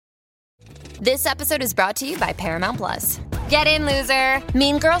This episode is brought to you by Paramount Plus. Get in, loser!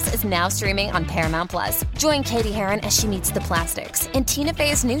 Mean Girls is now streaming on Paramount Plus. Join Katie Heron as she meets the plastics in Tina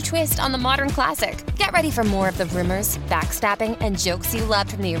Fey's new twist on the modern classic. Get ready for more of the rumors, backstabbing, and jokes you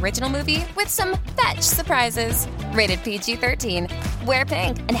loved from the original movie with some fetch surprises. Rated PG-13. Wear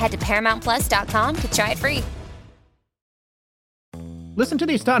pink and head to ParamountPlus.com to try it free. Listen to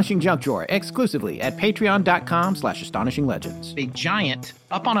The Astonishing Junk Drawer exclusively at patreon.com/astonishinglegends. A giant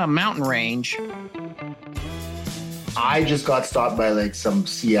up on a mountain range. I just got stopped by some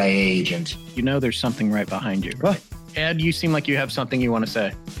CIA agent. You know there's something right behind you. What? Ed, you seem like you have something you want to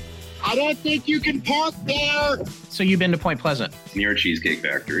say. I don't think you can park there. So you've been to Point Pleasant? Near a Cheesecake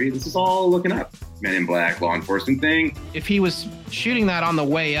Factory. This is all looking up. Men in Black, law enforcement thing. If he was shooting that on the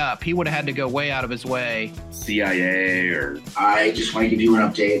way up, he would have had to go way out of his way. CIA or... I just want to give you an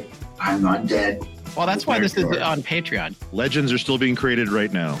update. I'm not dead. Well, that's why this is on Patreon. Legends are still being created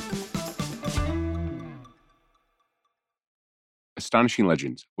right now. Astonishing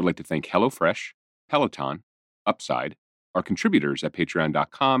Legends would like to thank HelloFresh, Peloton, Upside, our contributors at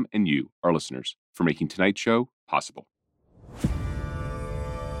patreon.com, and you, our listeners, for making tonight's show possible.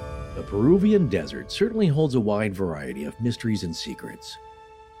 The Peruvian desert certainly holds a wide variety of mysteries and secrets.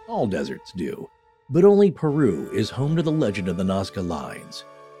 All deserts do, but only Peru is home to the legend of the Nazca Lines.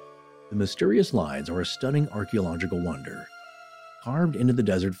 The mysterious lines are a stunning archaeological wonder, carved into the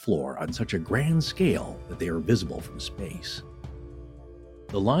desert floor on such a grand scale that they are visible from space.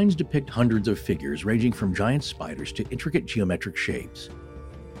 The lines depict hundreds of figures ranging from giant spiders to intricate geometric shapes.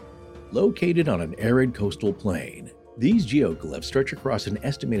 Located on an arid coastal plain, these geoglyphs stretch across an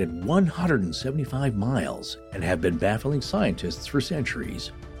estimated 175 miles and have been baffling scientists for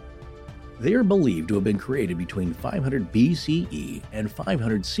centuries. They are believed to have been created between 500 BCE and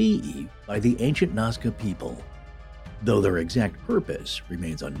 500 CE by the ancient Nazca people, though their exact purpose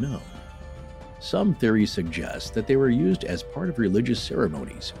remains unknown. Some theories suggest that they were used as part of religious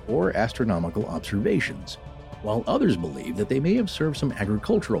ceremonies or astronomical observations, while others believe that they may have served some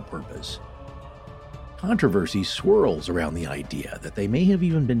agricultural purpose. Controversy swirls around the idea that they may have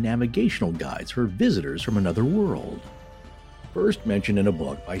even been navigational guides for visitors from another world. First mentioned in a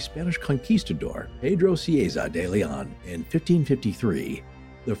book by Spanish conquistador Pedro Cieza de Leon in 1553,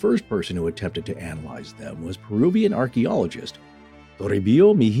 the first person who attempted to analyze them was Peruvian archaeologist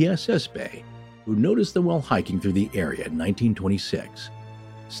Toribio Mejia Cespe, who noticed them while hiking through the area in 1926.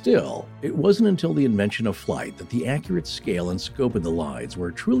 Still, it wasn't until the invention of flight that the accurate scale and scope of the lines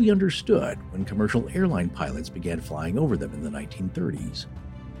were truly understood when commercial airline pilots began flying over them in the 1930s.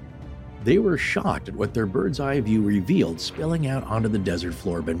 They were shocked at what their bird's eye view revealed spilling out onto the desert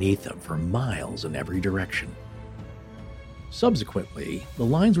floor beneath them for miles in every direction. Subsequently, the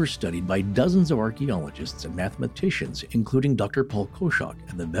lines were studied by dozens of archaeologists and mathematicians, including Dr. Paul Koschak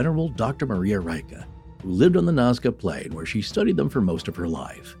and the venerable Dr. Maria Rika, who lived on the Nazca Plain where she studied them for most of her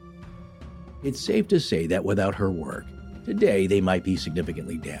life. It's safe to say that without her work, today they might be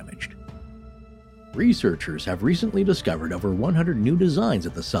significantly damaged. Researchers have recently discovered over 100 new designs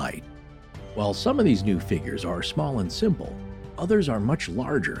at the site. While some of these new figures are small and simple, others are much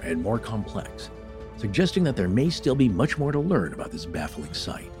larger and more complex, suggesting that there may still be much more to learn about this baffling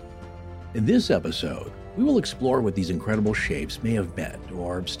site. In this episode, we will explore what these incredible shapes may have meant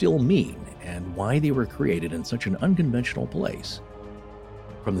or still mean and why they were created in such an unconventional place.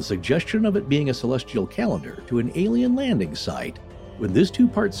 From the suggestion of it being a celestial calendar to an alien landing site, when this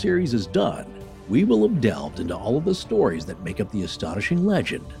two-part series is done, we will have delved into all of the stories that make up the astonishing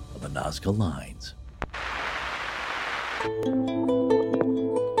legend of the Nazca Lines.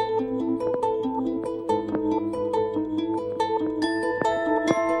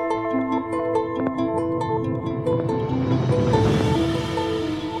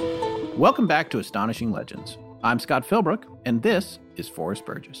 Welcome back to Astonishing Legends. I'm Scott Philbrook, and this is Forrest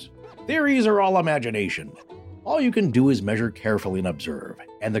Burgess. Theories are all imagination. All you can do is measure carefully and observe,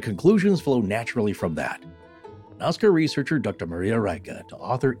 and the conclusions flow naturally from that. Nazca researcher Dr. Maria Rika to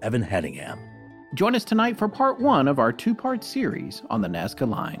author Evan Hedingham. Join us tonight for part one of our two-part series on the Nazca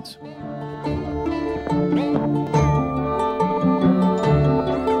Lines.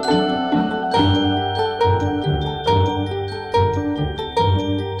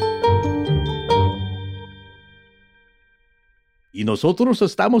 Y nosotros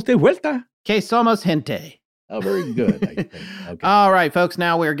estamos de vuelta. Que somos gente. Oh, very good, I think. Okay. All right, folks,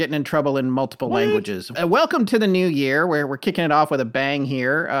 now we're getting in trouble in multiple languages. Welcome to the new year, where we're kicking it off with a bang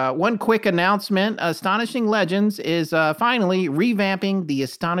here. One quick announcement. Astonishing Legends is finally revamping the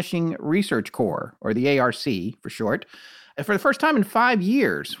Astonishing Research Corps, or the ARC for short. For the first time in 5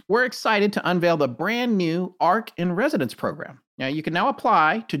 years, we're excited to unveil the brand new ARC in Residence program. Now, you can now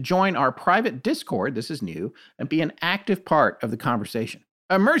apply to join our private Discord, this is new, and be an active part of the conversation.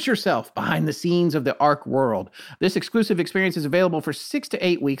 Immerse yourself behind the scenes of the ARC world. This exclusive experience is available for 6 to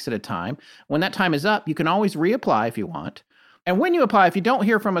 8 weeks at a time. When that time is up, you can always reapply if you want. And when you apply, if you don't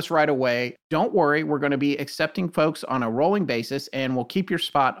hear from us right away, don't worry. We're going to be accepting folks on a rolling basis, and we'll keep your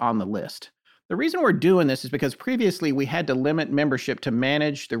spot on the list. The reason we're doing this is because previously we had to limit membership to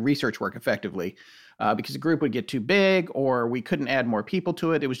manage the research work effectively. Because the group would get too big or we couldn't add more people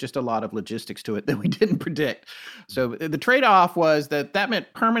to it. It was just a lot of logistics to it that we didn't predict. So the trade-off was that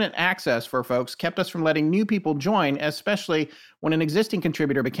meant permanent access for folks, kept us from letting new people join, especially when an existing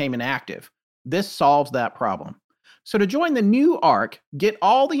contributor became inactive. This solves that problem. So to join the new ARC, get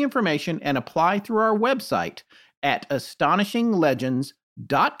all the information and apply through our website at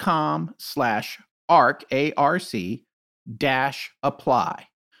astonishinglegends.com/ARC, ARC-apply.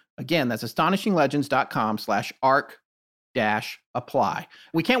 Again, that's astonishinglegends.com/ARC-apply.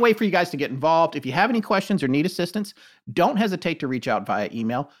 We can't wait for you guys to get involved. If you have any questions or need assistance, don't hesitate to reach out via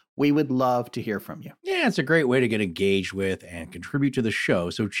email. We would love to hear from you. Yeah, it's a great way to get engaged with and contribute to the show.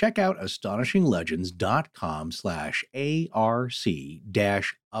 So check out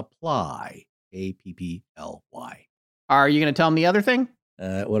astonishinglegends.com/ARC-apply, APPLY. Are you going to tell them the other thing?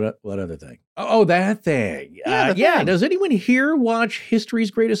 What other thing? Oh, that thing. Yeah, thing. Does anyone here watch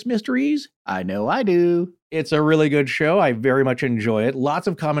History's Greatest Mysteries? I know I do. It's a really good show. I very much enjoy it. Lots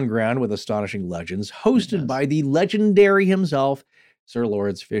of common ground with Astonishing Legends, hosted by the legendary himself, Sir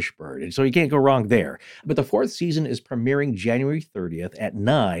Lawrence Fishburne. And so you can't go wrong there. But the 4th season is premiering January 30th at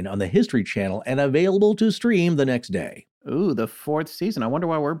 9 on the History Channel and available to stream the next day. Ooh, the 4th season. I wonder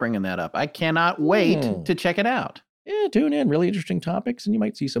why we're bringing that up. I cannot wait to check it out. Yeah, tune in. Really interesting topics, and you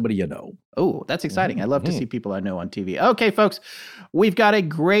might see somebody you know. Oh, that's exciting. I love to see people I know on TV. Okay, folks, we've got a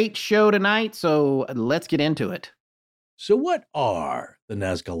great show tonight, so let's get into it. So what are the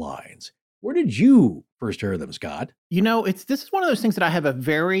Nazca Lines? Where did you first hear them, Scott? You know, this is one of those things that I have a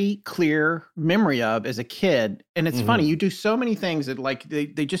very clear memory of as a kid. And it's funny, you do so many things that like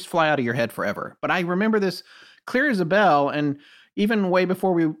they just fly out of your head forever. But I remember this clear as a bell. And even way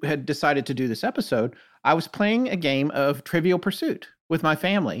before we had decided to do this episode, I was playing a game of Trivial Pursuit with my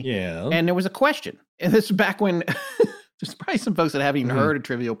family. Yeah. And there was a question. And this is back when there's probably some folks that haven't even heard of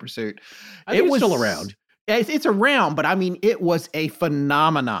Trivial Pursuit. I think it's still around. It's around, but I mean, it was a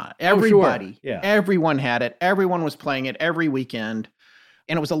phenomenon. Everybody, everyone had it. Everyone was playing it every weekend.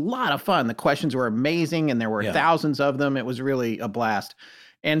 And it was a lot of fun. The questions were amazing, and there were thousands of them. It was really a blast.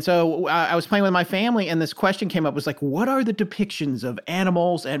 And so I was playing with my family, and this question came up. It was like, what are the depictions of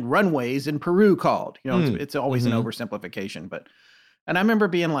animals and runways in Peru called? You know, it's always an oversimplification. And I remember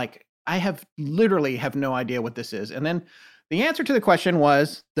being like, I literally have no idea what this is. And then the answer to the question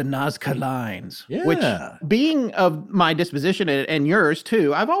was the Nazca Lines, which being of my disposition and yours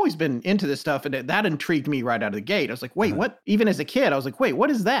too, I've always been into this stuff, and that intrigued me right out of the gate. I was like, wait, what? Even as a kid, I was like, wait, what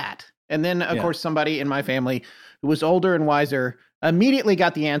is that? And then, of course, somebody in my family who was older and wiser immediately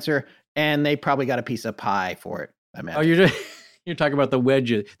got the answer, and they probably got a piece of pie for it. I imagine. Oh, you're talking about the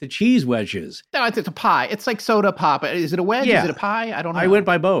wedges, the cheese wedges. No, it's a pie. It's like soda pop. Is it a wedge? Is it a pie? I don't know. I went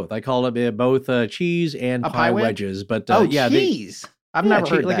by both. I called it both cheese and pie wedges. But cheese. I've never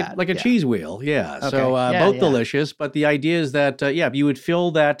heard that. Like a cheese wheel. Yeah. Okay. So both delicious. But the idea is that, you would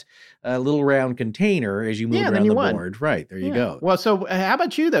fill that little round container as you move around the board. Right. There you go. Well, so how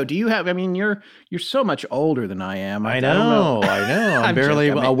about you, though? Do you have, I mean, you're so much older than I am. I know. I'm barely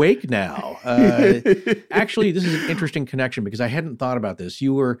awake now. Actually, this is an interesting connection because I hadn't thought about this.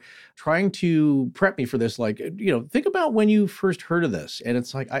 You were trying to prep me for this. Like, think about when you first heard of this. And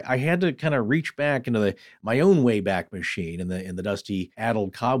it's like, I had to kind of reach back into my own Wayback Machine in the dusty,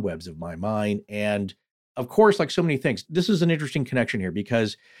 addled cobwebs of my mind. And of course, like so many things, this is an interesting connection here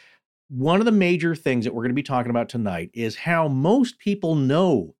because one of the major things that we're going to be talking about tonight is how most people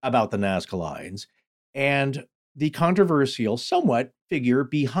know about the Nazca Lines and the controversial, somewhat, figure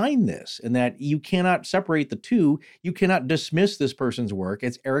behind this, and that you cannot separate the two. You cannot dismiss this person's work.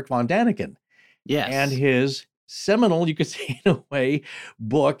 It's Erich von Däniken. Yes. And his seminal, you could say in a way,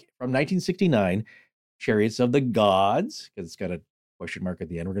 book from 1969, Chariots of the Gods, because it's got a question mark at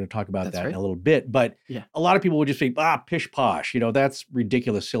the end. We're going to talk about that in a little bit. But a lot of people would just say, pish posh, that's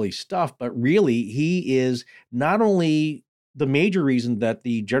ridiculous, silly stuff. But really, he is not only the major reason that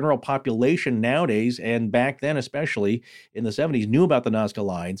the general population nowadays, and back then especially in the 70s, knew about the Nazca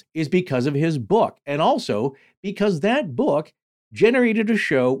Lines, is because of his book. And also because that book generated a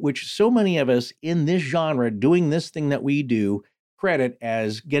show which so many of us in this genre, doing this thing that we do, credit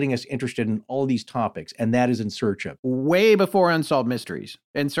as getting us interested in all these topics, and that is In Search Of. Way before Unsolved Mysteries.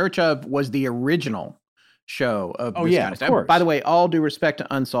 In Search Of was the original show of Oh, this yeah, kind of of stuff. course. By the way, all due respect to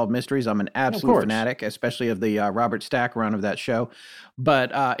Unsolved Mysteries, I'm an absolute course. fanatic, especially of the Robert Stack run of that show.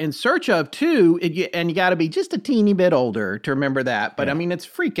 But In Search of, too, and you got to be just a teeny bit older to remember that. But I mean, it's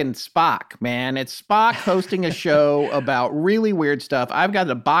freaking Spock, man. It's Spock hosting a show about really weird stuff. I've got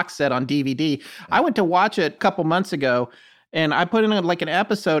a box set on DVD. I went to watch it a couple months ago, and I put in an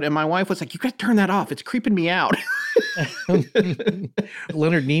episode, and my wife was like, "You got to turn that off. It's creeping me out."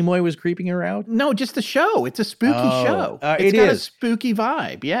 Leonard Nimoy was creeping her out? No, just the show. It's a spooky show. It got a is. spooky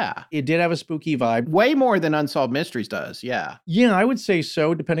vibe, yeah. It did have a spooky vibe. Way more than Unsolved Mysteries does, yeah. Yeah, I would say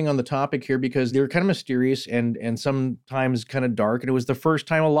so, depending on the topic here, because they're kind of mysterious and sometimes kind of dark. And it was the first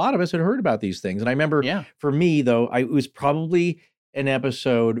time a lot of us had heard about these things. And I remember, for me, though, it was probably an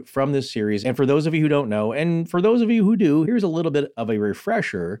episode from this series. And for those of you who don't know, and for those of you who do, here's a little bit of a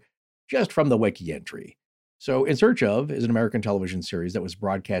refresher just from the wiki entry. So In Search Of is an American television series that was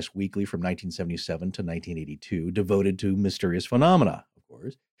broadcast weekly from 1977 to 1982, devoted to mysterious phenomena, of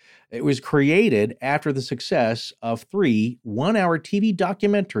course. It was created after the success of 3 one-hour TV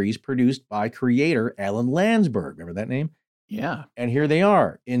documentaries produced by creator Alan Landsberg. Remember that name? Yeah. And here they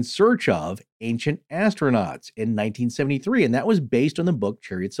are, In Search Of Ancient Astronauts in 1973. And that was based on the book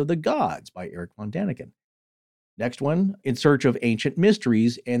Chariots of the Gods by Eric von Daniken. Next one, In Search of Ancient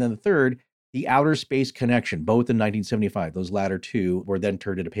Mysteries. And then the third, The Outer Space Connection, both in 1975. Those latter two were then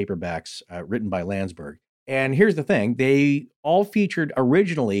turned into paperbacks written by Landsberg. And here's the thing, they all featured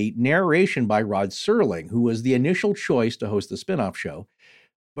originally narration by Rod Serling, who was the initial choice to host the spinoff show.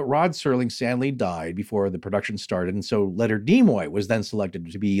 But Rod Serling sadly died before the production started, and so Leonard Nimoy was then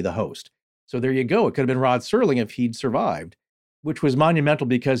selected to be the host. So there you go. It could have been Rod Serling if he'd survived, which was monumental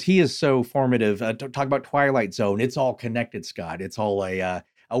because he is so formative. Talk about Twilight Zone. It's all connected, Scott. It's all a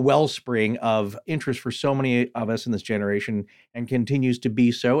wellspring of interest for so many of us in this generation and continues to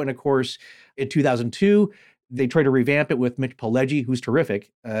be so. And of course, in 2002, they tried to revamp it with Mitch Pileggi, who's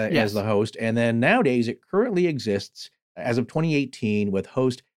terrific as the host. And then nowadays, it currently exists as of 2018 with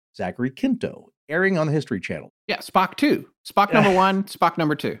host Zachary Quinto, airing on the History Channel. Yeah, Spock 2. Spock number 1, Spock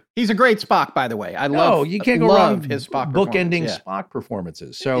number 2. He's a great Spock, by the way. I love you can't go wrong his Spock bookending performance. Spock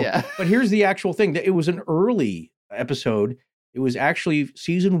performances. So, but here's the actual thing. It was an early episode. It was actually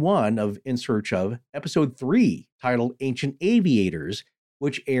season 1 of In Search Of, episode 3, titled Ancient Aviators,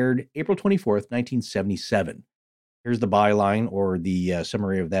 which aired April 24th, 1977. Here's the byline or the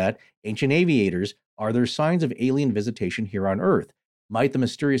summary of that. Ancient Aviators, are there signs of alien visitation here on Earth? Might the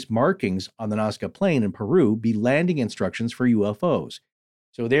mysterious markings on the Nazca Plain in Peru be landing instructions for UFOs?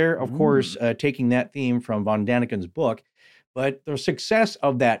 So they're, of course, taking that theme from von Daniken's book, but the success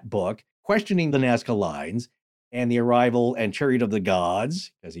of that book, questioning the Nazca lines and the arrival and Chariot of the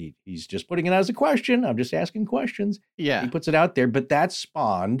Gods, because he's just putting it as a question. I'm just asking questions. Yeah. He puts it out there, but that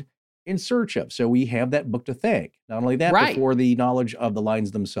spawned In Search Of. So we have that book to thank. Not only that, but for the knowledge of the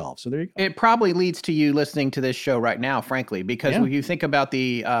lines themselves. So there you go. It probably leads to you listening to this show right now, frankly, because when you think about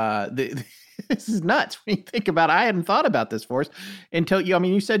the this is nuts. When you think about it, I hadn't thought about this, Forrest, until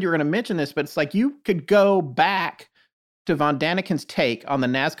you said you were going to mention this, but it's like you could go back to von Daniken's take on the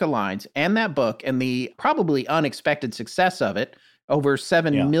Nazca lines and that book and the probably unexpected success of it, over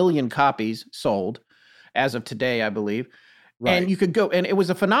 7 million copies sold as of today, I believe. Right. And you could go, and it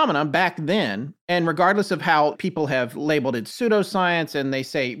was a phenomenon back then. And regardless of how people have labeled it pseudoscience, and they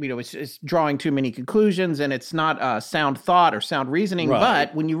say, it's drawing too many conclusions and it's not sound thought or sound reasoning. Right.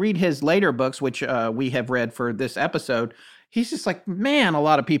 But when you read his later books, which we have read for this episode, he's just like, man, a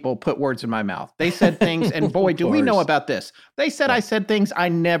lot of people put words in my mouth. They said things, and boy, do we know about this. They said I said things I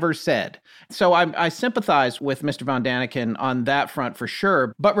never said. So I sympathize with Mr. von Daniken on that front for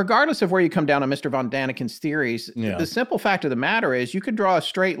sure. But regardless of where you come down on Mr. von Daniken's theories, the simple fact of the matter is you could draw a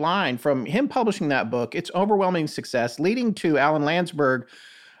straight line from him publishing that book, its overwhelming success, leading to Alan Landsberg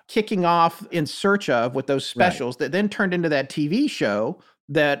kicking off In Search Of with those specials that then turned into that TV show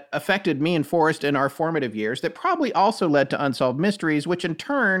that affected me and Forrest in our formative years, that probably also led to Unsolved Mysteries, which in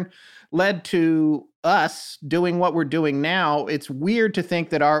turn led to us doing what we're doing now. It's weird to think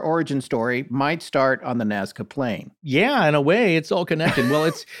that our origin story might start on the Nazca Plain. Yeah, in a way, it's all connected. Well,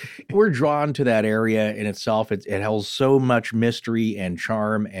 we're drawn to that area in itself. It holds so much mystery and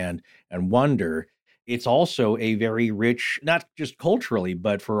charm and wonder. It's also a very rich, not just culturally,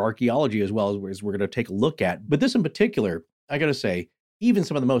 but for archaeology as well, as we're going to take a look at. But this in particular, I got to say, even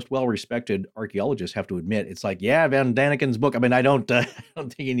some of the most well-respected archaeologists have to admit, it's like, von Daniken's book. I mean, I don't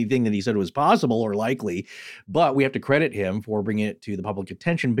think anything that he said was possible or likely, but we have to credit him for bringing it to the public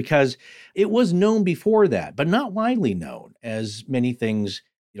attention because it was known before that, but not widely known, as many things,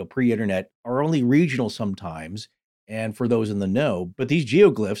 pre-internet are only regional sometimes and for those in the know. But these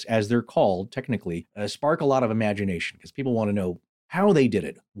geoglyphs, as they're called technically, spark a lot of imagination because people want to know how they did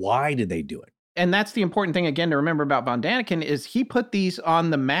it. Why did they do it? And that's the important thing, again, to remember about von Daniken is he put these on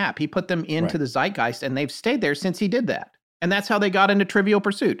the map. He put them into the zeitgeist, and they've stayed there since he did that. And that's how they got into Trivial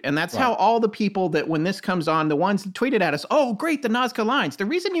Pursuit. And that's how all the people that when this comes on, the ones that tweeted at us, oh, great, the Nazca Lines. The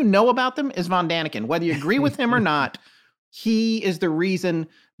reason you know about them is von Daniken. Whether you agree with him or not, he is the reason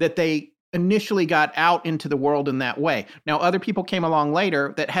that they initially got out into the world in that way. Now, other people came along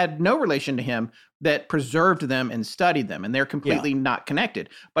later that had no relation to him that preserved them and studied them, and they're completely not connected.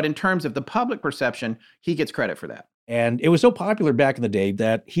 But in terms of the public perception, he gets credit for that. And it was so popular back in the day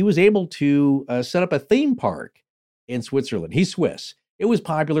that he was able to set up a theme park in Switzerland. He's Swiss. It was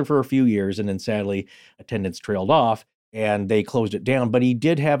popular for a few years, and then sadly, attendance trailed off, and they closed it down. But he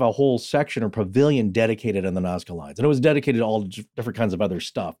did have a whole section or pavilion dedicated on the Nazca Lines, and it was dedicated to all different kinds of other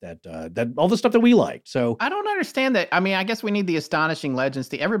stuff that all the stuff that we liked. So I don't understand that. I mean, I guess we need the Astonishing Legends.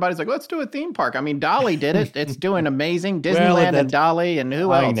 Everybody's like, let's do a theme park. I mean, Dolly did it. It's doing amazing. Disneyland and Dolly and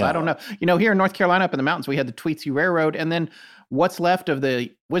who else? I don't know. You know, here in North Carolina, up in the mountains, we had the Tweetsie Railroad, and then what's left of the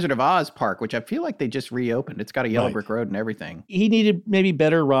Wizard of Oz park, which I feel like they just reopened. It's got a yellow brick road and everything. He needed maybe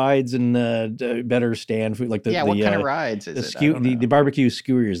better rides and better stand food, like what kind of rides is it? The barbecue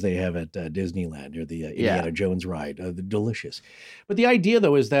skewers they have at Disneyland, or the Indiana Jones ride. They're delicious. But the idea,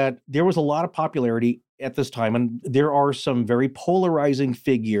 though, is that there was a lot of popularity at this time, and there are some very polarizing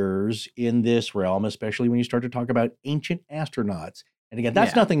figures in this realm, especially when you start to talk about ancient astronauts. And again,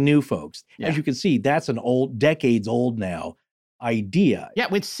 that's nothing new, folks. As you can see, that's an decades old now idea. Yeah,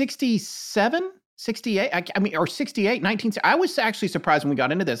 with 67, 68, I mean, or 68, 19. I was actually surprised when we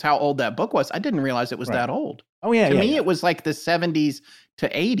got into this how old that book was. I didn't realize it was that old. Oh, yeah. To me, it was like the 70s to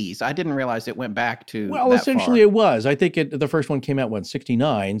 80s. I didn't realize it went back to Well, essentially it was. I think the first one came out,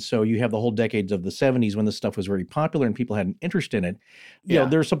 69. So you have the whole decades of the 70s when this stuff was very popular and people had an interest in it. You know,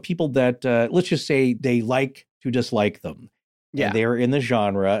 there's some people that, let's just say they like to dislike them. Yeah. They're in the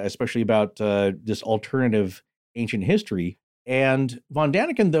genre, especially about this alternative ancient history. And von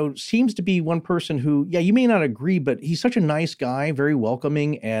Daniken, though, seems to be one person who, you may not agree, but he's such a nice guy, very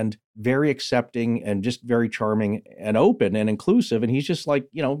welcoming and very accepting and just very charming and open and inclusive. And he's just like,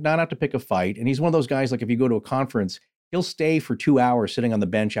 not out to pick a fight. And he's one of those guys, like if you go to a conference, he'll stay for 2 hours sitting on the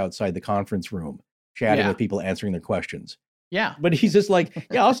bench outside the conference room, chatting with people, answering their questions. Yeah. But he's just like,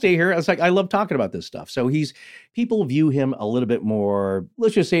 I'll stay here. It's like, I love talking about this stuff. So people view him a little bit more,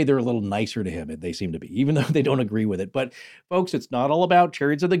 let's just say they're a little nicer to him, they seem to be, even though they don't agree with it. But folks, it's not all about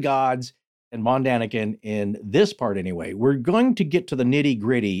Chariots of the Gods and von Daniken in this part anyway. We're going to get to the nitty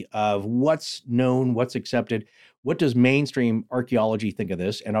gritty of what's known, what's accepted. What does mainstream archaeology think of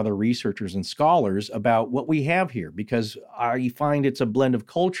this and other researchers and scholars about what we have here? Because I find it's a blend of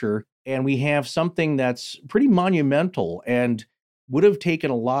culture, and we have something that's pretty monumental and would have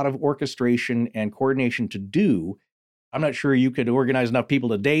taken a lot of orchestration and coordination to do. I'm not sure you could organize enough people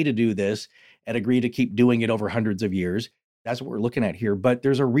today to do this and agree to keep doing it over hundreds of years. That's what we're looking at here. But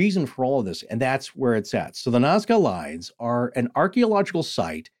there's a reason for all of this, and that's where it's at. So the Nazca Lines are an archaeological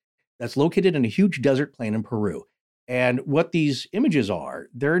site that's located in a huge desert plain in Peru. And what these images are,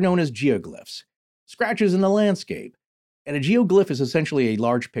 they're known as geoglyphs, scratches in the landscape. And a geoglyph is essentially a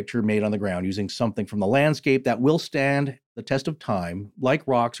large picture made on the ground using something from the landscape that will stand the test of time, like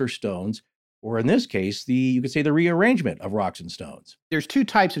rocks or stones, or in this case, you could say the rearrangement of rocks and stones. There's two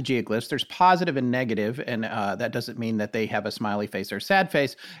types of geoglyphs. There's positive and negative, and that doesn't mean that they have a smiley face or sad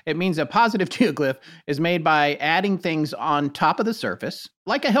face. It means a positive geoglyph is made by adding things on top of the surface,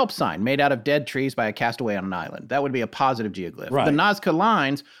 like a help sign made out of dead trees by a castaway on an island. That would be a positive geoglyph. Right. The Nazca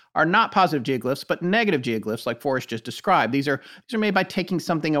Lines are not positive geoglyphs, but negative geoglyphs, like Forrest just described. These are made by taking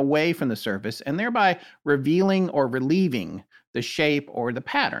something away from the surface and thereby revealing or relieving the shape or the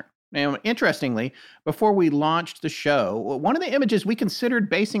pattern. Now, interestingly, before we launched the show, one of the images we considered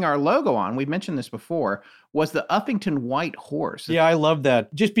basing our logo on, we've mentioned this before, was the Uffington White Horse. Yeah, I love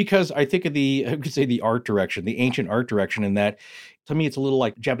that. Just because I think of I could say the art direction, the ancient art direction, in that, to me, it's a little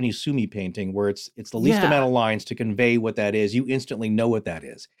like Japanese sumi painting, where it's the least amount of lines to convey what that is. You instantly know what that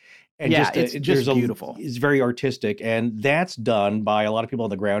is. And it's just beautiful. It's very artistic, and that's done by a lot of people on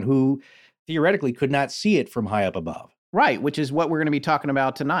the ground who theoretically could not see it from high up above. Right, which is what we're going to be talking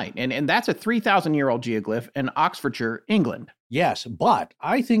about tonight. And that's a 3,000-year-old geoglyph in Oxfordshire, England. Yes, but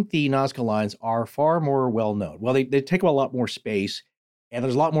I think the Nazca Lines are far more well-known. Well, they take up a lot more space, and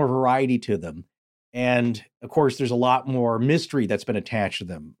there's a lot more variety to them. And, of course, there's a lot more mystery that's been attached to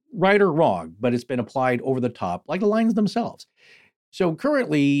them. Right or wrong, but it's been applied over the top, like the lines themselves. So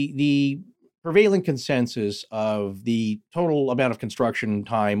currently, the prevailing consensus of the total amount of construction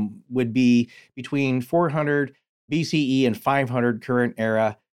time would be between 400 BCE and 500 current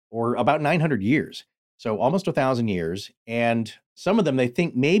era, or about 900 years. So almost 1,000 years. And some of them they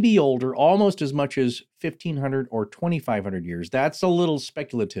think may be older, almost as much as 1,500 or 2,500 years. That's a little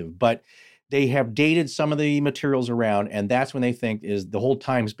speculative, but they have dated some of the materials around, and that's when they think is the whole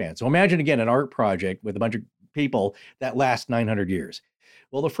time span. So imagine, again, an art project with a bunch of people that last 900 years.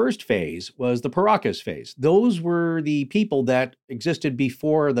 Well, the first phase was the Paracas phase. Those were the people that existed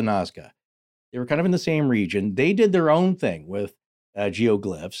before the Nazca. They were kind of in the same region. They did their own thing with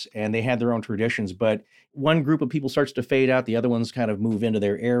geoglyphs, and they had their own traditions. But one group of people starts to fade out. The other ones kind of move into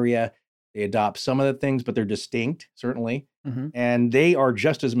their area. They adopt some of the things, but they're distinct, certainly. Mm-hmm. And they are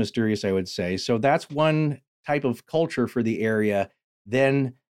just as mysterious, I would say. So that's one type of culture for the area.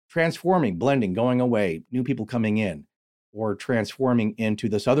 Then transforming, blending, going away, new people coming in, or transforming into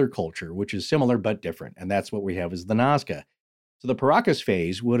this other culture, which is similar but different. And that's what we have is the Nazca. So the Paracas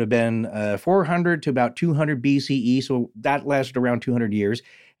phase would have been 400 to about 200 BCE. So that lasted around 200 years.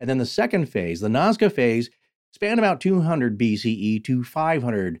 And then the second phase, the Nazca phase, spanned about 200 BCE to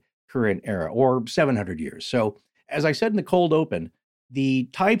 500 current era, or 700 years. So as I said in the cold open, the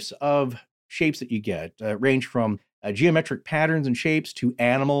types of shapes that you get range from geometric patterns and shapes to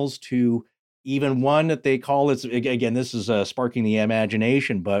animals to even one that they call, it's again, this is sparking the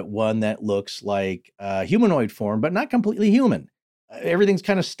imagination, but one that looks like humanoid form, but not completely human. Everything's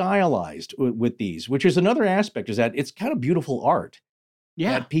kind of stylized with these, which is another aspect, is that it's kind of beautiful art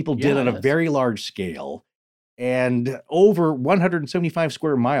that people did on a very large scale and over 175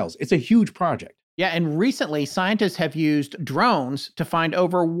 square miles. It's a huge project. Yeah, and recently, scientists have used drones to find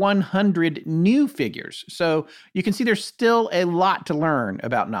over 100 new figures. So you can see there's still a lot to learn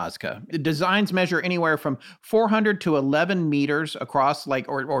about Nazca. The designs measure anywhere from 400 to 11 meters across,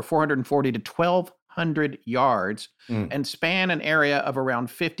 or 440 to 1,200 yards, and span an area of around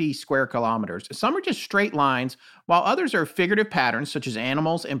 50 square kilometers. Some are just straight lines, while others are figurative patterns, such as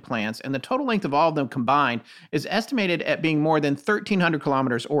animals and plants, and the total length of all of them combined is estimated at being more than 1,300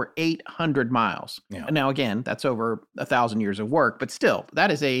 kilometers or 800 miles. Yeah. Now, again, that's over 1,000 years of work, but still,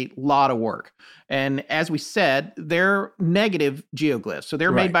 that is a lot of work. And as we said, they're negative geoglyphs. So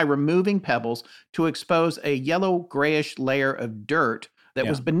they're made by removing pebbles to expose a yellow-grayish layer of dirt that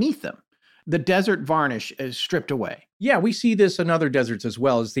was beneath them. The desert varnish is stripped away. Yeah, we see this in other deserts as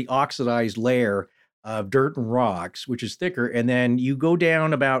well. It's the oxidized layer of dirt and rocks, which is thicker. And then you go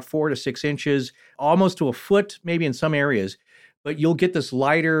down about 4 to 6 inches, almost to a foot, maybe in some areas, but you'll get this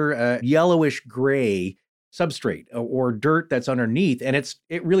lighter yellowish gray substrate or dirt that's underneath, and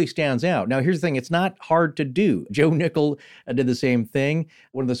it really stands out. Now, here's the thing. It's not hard to do. Joe Nickell did the same thing.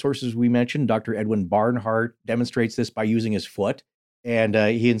 One of the sources we mentioned, Dr. Edwin Barnhart, demonstrates this by using his foot. And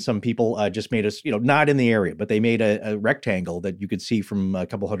he and some people just made us, not in the area, but they made a rectangle that you could see from a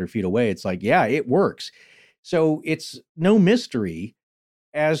couple hundred feet away. It's like, yeah, it works. So it's no mystery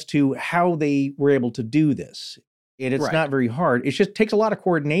as to how they were able to do this. And it's not very hard. It just takes a lot of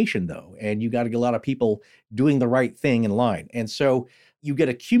coordination, though. And you got to get a lot of people doing the right thing in line. And so you get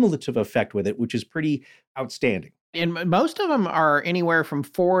a cumulative effect with it, which is pretty outstanding. And most of them are anywhere from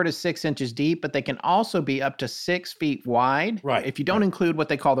 4 to 6 inches deep, but they can also be up to 6 feet wide. Right. If you don't include what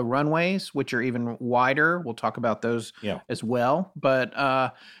they call the runways, which are even wider, we'll talk about those as well.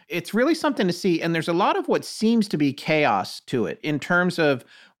 But it's really something to see. And there's a lot of what seems to be chaos to it in terms of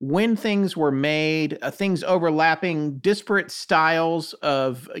when things were made, things overlapping, disparate styles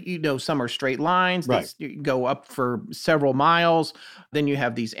of, some are straight lines that go up for several miles. Then you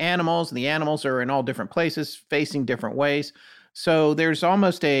have these animals, and the animals are in all different places, facing different ways. So there's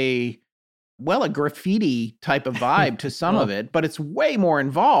almost a graffiti type of vibe to some of it, but it's way more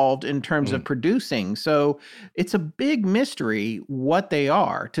involved in terms of producing. So it's a big mystery what they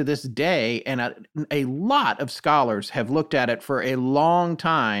are to this day. And a lot of scholars have looked at it for a long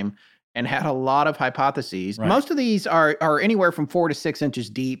time and had a lot of hypotheses. Right. Most of these are anywhere from 4 to 6 inches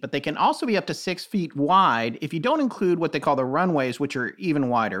deep, but they can also be up to 6 feet wide if you don't include what they call the runways, which are even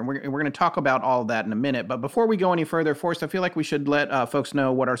wider. And we're going to talk about all of that in a minute. But before we go any further, Forrest, I feel like we should let folks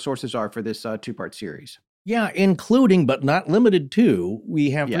know what our sources are for this two-part series. Yeah, including but not limited to,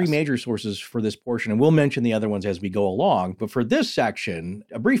 we have 3 major sources for this portion, and we'll mention the other ones as we go along. But for this section,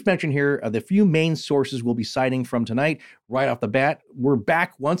 a brief mention here of the few main sources we'll be citing from tonight. Right off the bat, we're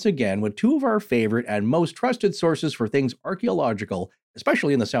back once again with 2 of our favorite and most trusted sources for things archaeological,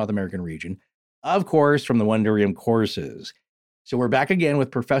 especially in the South American region. Of course, from the Wonderium courses. So we're back again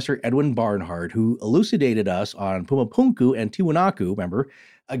with Professor Edwin Barnhart, who elucidated us on Pumapunku and Tiwanaku, remember,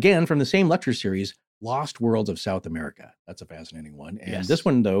 again from the same lecture series, Lost Worlds of South America. That's a fascinating one. And this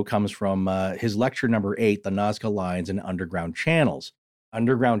one, though, comes from his lecture number 8, The Nazca Lines and Underground Channels.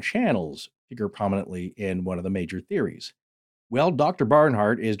 Underground channels figure prominently in one of the major theories. Well, Dr.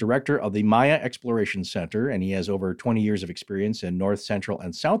 Barnhart is director of the Maya Exploration Center, and he has over 20 years of experience in North, Central,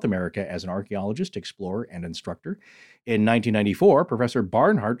 and South America as an archaeologist, explorer, and instructor. In 1994, Professor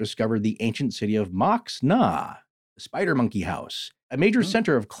Barnhart discovered the ancient city of Mox-Na, the Spider Monkey House, a major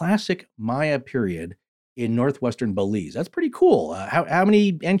center of classic Maya period in northwestern Belize. That's pretty cool. How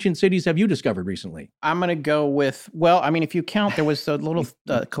many ancient cities have you discovered recently? I'm going to go with, well, I mean, if you count, there was a little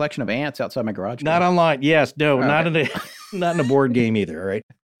collection of ants outside my garage. Not online. Yes, no, not in a board game either, all right?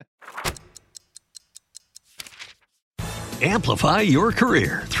 Amplify your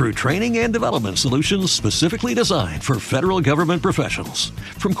career through training and development solutions specifically designed for federal government professionals.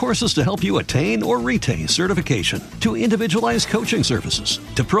 From courses to help you attain or retain certification, to individualized coaching services,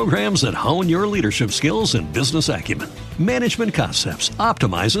 to programs that hone your leadership skills and business acumen, Management Concepts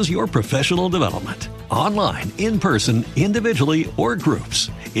optimizes your professional development. Online, in person, individually, or groups,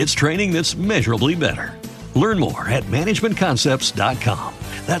 it's training that's measurably better. Learn more at managementconcepts.com.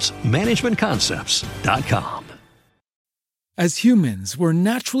 That's managementconcepts.com. As humans, we're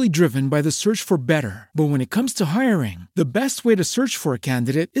naturally driven by the search for better. But when it comes to hiring, the best way to search for a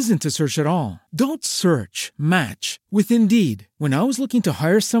candidate isn't to search at all. Don't search, match with Indeed. When I was looking to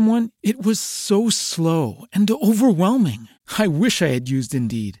hire someone, it was so slow and overwhelming. I wish I had used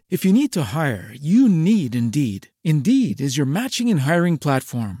Indeed. If you need to hire, you need Indeed. Indeed is your matching and hiring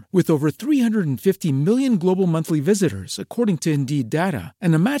platform with over 350 million global monthly visitors, according to Indeed data,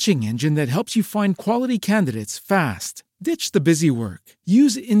 and a matching engine that helps you find quality candidates fast. Ditch the busy work.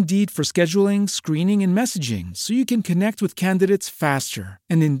 Use Indeed for scheduling, screening, and messaging so you can connect with candidates faster.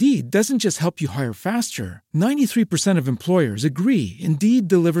 And Indeed doesn't just help you hire faster. 93% of employers agree Indeed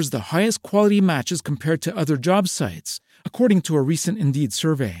delivers the highest quality matches compared to other job sites, according to a recent Indeed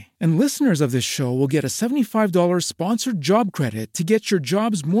survey. And listeners of this show will get a $75 sponsored job credit to get your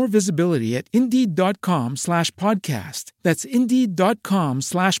jobs more visibility at Indeed.com/podcast. That's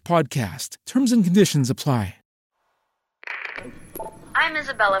Indeed.com/podcast. Terms and conditions apply. I'm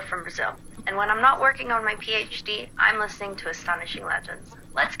Isabella from Brazil, and when I'm not working on my PhD, I'm listening to Astonishing Legends.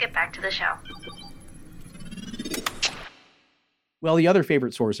 Let's get back to the show. Well, the other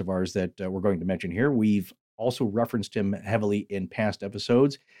favorite source of ours that we're going to mention here, we've also referenced him heavily in past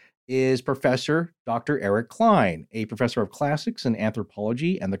episodes, is Professor Dr. Eric Klein, a professor of classics and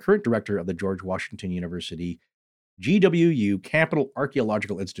anthropology and the current director of the George Washington University GWU Capital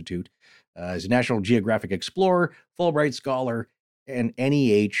Archaeological Institute. He's a National Geographic Explorer, Fulbright Scholar, and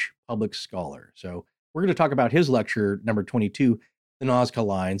NEH Public Scholar. So we're going to talk about his lecture, number 22, The Nazca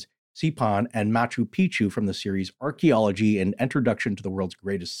Lines, Sipan, and Machu Picchu from the series Archaeology and Introduction to the World's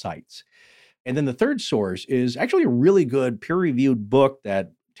Greatest Sites. And then the third source is actually a really good peer-reviewed book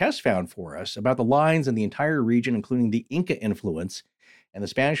that Tess found for us about the lines in the entire region, including the Inca influence and the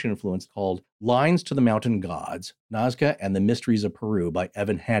Spanish influence, called Lines to the Mountain Gods, Nazca and the Mysteries of Peru by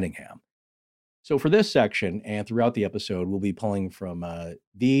Evan Haddingham. So for this section and throughout the episode, we'll be pulling from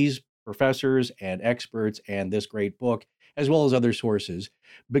these professors and experts and this great book, as well as other sources.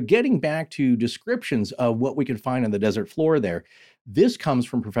 But getting back to descriptions of what we can find on the desert floor there, this comes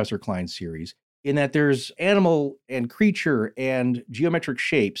from Professor Klein's series in that there's animal and creature and geometric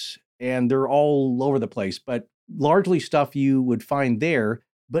shapes, and they're all over the place, but largely stuff you would find there,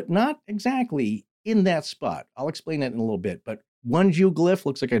 but not exactly in that spot. I'll explain that in a little bit, but one geoglyph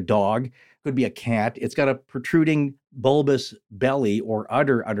looks like a dog, could be a cat. It's got a protruding bulbous belly or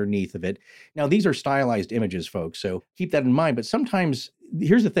udder underneath of it. Now, these are stylized images, folks, so keep that in mind. But sometimes,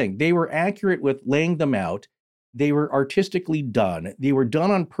 here's the thing, they were accurate with laying them out. They were artistically done. They were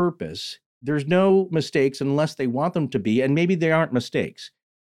done on purpose. There's no mistakes unless they want them to be, and maybe they aren't mistakes.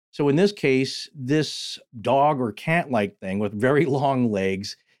 So in this case, this dog or cat-like thing with very long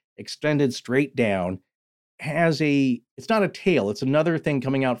legs, extended straight down, it's not a tail, it's another thing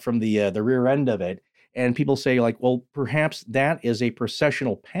coming out from the rear end of it. And people say, like, well, perhaps that is a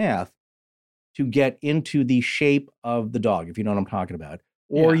processional path to get into the shape of the dog, if you know what I'm talking about.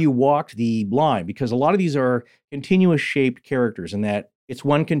 Or you walked the line, because a lot of these are continuous shaped characters in that it's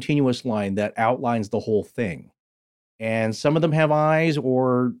one continuous line that outlines the whole thing. And some of them have eyes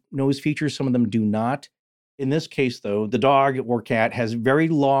or nose features, some of them do not. In this case, though, the dog or cat has very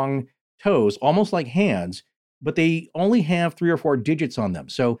long toes, almost like hands, but they only have 3 or 4 digits on them.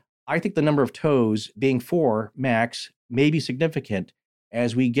 So I think the number of toes, being 4 max, may be significant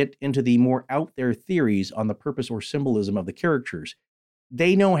as we get into the more out there theories on the purpose or symbolism of the characters.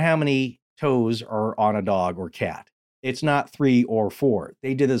 They know how many toes are on a dog or cat. It's not 3 or 4.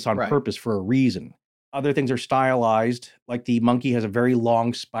 They did this on purpose for a reason. Other things are stylized, like the monkey has a very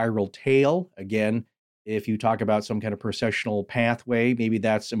long spiral tail. Again, If you talk about some kind of processional pathway, maybe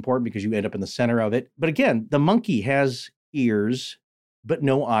that's important because you end up in the center of it. But again, the monkey has ears, but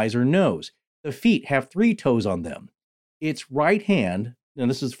no eyes or nose. The feet have 3 toes on them. Its right hand, and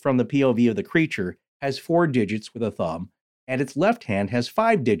this is from the POV of the creature, has 4 digits with a thumb, and its left hand has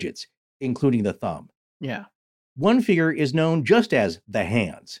 5 digits, including the thumb. Yeah. One figure is known just as the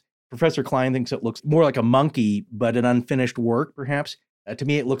hands. Professor Klein thinks it looks more like a monkey, but an unfinished work, perhaps. To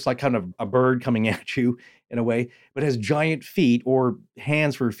me, it looks like kind of a bird coming at you in a way, but has giant feet or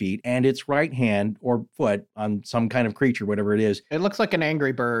hands for feet, and its right hand or foot on some kind of creature, whatever it is. It looks like an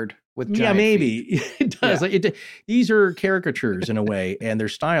angry bird with giant maybe. feet. It does. Yeah. These are caricatures in a way, and they're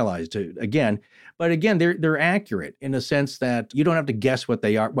stylized again. But again, they're accurate in a sense that you don't have to guess what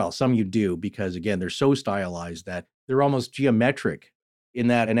they are. Well, some you do, because again, they're so stylized that they're almost geometric in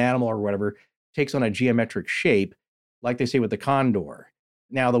that an animal or whatever takes on a geometric shape, like they say with the condor.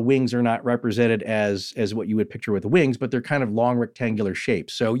 Now, the wings are not represented as what you would picture with the wings, but they're kind of long rectangular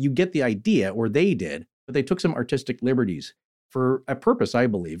shapes. So you get the idea, or they did, but they took some artistic liberties for a purpose, I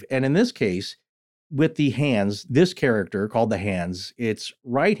believe. And in this case, with the hands, this character called the hands, its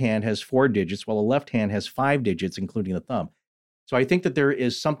right hand has 4 digits, while the left hand has 5 digits, including the thumb. So I think that there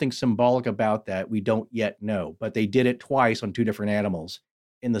is something symbolic about that we don't yet know, but they did it twice on 2 different animals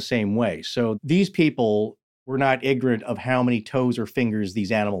in the same way. So these people were not ignorant of how many toes or fingers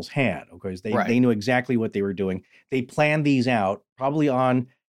these animals had, because they knew exactly what they were doing. They planned these out probably on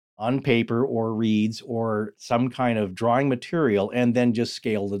paper or reeds or some kind of drawing material, and then just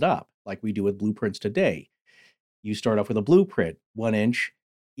scaled it up like we do with blueprints today. You start off with a blueprint. 1 inch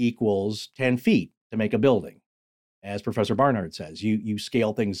equals 10 feet to make a building. As Professor Barnard says, you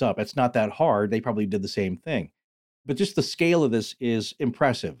scale things up. It's not that hard. They probably did the same thing. But just the scale of this is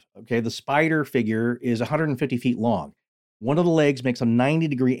impressive. Okay, the spider figure is 150 feet long. One of the legs makes a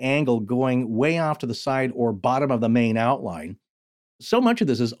 90-degree angle going way off to the side or bottom of the main outline. So much of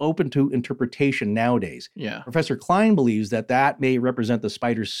this is open to interpretation nowadays. Yeah. Professor Klein believes that may represent the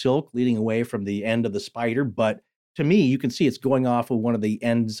spider's silk leading away from the end of the spider, but to me, you can see it's going off of one of the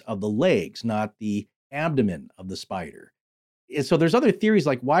ends of the legs, not the abdomen of the spider. And so there's other theories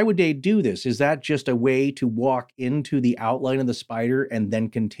like, why would they do this? Is that just a way to walk into the outline of the spider and then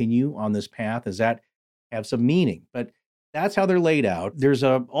continue on this path? Does that have some meaning? But that's how they're laid out. There's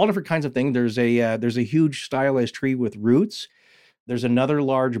all different kinds of things. There's a huge stylized tree with roots. There's another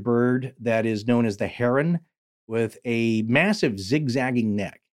large bird that is known as the heron with a massive zigzagging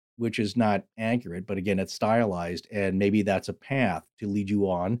neck, which is not accurate, but again, it's stylized, and maybe that's a path to lead you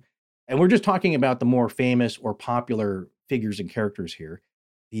on. And we're just talking about the more famous or popular figures and characters here.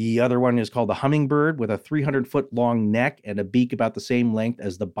 The other one is called the hummingbird with a 300-foot long neck and a beak about the same length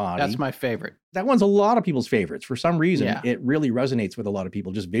as the body. That's my favorite. That one's a lot of people's favorites. For some reason, Yeah. It really resonates with a lot of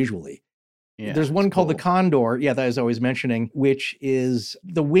people just visually. Yeah, There's one it's called the cool. condor, that is I was mentioning, which is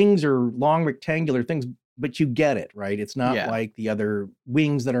the wings are long rectangular things, but you get it, right? It's not Yeah. like the other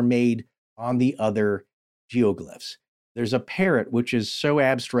wings that are made on the other geoglyphs. There's a parrot, which is so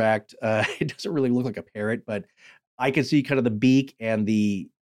abstract. It doesn't really look like a parrot, but I can see kind of the beak and the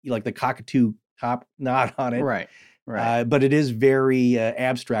cockatoo top knot on it. Right. Right. But it is very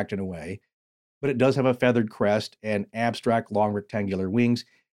abstract in a way. But it does have a feathered crest and abstract long rectangular wings.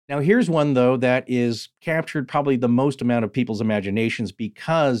 Now, here's one, though, that is captured probably the most amount of people's imaginations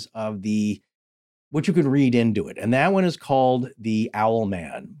because of what you can read into it. And that one is called the Owl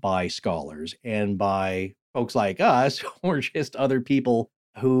Man by scholars and by folks like us, or just other people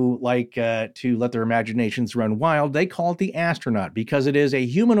who like to let their imaginations run wild. They call it the astronaut because it is a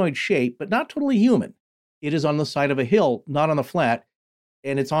humanoid shape, but not totally human. It is on the side of a hill, not on the flat,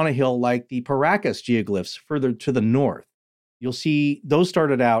 and it's on a hill like the Paracas geoglyphs further to the north. You'll see those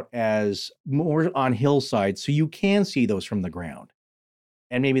started out as more on hillsides, so you can see those from the ground.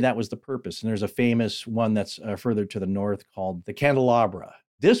 And maybe that was the purpose. And there's a famous one that's further to the north called the Candelabra.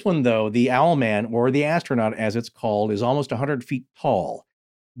 This one, though, the Owlman, or the astronaut as it's called, is almost 100 feet tall.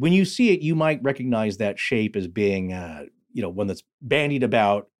 When you see it, you might recognize that shape as being, one that's bandied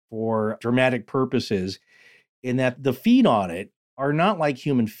about for dramatic purposes, in that the feet on it are not like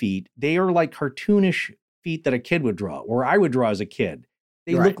human feet. They are like cartoonish feet that a kid would draw, or I would draw as a kid.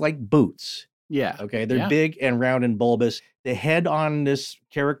 They Right. look like boots. Yeah. Okay. They're Yeah. big and round and bulbous. The head on this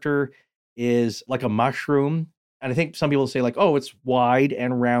character is like a mushroom. And I think some people say like, oh, it's wide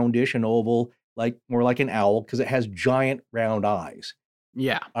and roundish and oval, like more like an owl, because it has giant round eyes,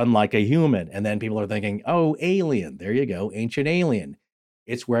 Yeah. unlike a human. And then people are thinking, oh, alien. There you go. Ancient alien.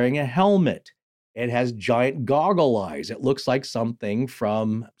 It's wearing a helmet. It has giant goggle eyes. It looks like something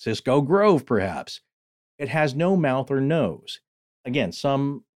from Cisco Grove, perhaps. It has no mouth or nose. Again,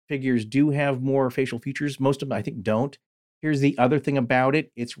 some figures do have more facial features. Most of them, I think, don't. Here's the other thing about it.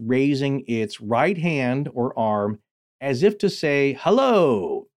 It's raising its right hand or arm as if to say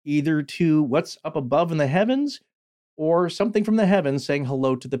hello, either to what's up above in the heavens or something from the heavens saying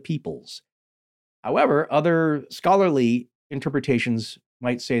hello to the peoples. However, other scholarly interpretations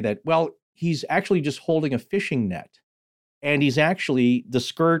might say that, well, he's actually just holding a fishing net. And he's actually, the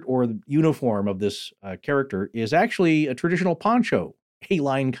skirt or the uniform of this character is actually a traditional poncho,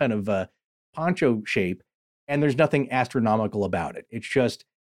 A-line kind of poncho shape. And there's nothing astronomical about it.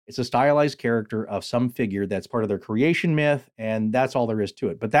 It's a stylized character of some figure that's part of their creation myth, and that's all there is to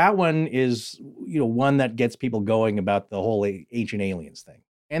it. But that one is, one that gets people going about the whole ancient aliens thing.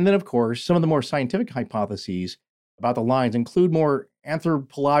 And then, of course, some of the more scientific hypotheses about the lines include more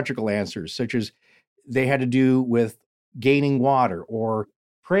anthropological answers, such as they had to do with gaining water or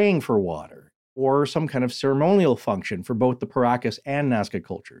praying for water or some kind of ceremonial function for both the Paracas and Nazca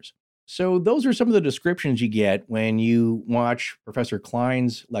cultures. So those are some of the descriptions you get when you watch Professor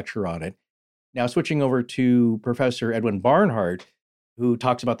Klein's lecture on it. Now switching over to Professor Edwin Barnhart, who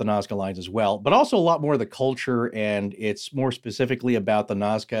talks about the Nazca lines as well, but also a lot more of the culture, and it's more specifically about the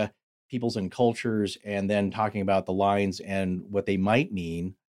Nazca peoples and cultures, and then talking about the lines and what they might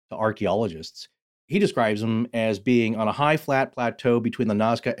mean to archaeologists. He describes them as being on a high flat plateau between the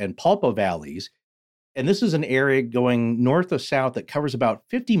Nazca and Palpa valleys. And this is an area going north to south that covers about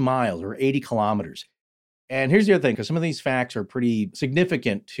 50 miles or 80 kilometers. And here's the other thing, because some of these facts are pretty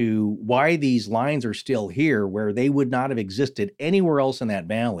significant to why these lines are still here, where they would not have existed anywhere else in that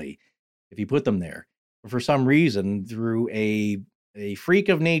valley if you put them there. But for some reason, through a freak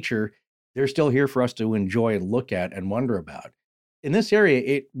of nature, they're still here for us to enjoy and look at and wonder about. In this area,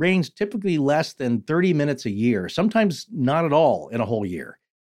 it rains typically less than 30 minutes a year, sometimes not at all in a whole year.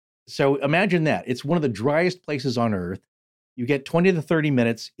 So imagine that. It's one of the driest places on Earth. You get 20 to 30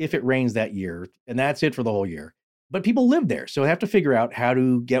 minutes if it rains that year, and that's it for the whole year. But people live there, so they have to figure out how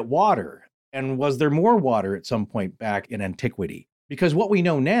to get water. And was there more water at some point back in antiquity? Because what we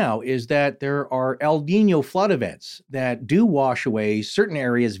know now is that there are El Nino flood events that do wash away certain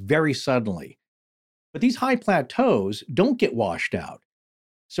areas very suddenly. But these high plateaus don't get washed out.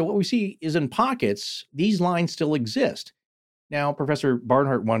 So what we see is in pockets, these lines still exist. Now, Professor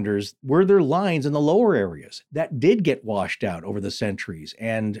Barnhart wonders, were there lines in the lower areas that did get washed out over the centuries?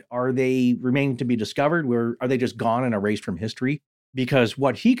 And are they remaining to be discovered? Or are they just gone and erased from history? Because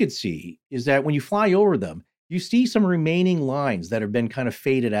what he could see is that when you fly over them, you see some remaining lines that have been kind of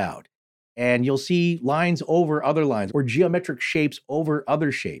faded out. And you'll see lines over other lines or geometric shapes over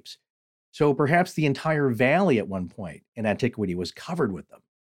other shapes. So perhaps the entire valley at one point in antiquity was covered with them.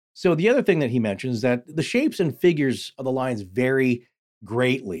 So the other thing that he mentions is that the shapes and figures of the lines vary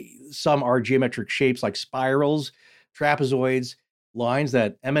greatly. Some are geometric shapes like spirals, trapezoids, lines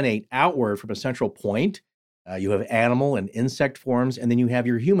that emanate outward from a central point. You have animal and insect forms, and then you have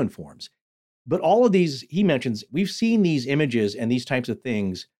your human forms. But all of these, he mentions, we've seen these images and these types of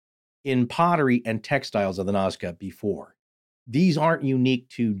things in pottery and textiles of the Nazca before. These aren't unique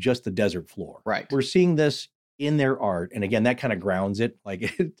to just the desert floor. Right. We're seeing this in their art. And again, that kind of grounds it.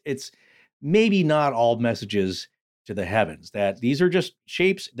 Like it's maybe not all messages to the heavens, that these are just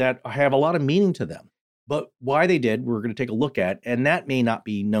shapes that have a lot of meaning to them. But why they did, we're going to take a look at, and that may not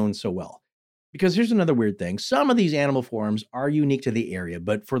be known so well. Because here's another weird thing. Some of these animal forms are unique to the area,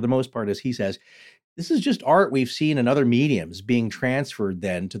 but for the most part, as he says, this is just art we've seen in other mediums being transferred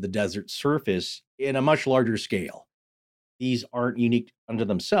then to the desert surface in a much larger scale. These aren't unique unto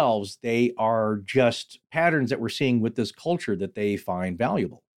themselves. They are just patterns that we're seeing with this culture that they find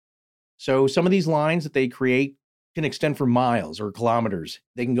valuable. So some of these lines that they create can extend for miles or kilometers.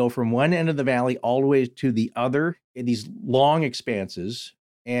 They can go from one end of the valley all the way to the other in these long expanses.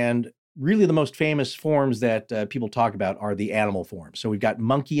 And really the most famous forms that people talk about are the animal forms. So we've got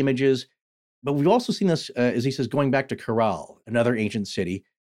monkey images, but we've also seen this, as he says, going back to Caral, another ancient city.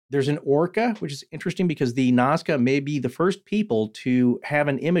 There's an orca, which is interesting because the Nazca may be the first people to have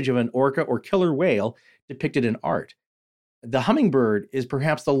an image of an orca or killer whale depicted in art. The hummingbird is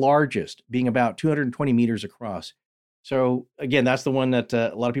perhaps the largest, being about 220 meters across. So again, that's the one that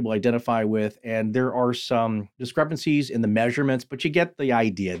a lot of people identify with. And there are some discrepancies in the measurements, but you get the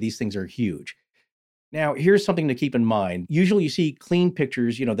idea. These things are huge. Now, here's something to keep in mind. Usually you see clean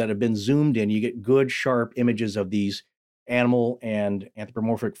pictures, that have been zoomed in. You get good, sharp images of these animal and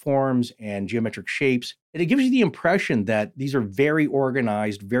anthropomorphic forms and geometric shapes. And it gives you the impression that these are very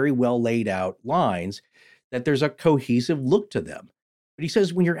organized, very well laid out lines, that there's a cohesive look to them. But he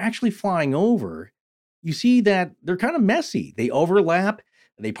says when you're actually flying over, you see that they're kind of messy. They overlap,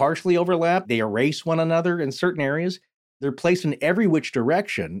 they partially overlap, they erase one another in certain areas. They're placed in every which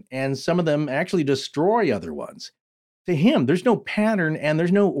direction, and some of them actually destroy other ones. To him, there's no pattern and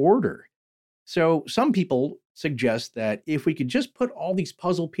there's no order. So some people suggest that if we could just put all these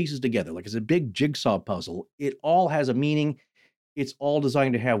puzzle pieces together, like it's a big jigsaw puzzle, it all has a meaning. It's all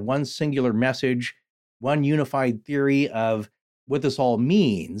designed to have one singular message, one unified theory of what this all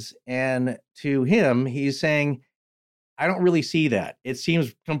means. And to him, he's saying, I don't really see that. It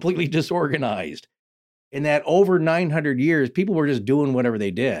seems completely disorganized. In that over 900 years, people were just doing whatever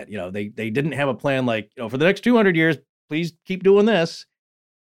they did. They didn't have a plan like, for the next 200 years, please keep doing this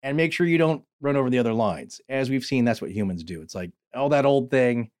and make sure you don't run over the other lines. As we've seen, that's what humans do. It's like, oh, that old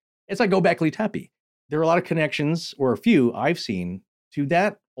thing. It's like Göbekli Tepe. There are a lot of connections, or a few I've seen, to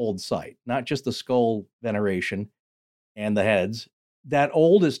that old site, not just the skull veneration and the heads. That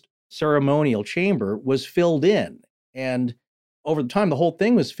oldest ceremonial chamber was filled in. And over the time, the whole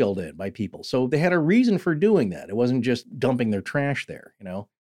thing was filled in by people. So they had a reason for doing that. It wasn't just dumping their trash there,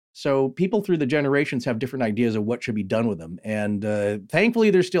 So people through the generations have different ideas of what should be done with them. And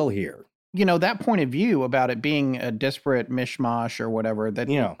thankfully, they're still here. That point of view about it being a disparate mishmash or whatever,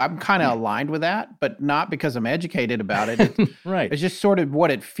 that, I'm kind of aligned with that, but not because I'm educated about it. Right. It's just sort of what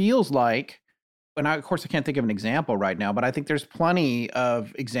it feels like. And of course, I can't think of an example right now, but I think there's plenty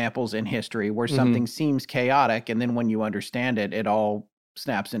of examples in history where something seems chaotic, and then when you understand it, it all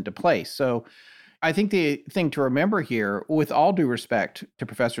snaps into place. So I think the thing to remember here, with all due respect to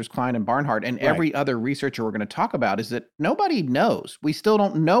Professors Klein and Barnhart and every other researcher we're going to talk about, is that nobody knows. We still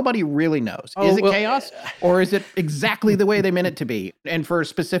don't, nobody really knows. Is it chaos, or is it exactly the way they meant it to be? And for a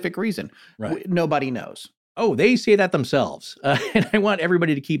specific reason, nobody knows. Oh, they say that themselves. And I want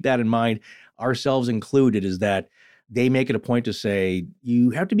everybody to keep that in mind, ourselves included, is that they make it a point to say, you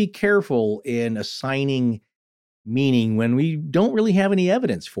have to be careful in assigning meaning when we don't really have any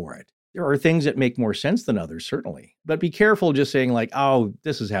evidence for it. There are things that make more sense than others, certainly. But be careful just saying like, oh,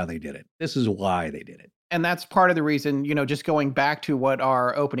 this is how they did it. This is why they did it. And that's part of the reason, just going back to what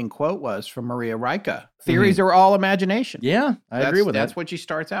our opening quote was from Maria Rika. Theories are all imagination. Yeah, I agree with that. That's what she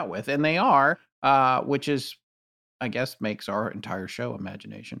starts out with. And they are, which is, I guess, makes our entire show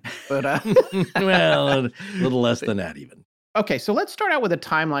imagination. But well, a little less than that even. Okay, so let's start out with a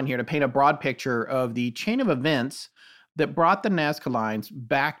timeline here to paint a broad picture of the chain of events that brought the Nazca Lines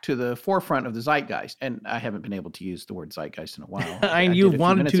back to the forefront of the zeitgeist. And I haven't been able to use the word zeitgeist in a while. You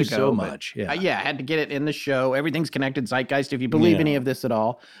wanted to so much. Yeah, I had to get it in the show. Everything's connected zeitgeist, if you believe any of this at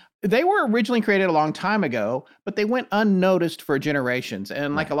all. They were originally created a long time ago, but they went unnoticed for generations.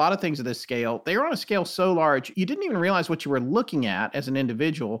 And like a lot of things of this scale, they were on a scale so large, you didn't even realize what you were looking at as an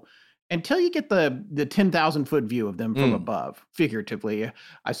individual until you get the 10,000-foot view of them from above, figuratively,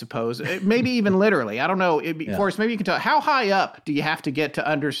 I suppose. Maybe even literally. I don't know. Forrest, maybe you can tell. How high up do you have to get to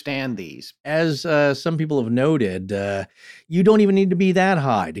understand these? As some people have noted, you don't even need to be that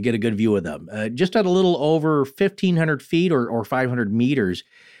high to get a good view of them. Just at a little over 1,500 feet or 500 meters,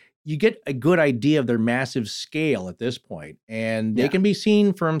 you get a good idea of their massive scale at this point. And they can be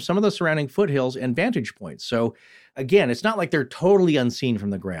seen from some of the surrounding foothills and vantage points. So again, it's not like they're totally unseen from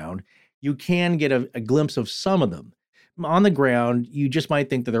the ground. You can get a glimpse of some of them. On the ground, you just might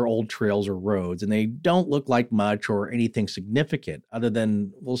think that they're old trails or roads, and they don't look like much or anything significant other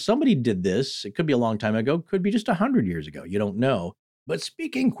than, well, somebody did this. It could be a long time ago, could be just 100 years ago. You don't know. But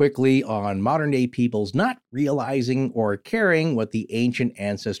speaking quickly on modern-day peoples not realizing or caring what the ancient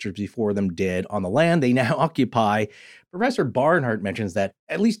ancestors before them did on the land they now occupy, Professor Barnhart mentions that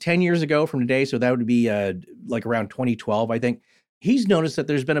at least 10 years ago from today, so that would be like around 2012, I think, he's noticed that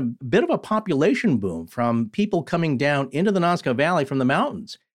there's been a bit of a population boom from people coming down into the Nazca Valley from the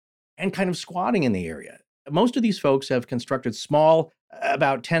mountains and kind of squatting in the area. Most of these folks have constructed small,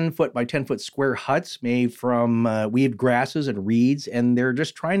 about 10-foot by 10-foot square huts made from weaved grasses and reeds, and they're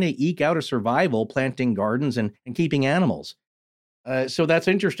just trying to eke out a survival, planting gardens and keeping animals. So that's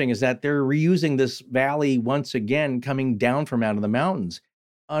interesting, is that they're reusing this valley once again, coming down from out of the mountains.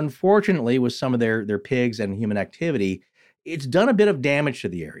 Unfortunately, with some of their pigs and human activity, it's done a bit of damage to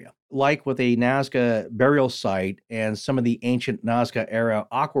the area, like with a Nazca burial site and some of the ancient Nazca-era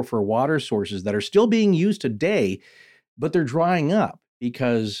aquifer water sources that are still being used today, but they're drying up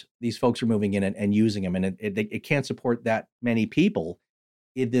because these folks are moving in and using them, and it can't support that many people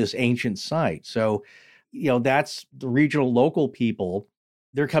in this ancient site. So, that's the regional local people.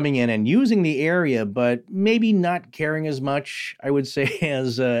 They're coming in and using the area, but maybe not caring as much, I would say,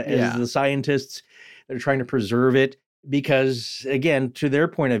 as the scientists that are trying to preserve it. Because, again, to their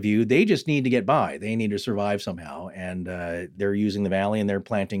point of view, they just need to get by. They need to survive somehow. And they're using the valley and they're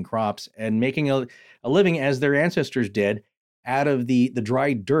planting crops and making a living as their ancestors did. out of the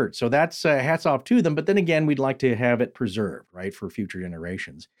dry dirt. So that's hats off to them. But then again, we'd like to have it preserved, right, for future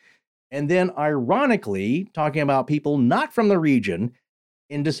generations. And then ironically, talking about people not from the region,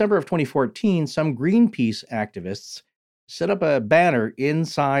 in December of 2014, some Greenpeace activists set up a banner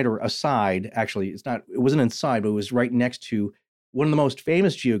inside or aside. Actually, it wasn't inside, but it was right next to one of the most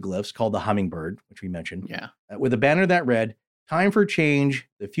famous geoglyphs called the hummingbird, which we mentioned. Yeah. With a banner that read, "Time for change.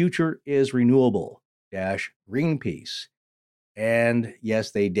 The future is renewable. Greenpeace." And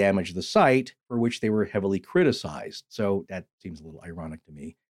yes, they damaged the site, for which they were heavily criticized. So that seems a little ironic to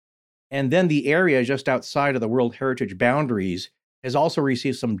me. And then the area just outside of the World Heritage boundaries has also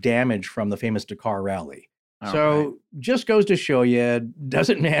received some damage from the famous Dakar Rally. So just goes to show you,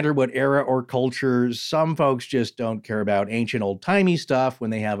 doesn't matter what era or culture, some folks just don't care about ancient old-timey stuff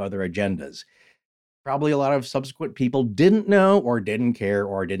when they have other agendas. Probably a lot of subsequent people didn't know or didn't care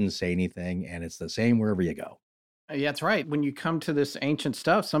or didn't say anything, and it's the same wherever you go. Yeah, that's right. When you come to this ancient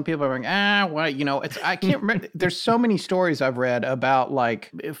stuff, some people are like, I can't remember. There's so many stories I've read about like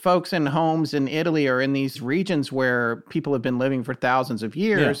folks in homes in Italy or in these regions where people have been living for thousands of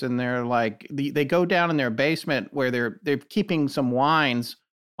years. Yeah. And they're like, they go down in their basement where they're keeping some wines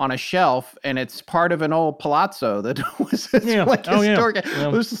on a shelf, and it's part of an old palazzo that was historic. Yeah.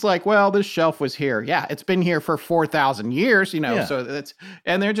 It was just like, well, this shelf was here. Yeah, it's been here for 4,000 years, so that's,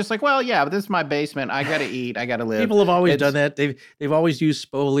 and they're just like, well, yeah, but this is my basement. I got to eat. I got to live. People have always done that. They've always used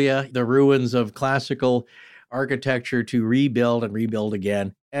spolia, the ruins of classical architecture, to rebuild and rebuild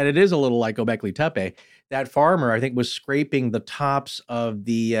again. And it is a little like Göbekli Tepe. That farmer, I think, was scraping the tops of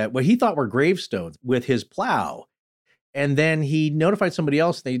the, what he thought were gravestones with his plow. And then he notified somebody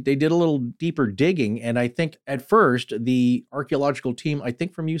else. They did a little deeper digging. And I think at first, the archaeological team, I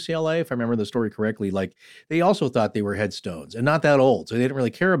think from UCLA, if I remember the story correctly, like they also thought they were headstones and not that old. So they didn't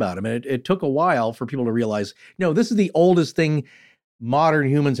really care about them. And it took a while for people to realize, no, this is the oldest thing modern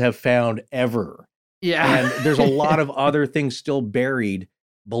humans have found ever. Yeah. And there's a lot of other things still buried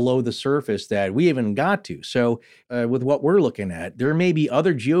below the surface that we haven't got to. So with what we're looking at, there may be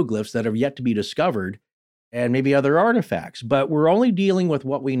other geoglyphs that have yet to be discovered, and maybe other artifacts, but we're only dealing with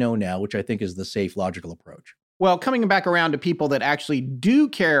what we know now, which I think is the safe, logical approach. Well, coming back around to people that actually do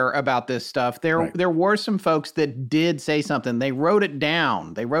care about this stuff, there were some folks that did say something. They wrote it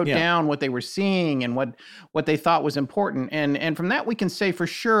down. They wrote down what they were seeing and what they thought was important. And from that, we can say for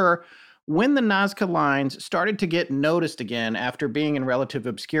sure, when the Nazca Lines started to get noticed again after being in relative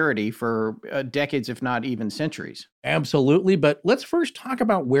obscurity for decades, if not even centuries. Absolutely. But let's first talk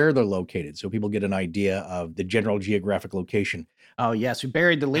about where they're located so people get an idea of the general geographic location. Oh, yes. We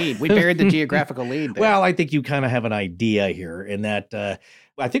buried the lead. We buried the geographical lead there. Well, I think you kind of have an idea here in that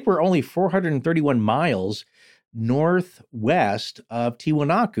I think we're only 431 miles northwest of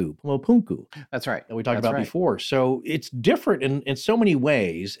Tiwanaku, Pumapunku. That's right. That we talked about before. So it's different in so many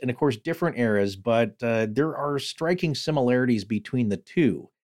ways, and of course, different eras, but there are striking similarities between the two.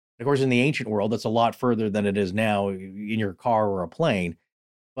 Of course, in the ancient world, that's a lot further than it is now in your car or a plane.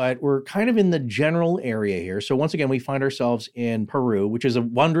 But we're kind of in the general area here. So once again, we find ourselves in Peru, which is a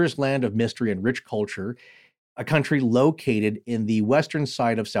wondrous land of mystery and rich culture, a country located in the western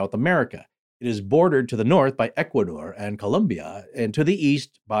side of South America. It is bordered to the north by Ecuador and Colombia, and to the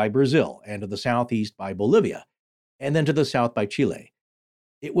east by Brazil, and to the southeast by Bolivia, and then to the south by Chile.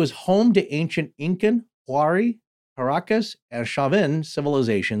 It was home to ancient Incan, Huari, Paracas, and Chavin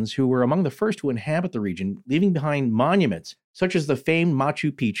civilizations who were among the first to inhabit the region, leaving behind monuments such as the famed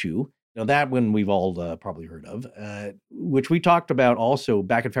Machu Picchu. Now, that one we've all probably heard of, which we talked about also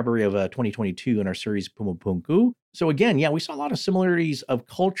back in February of 2022 in our series Pumapunku. So again, yeah, we saw a lot of similarities of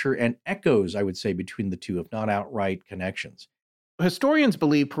culture and echoes, I would say, between the two, if not outright connections. Historians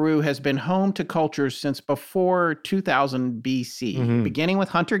believe Peru has been home to cultures since before 2000 BC, beginning with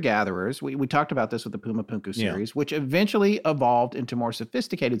hunter-gatherers. We talked about this with the Pumapunku series, which eventually evolved into more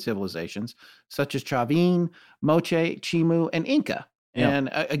sophisticated civilizations such as Chavin, Moche, Chimu, and Inca. And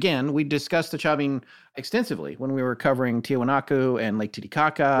again, we discussed the Chavin extensively when we were covering Tiwanaku and Lake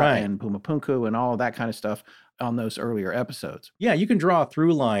Titicaca and Pumapunku and all of that kind of stuff on those earlier episodes. Yeah, you can draw a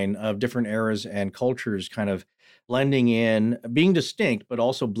through line of different eras and cultures kind of blending in, being distinct, but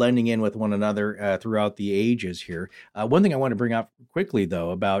also blending in with one another throughout the ages here. One thing I want to bring up quickly,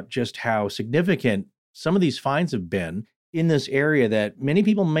 though, about just how significant some of these finds have been in this area that many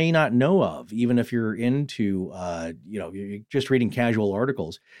people may not know of, even if you're into, you're just reading casual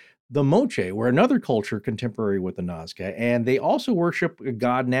articles. The Moche were another culture contemporary with the Nazca, and they also worship a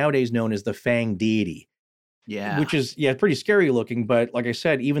god nowadays known as the Fang deity. Yeah. Which is, pretty scary looking. But like I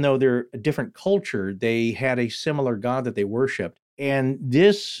said, even though they're a different culture, they had a similar god that they worshipped. And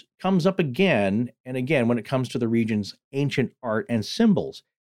this comes up again and again when it comes to the region's ancient art and symbols.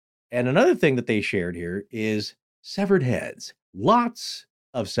 And another thing that they shared here is severed heads. Lots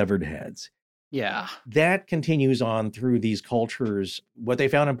of severed heads. Yeah. That continues on through these cultures, what they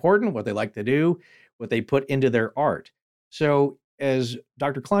found important, what they like to do, what they put into their art. So as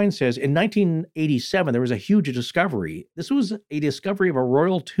Dr. Klein says, in 1987, there was a huge discovery. This was a discovery of a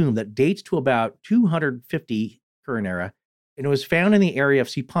royal tomb that dates to about 250 current era, and it was found in the area of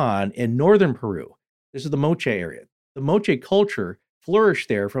Sipan in northern Peru. This is the Moche area. The Moche culture flourished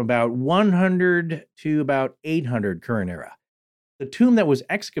there from about 100 to about 800 current era. The tomb that was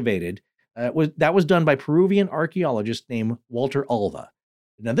excavated was done by Peruvian archaeologist named Walter Alva.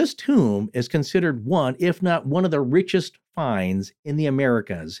 Now, this tomb is considered one, if not one of the richest finds in the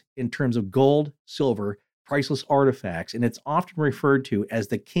Americas in terms of gold, silver, priceless artifacts, and it's often referred to as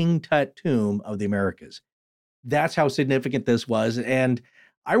the King Tut tomb of the Americas. That's how significant this was, and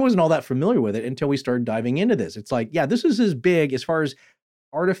I wasn't all that familiar with it until we started diving into this. It's like, yeah, this is as big as far as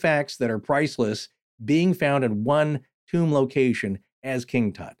artifacts that are priceless being found in one tomb location as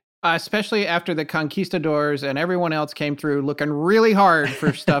King Tut. Especially after the conquistadors and everyone else came through looking really hard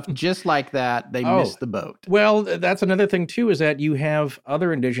for stuff just like that. They missed the boat. Well, that's another thing, too, is that you have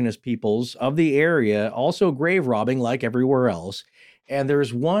other indigenous peoples of the area also grave robbing like everywhere else. And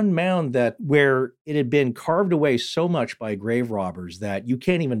there's one mound where it had been carved away so much by grave robbers that you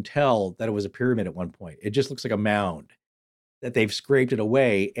can't even tell that it was a pyramid at one point. It just looks like a mound that they've scraped it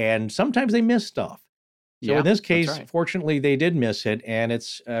away. And sometimes they miss stuff. So in this case, fortunately, they did miss it, and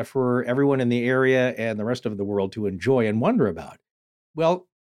it's for everyone in the area and the rest of the world to enjoy and wonder about. Well,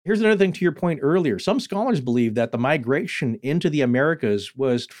 here's another thing to your point earlier. Some scholars believe that the migration into the Americas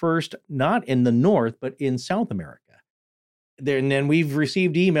was first not in the North, but in South America. And then we've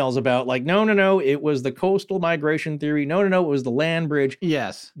received emails about like, no, it was the coastal migration theory. No, it was the land bridge.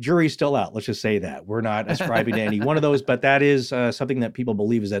 Yes. Jury's still out. Let's just say that. We're not ascribing to any one of those, but that is something that people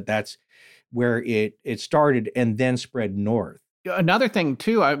believe is that's where it started and then spread north. Another thing,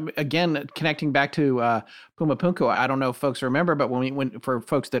 too, again, connecting back to Pumapunku, I don't know if folks remember, but for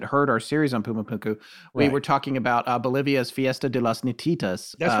folks that heard our series on Pumapunku, we were talking about Bolivia's Fiesta de las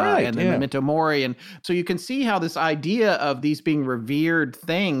Nititas. That's right. And the Memento Mori. And so you can see how this idea of these being revered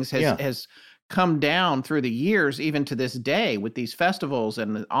things has come down through the years, even to this day, with these festivals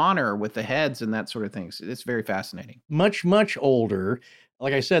and the honor with the heads and that sort of things. It's very fascinating. Much, much older.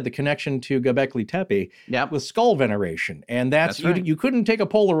 Like I said, the connection to Göbekli Tepe with skull veneration. And that's right. You couldn't take a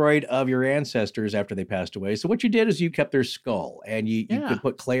Polaroid of your ancestors after they passed away. So what you did is you kept their skull and you could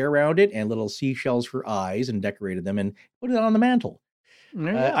put clay around it and little seashells for eyes and decorated them and put it on the mantle.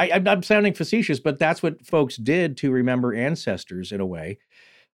 I'm sounding facetious, but that's what folks did to remember ancestors in a way.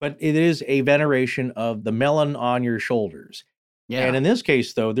 But it is a veneration of the melon on your shoulders. Yeah. And in this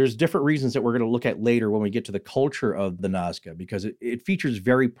case, though, there's different reasons that we're going to look at later when we get to the culture of the Nazca, because it features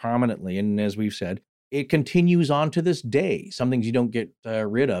very prominently. And as we've said, it continues on to this day. Some things you don't get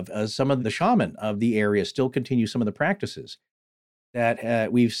rid of. Some of the shaman of the area still continue some of the practices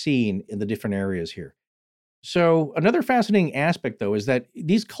that we've seen in the different areas here. So another fascinating aspect, though, is that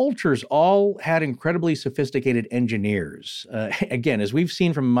these cultures all had incredibly sophisticated engineers. Again, as we've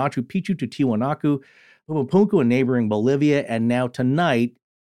seen from Machu Picchu to Tiwanaku, Pumapunku in neighboring Bolivia, and now tonight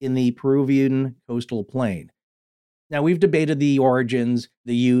in the Peruvian coastal plain. Now, we've debated the origins,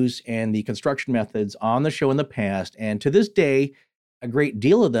 the use, and the construction methods on the show in the past, and to this day, a great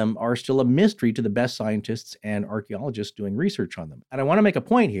deal of them are still a mystery to the best scientists and archaeologists doing research on them. And I want to make a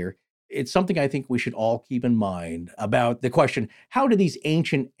point here. It's something I think we should all keep in mind about the question, how did these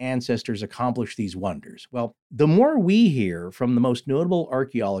ancient ancestors accomplish these wonders? Well, the more we hear from the most notable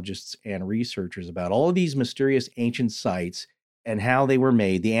archaeologists and researchers about all of these mysterious ancient sites and how they were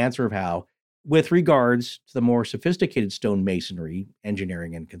made, the answer of how, with regards to the more sophisticated stone masonry,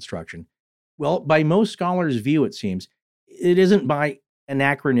 engineering, and construction, well, by most scholars' view, it seems, it isn't by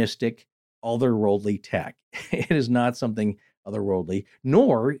anachronistic, otherworldly tech. It is not something otherworldly,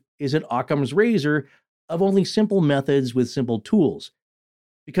 nor is it Occam's razor of only simple methods with simple tools.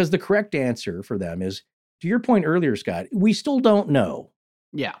 Because the correct answer for them is, to your point earlier, Scott, we still don't know.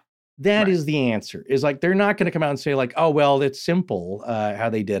 Yeah. That is the answer. Is like, they're not going to come out and say like, oh, well, it's simple how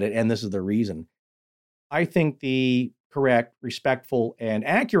they did it, and this is the reason. I think the correct, respectful, and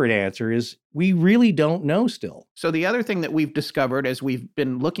accurate answer is we really don't know still. So the other thing that we've discovered as we've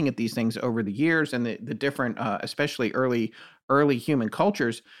been looking at these things over the years and the different, especially early human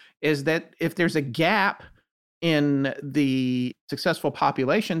cultures, is that if there's a gap in the successful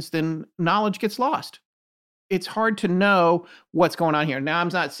populations, then knowledge gets lost. it's hard to know what's going on here. Now, I'm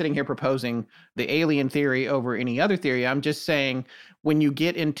not sitting here proposing the alien theory over any other theory. I'm just saying when you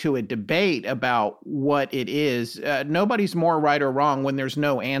get into a debate about what it is, nobody's more right or wrong when there's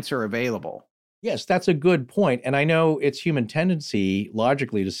no answer available. Yes, that's a good point. And I know it's human tendency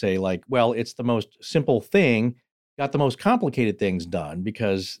logically to say like, well, it's the most simple thing, got the most complicated things done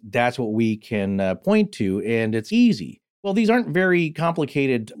because that's what we can point to and it's easy. Well, these aren't very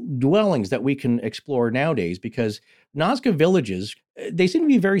complicated dwellings that we can explore nowadays because Nazca villages, they seem to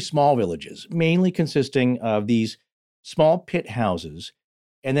be very small villages, mainly consisting of these small pit houses.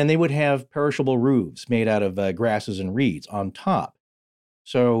 And then they would have perishable roofs made out of grasses and reeds on top.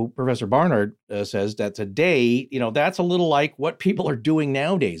 So Professor Barnard says that today, that's a little like what people are doing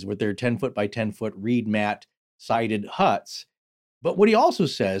nowadays with their 10-foot by 10-foot reed mat sided huts. But what he also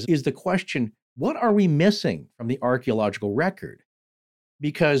says is the question, what are we missing from the archaeological record?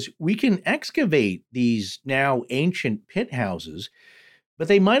 Because we can excavate these now ancient pit houses, but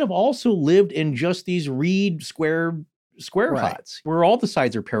they might have also lived in just these reed square right. Huts where all the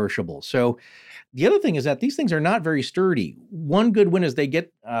sides are perishable. So the other thing is that these things are not very sturdy. One good wind as they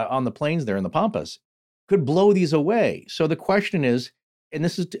get on the plains there in the Pampas could blow these away. So the question is, and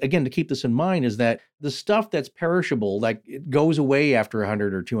this is, again, to keep this in mind, is that the stuff that's perishable, like it goes away after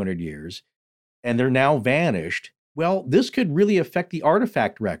 100 or 200 years, and they're now vanished, well, this could really affect the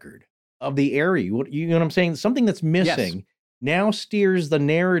artifact record of the area. You know what I'm saying? Something that's missing now steers the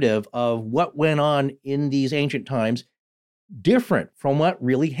narrative of what went on in these ancient times different from what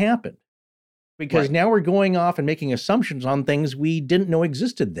really happened. Because now we're going off and making assumptions on things we didn't know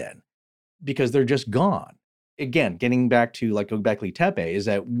existed then because they're just gone. Again, getting back to like Göbekli Tepe is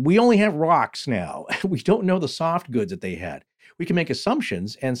that we only have rocks now. We don't know the soft goods that they had. We can make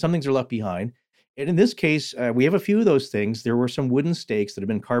assumptions and some things are left behind. And in this case, we have a few of those things. There were some wooden stakes that have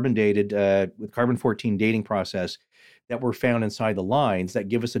been carbon dated with carbon-14 dating process that were found inside the lines that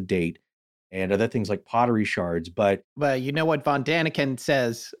give us a date and other things like pottery shards. But you know what von Daniken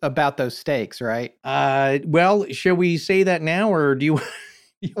says about those stakes, right? Well, shall we say that now or do you...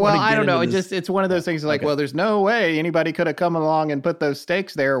 Well, I don't know. It's one of those things like, well, there's no way anybody could have come along and put those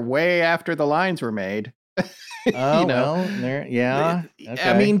stakes there way after the lines were made. Oh, well, there, yeah. Okay.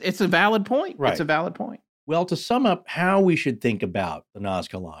 I mean, it's a valid point. Right. It's a valid point. Well, to sum up how we should think about the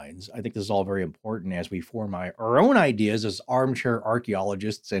Nazca lines, I think this is all very important as we form our own ideas as armchair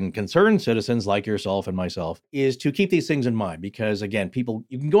archaeologists and concerned citizens like yourself and myself, is to keep these things in mind. Because again,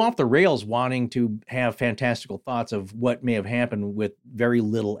 you can go off the rails wanting to have fantastical thoughts of what may have happened with very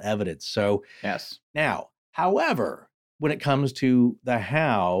little evidence. So, yes. Now, however, when it comes to the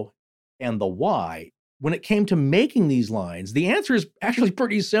how and the why, when it came to making these lines, the answer is actually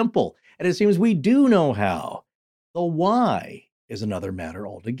pretty simple. And it seems we do know how. The why is another matter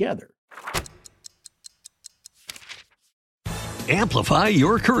altogether. Amplify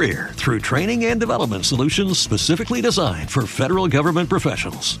your career through training and development solutions specifically designed for federal government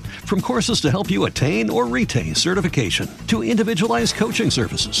professionals. From courses to help you attain or retain certification, to individualized coaching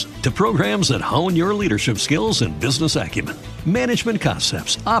services, to programs that hone your leadership skills and business acumen, Management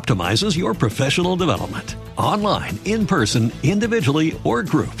Concepts optimizes your professional development. Online, in person, individually, or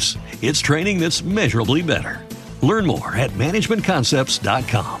groups, it's training that's measurably better. Learn more at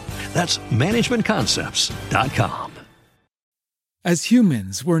managementconcepts.com. That's managementconcepts.com. As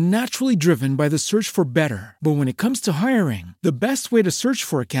humans, we're naturally driven by the search for better. But when it comes to hiring, the best way to search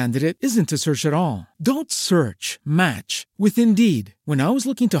for a candidate isn't to search at all. Don't search, match with Indeed. When I was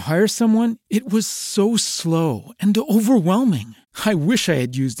looking to hire someone, it was so slow and overwhelming. I wish I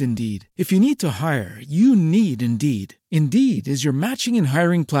had used Indeed. If you need to hire, you need Indeed. Indeed is your matching and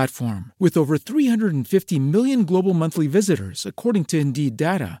hiring platform with over 350 million global monthly visitors, according to Indeed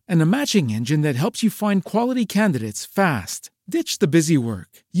data, and a matching engine that helps you find quality candidates fast. Ditch the busy work.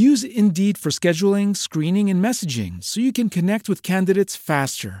 Use Indeed for scheduling, screening, and messaging so you can connect with candidates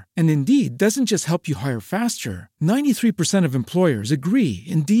faster. And Indeed doesn't just help you hire faster. 93% of employers agree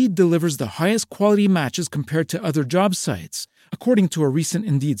Indeed delivers the highest quality matches compared to other job sites, according to a recent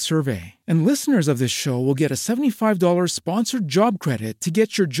Indeed survey. And listeners of this show will get a $75 sponsored job credit to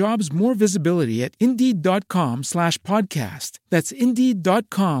get your jobs more visibility at Indeed.com/podcast. That's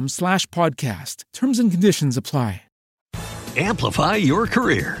Indeed.com/podcast. Terms and conditions apply. Amplify your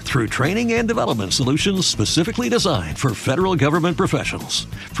career through training and development solutions specifically designed for federal government professionals.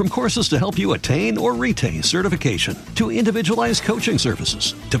 From courses to help you attain or retain certification, to individualized coaching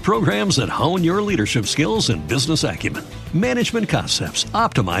services, to programs that hone your leadership skills and business acumen, Management Concepts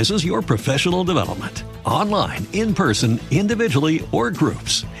optimizes your professional development. Online, in person, individually, or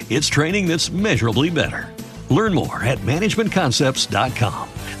groups, it's training that's measurably better. Learn more at managementconcepts.com.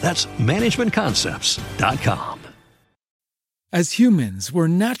 That's managementconcepts.com. As humans, we're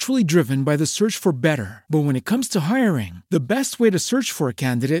naturally driven by the search for better. But when it comes to hiring, the best way to search for a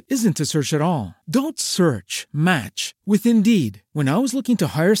candidate isn't to search at all. Don't search, match with Indeed. When I was looking to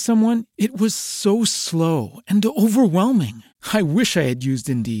hire someone, it was so slow and overwhelming. I wish I had used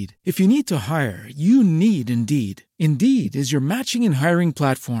Indeed. If you need to hire, you need Indeed. Indeed is your matching and hiring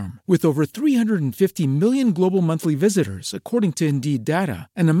platform with over 350 million global monthly visitors, according to Indeed data,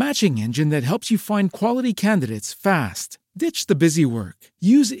 and a matching engine that helps you find quality candidates fast. Ditch the busy work.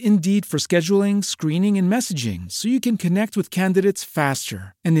 Use Indeed for scheduling, screening, and messaging so you can connect with candidates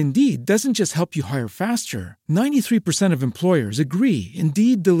faster. And Indeed doesn't just help you hire faster. 93% of employers agree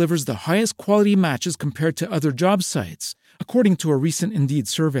Indeed delivers the highest quality matches compared to other job sites, according to a recent Indeed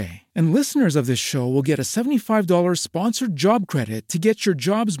survey. And listeners of this show will get a $75 sponsored job credit to get your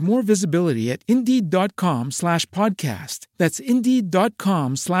jobs more visibility at Indeed.com/podcast. That's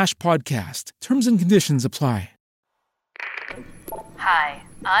Indeed.com/podcast. Terms and conditions apply. Hi,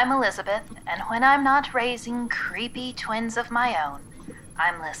 I'm Elizabeth, and when I'm not raising creepy twins of my own,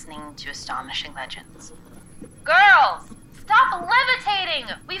 I'm listening to Astonishing Legends. Girls, stop levitating!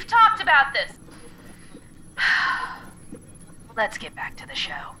 We've talked about this. Let's get back to the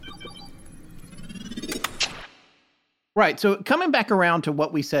show. Right. So coming back around to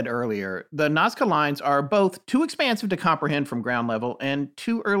what we said earlier, the Nazca Lines are both too expansive to comprehend from ground level and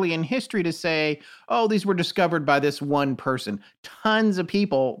too early in history to say, oh, these were discovered by this one person. Tons of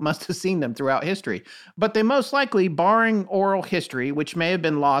people must have seen them throughout history. But they most likely, barring oral history, which may have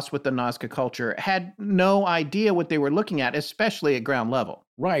been lost with the Nazca culture, had no idea what they were looking at, especially at ground level.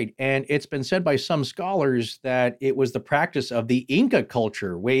 Right. And it's been said by some scholars that it was the practice of the Inca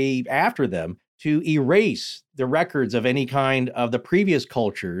culture way after them to erase the records of any kind of the previous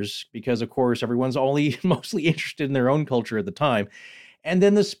cultures, because, of course, everyone's only mostly interested in their own culture at the time. And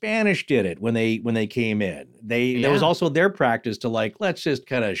then the Spanish did it when they came in. There was also their practice to let's just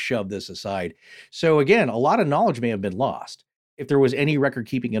kind of shove this aside. So again, a lot of knowledge may have been lost if there was any record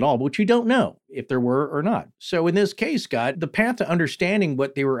keeping at all, which you don't know if there were or not. So in this case, Scott, the path to understanding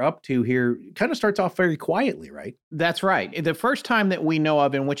what they were up to here kind of starts off very quietly, right? That's right. The first time that we know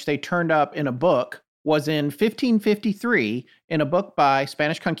of in which they turned up in a book was in 1553 in a book by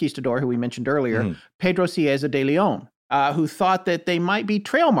Spanish conquistador, who we mentioned earlier, Pedro Cieza de Leon, who thought that they might be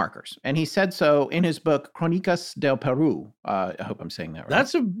trail markers. And he said so in his book, Crónicas del Perú. I hope I'm saying that right.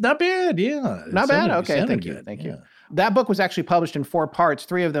 That's not bad, yeah. Not bad? Okay, thank you. Thank you. That book was actually published in 4 parts,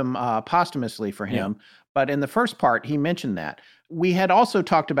 3 of them posthumously for him. Yeah. But in the first part, he mentioned that. We had also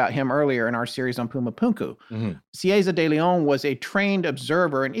talked about him earlier in our series on Puma Punku. Cieza de Leon was a trained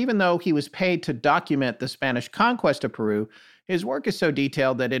observer, and even though he was paid to document the Spanish conquest of Peru, his work is so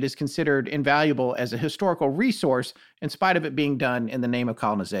detailed that it is considered invaluable as a historical resource in spite of it being done in the name of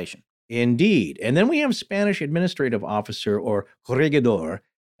colonization. Indeed. And then we have Spanish administrative officer or corregidor,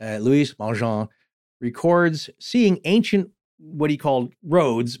 Luis Mangin, records seeing ancient, what he called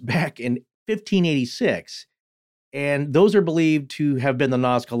roads back in 1586. And those are believed to have been the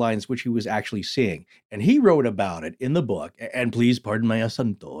Nazca Lines, which he was actually seeing. And he wrote about it in the book, and please pardon my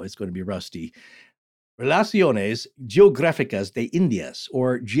acento, it's going to be rusty, Relaciones Geográficas de Indias,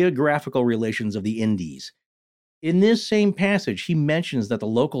 or Geographical Relations of the Indies. In this same passage, he mentions that the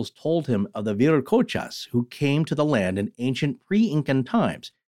locals told him of the Viracochas who came to the land in ancient pre-Incan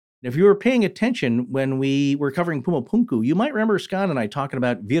times. If you were paying attention when we were covering Puma Punku, you might remember Scott and I talking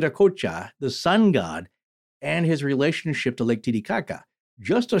about Viracocha, the sun god, and his relationship to Lake Titicaca,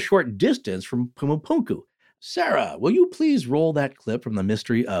 just a short distance from Puma Punku. Sarah, will you please roll that clip from the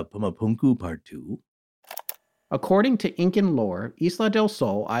Mystery of Puma Punku Part 2? According to Incan lore, Isla del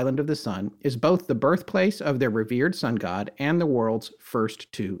Sol, Island of the Sun, is both the birthplace of their revered sun god and the world's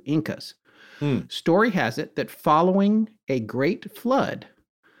first 2 Incas. Story has it that following a great flood,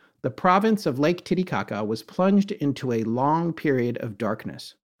 the province of Lake Titicaca was plunged into a long period of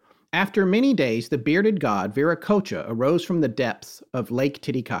darkness. After many days, the bearded god Viracocha arose from the depths of Lake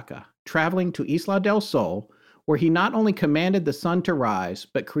Titicaca, traveling to Isla del Sol, where he not only commanded the sun to rise,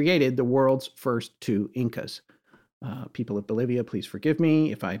 but created the world's first 2 Incas. People of Bolivia, please forgive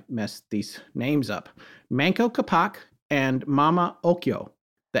me if I mess these names up. Manco Capac and Mama Ocllo,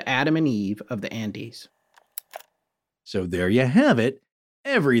 the Adam and Eve of the Andes. So there you have it.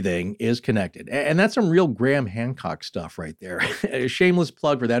 Everything is connected. And that's some real Graham Hancock stuff right there. A shameless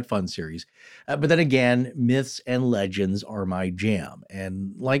plug for that fun series. But then again, myths and legends are my jam.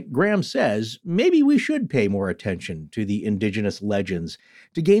 And like Graham says, maybe we should pay more attention to the indigenous legends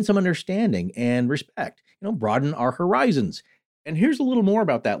to gain some understanding and respect, broaden our horizons. And here's a little more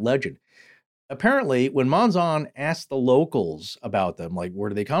about that legend. Apparently, when Monzon asked the locals about them, like, where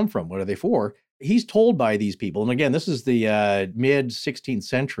do they come from? What are they for? He's told by these people, and again, this is the mid-16th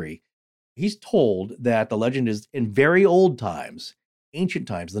century, he's told that the legend is in very old times, ancient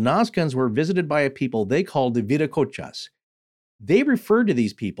times, the Nazcans were visited by a people they called the Viracochas. They referred to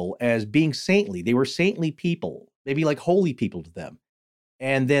these people as being saintly. They were saintly people, maybe like holy people to them.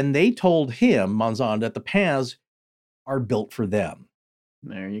 And then they told him, Monzon, that the paths are built for them.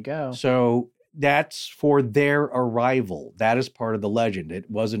 There you go. So that's for their arrival. That is part of the legend.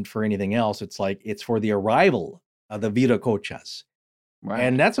 It wasn't for anything else. It's like it's for the arrival of the Viracochas. Right.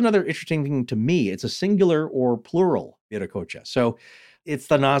 And that's another interesting thing to me. It's a singular or plural Viracocha. So it's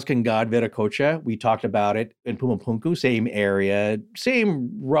the Nazcan god Viracocha. We talked about it in Pumapunku, same area, same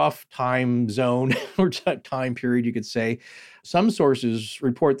rough time zone or time period, you could say. Some sources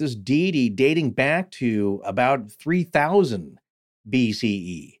report this deity dating back to about 3000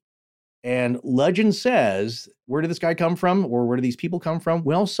 BCE. And legend says, where did this guy come from? Or where do these people come from?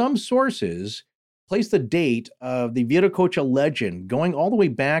 Well, some sources place the date of the Viracocha legend going all the way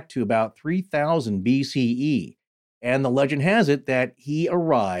back to about 3000 BCE. And the legend has it that he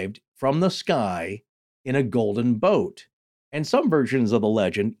arrived from the sky in a golden boat. And some versions of the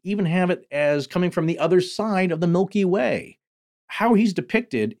legend even have it as coming from the other side of the Milky Way. How he's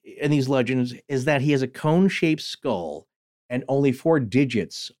depicted in these legends is that he has a cone-shaped skull and only 4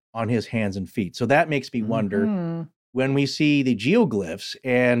 digits on his hands and feet. So that makes me wonder, when we see the geoglyphs,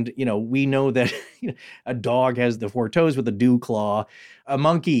 and, we know that a dog has the 4 toes with a dew claw, a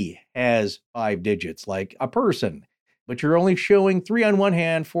monkey has 5 digits, like a person, but you're only showing 3 on one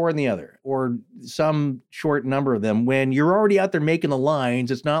hand, 4 on the other, or some short number of them. When you're already out there making the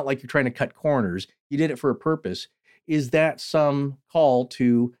lines, it's not like you're trying to cut corners. You did it for a purpose. Is that some call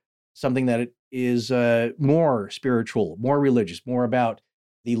to something that is more spiritual, more religious, more about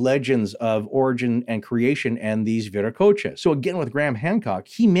the legends of origin and creation and these Viracocha? So again, with Graham Hancock,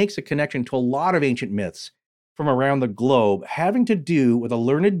 he makes a connection to a lot of ancient myths from around the globe having to do with a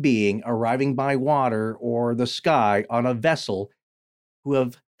learned being arriving by water or the sky on a vessel who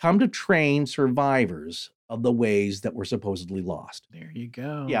have come to train survivors of the ways that were supposedly lost. There you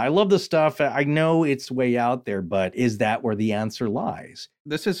go. Yeah, I love this stuff. I know it's way out there, but is that where the answer lies?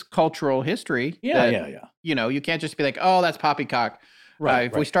 This is cultural history. Yeah. You can't just be like, oh, that's poppycock.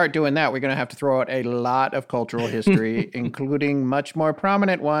 If we start doing that, we're going to have to throw out a lot of cultural history, including much more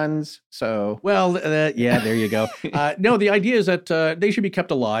prominent ones. So, well, there you go. No, the idea is that they should be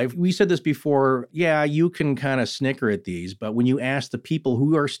kept alive. We said this before. Yeah, you can kind of snicker at these, but when you ask the people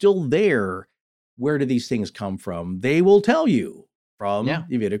who are still there, where do these things come from? They will tell you from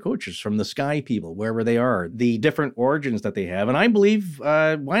the Viracochas, from the sky people, wherever they are, the different origins that they have. And I believe,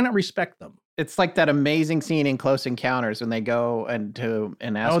 why not respect them? It's like that amazing scene in Close Encounters when they go and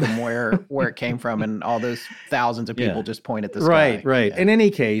ask them where it came from, and all those thousands of people just point at the sky. Right. In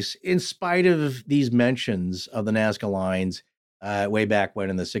any case, in spite of these mentions of the Nazca lines way back when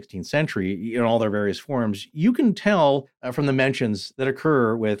in the 16th century, in all their various forms, you can tell from the mentions that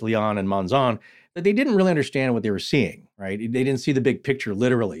occur with Leon and Monzon that they didn't really understand what they were seeing, right? They didn't see the big picture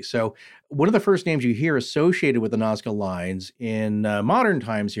literally. So one of the first names you hear associated with the Nazca lines in modern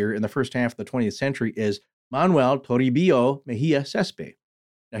times here in the first half of the 20th century is Manuel Toribio Mejia Cespe.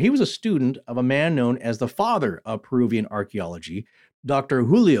 Now, he was a student of a man known as the father of Peruvian archaeology, Dr.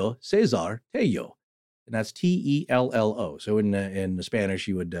 Julio Cesar Tello. And that's Tello. So in Spanish,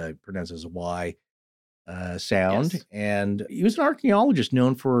 you would pronounce it as a Y sound. Yes. And he was an archaeologist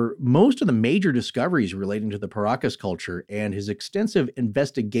known for most of the major discoveries relating to the Paracas culture and his extensive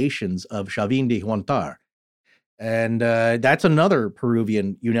investigations of Chavín de Huántar. And that's another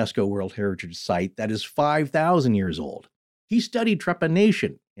Peruvian UNESCO World Heritage Site that is 5,000 years old. He studied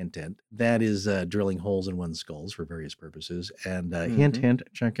trepanation, hint, that is drilling holes in one's skulls for various purposes. And hint,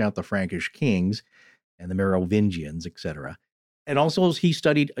 check out the Frankish kings and the Merovingians, etc. And also he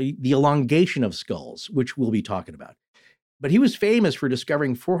studied the elongation of skulls, which we'll be talking about. But he was famous for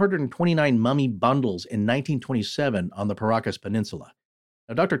discovering 429 mummy bundles in 1927 on the Paracas Peninsula.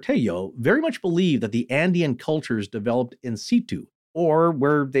 Now, Dr. Tello very much believed that the Andean cultures developed in situ, or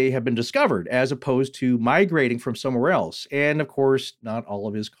where they have been discovered, as opposed to migrating from somewhere else. And of course, not all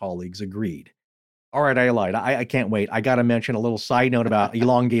of his colleagues agreed. All right, I lied. I can't wait. I got to mention a little side note about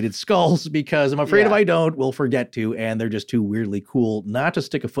elongated skulls, because I'm afraid if I don't, we'll forget to, and they're just too weirdly cool not to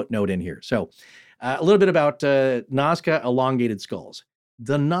stick a footnote in here. So a little bit about Nazca elongated skulls.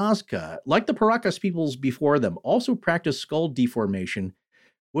 The Nazca, like the Paracas peoples before them, also practiced skull deformation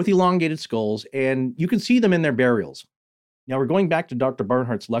with elongated skulls, and you can see them in their burials. Now, we're going back to Dr.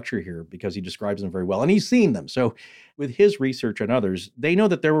 Barnhart's lecture here because he describes them very well, and he's seen them. So with his research and others, they know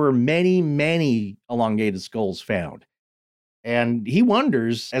that there were many, many elongated skulls found. And he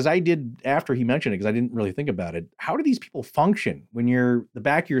wonders, as I did after he mentioned it, because I didn't really think about it, how do these people function when the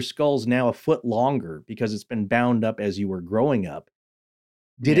back of your skull's now a foot longer because it's been bound up as you were growing up?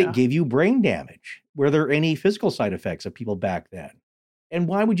 Did it give you brain damage? Were there any physical side effects of people back then? And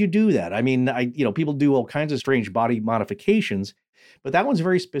why would you do that? I mean, people do all kinds of strange body modifications, but that one's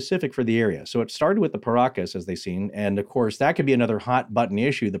very specific for the area. So it started with the Paracas, as they've seen. And of course, that could be another hot button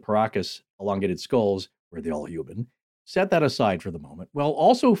issue, the Paracas elongated skulls, were they all human? Set that aside for the moment. Well,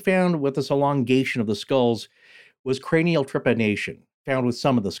 also found with this elongation of the skulls was cranial trepanation, found with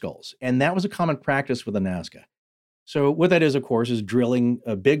some of the skulls. And that was a common practice with the Nazca. So what that is, of course, is drilling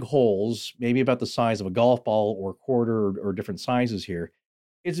big holes, maybe about the size of a golf ball or quarter or different sizes here.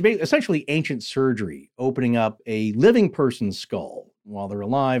 It's essentially ancient surgery, opening up a living person's skull while they're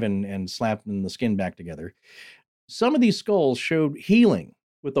alive and slapping the skin back together. Some of these skulls showed healing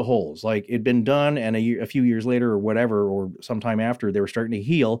with the holes, like it'd been done and a few years later or whatever, or sometime after, they were starting to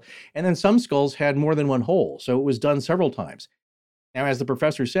heal. And then some skulls had more than one hole, so it was done several times. Now, as the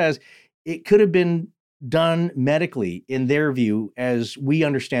professor says, it could have been done medically in their view as we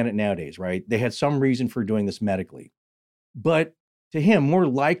understand it nowadays, right? They had some reason for doing this medically. But to him, more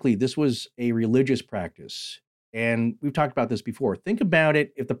likely, this was a religious practice. And we've talked about this before. Think about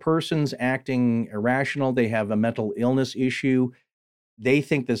it. If the person's acting irrational, they have a mental illness issue, they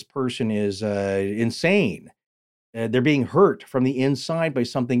think this person is insane. They're being hurt from the inside by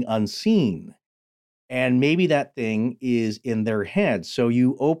something unseen. And maybe that thing is in their head. So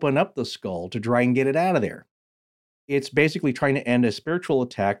you open up the skull to try and get it out of there. It's basically trying to end a spiritual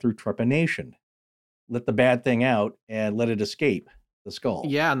attack through trepanation. Let the bad thing out and let it escape the skull.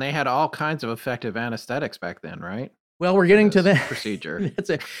 Yeah, and they had all kinds of effective anesthetics back then, right? Well, we're getting to that procedure. That's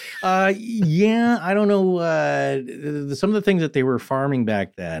it. Yeah, I don't know. Some of the things that they were farming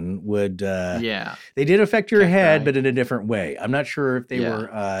back then would, they did affect your head, but in a different way. I'm not sure if they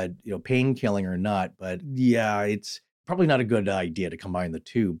were, pain killing or not, but yeah, it's probably not a good idea to combine the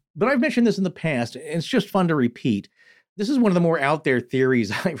two. But I've mentioned this in the past, and it's just fun to repeat. This is one of the more out there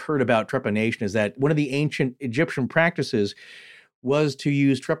theories I've heard about trepanation, is that one of the ancient Egyptian practices was to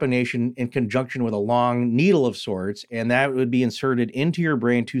use trepanation in conjunction with a long needle of sorts, and that would be inserted into your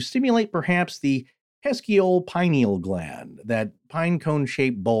brain to stimulate perhaps the pesky old pineal gland, that pine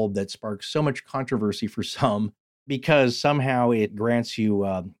cone-shaped bulb that sparks so much controversy for some, because somehow it grants you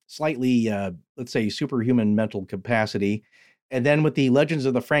slightly, let's say, superhuman mental capacity. And then with the legends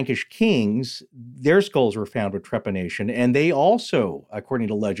of the Frankish kings, their skulls were found with trepanation, and they also, according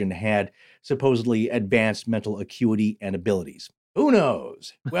to legend, had supposedly advanced mental acuity and abilities. Who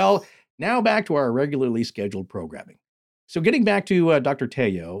knows? Well, now back to our regularly scheduled programming. So getting back to Dr.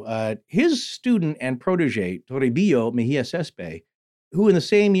 Tello, his student and protege, Toribio Mejia Cespe, who in the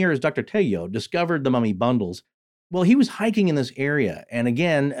same year as Dr. Tello discovered the mummy bundles, well, he was hiking in this area. And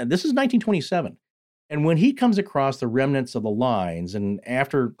again, this is 1927. And when he comes across the remnants of the lines, and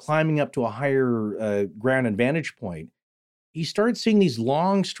after climbing up to a higher ground and vantage point, he starts seeing these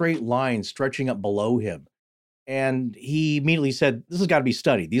long, straight lines stretching up below him. And he immediately said, this has got to be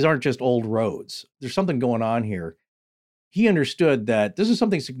studied. These aren't just old roads. There's something going on here. He understood that this is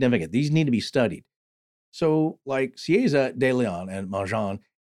something significant. These need to be studied. So like Cieza de Leon and Marjan,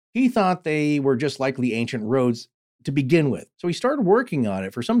 he thought they were just likely ancient roads to begin with. So he started working on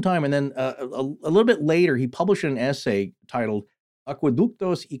it for some time. And then a little bit later, he published an essay titled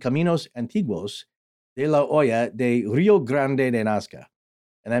Acueductos y Caminos Antiguos de la Hoya de Rio Grande de Nazca.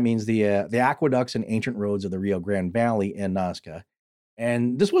 And that means the aqueducts and ancient roads of the Rio Grande Valley in Nazca.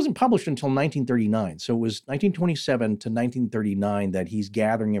 And this wasn't published until 1939. So it was 1927 to 1939 that he's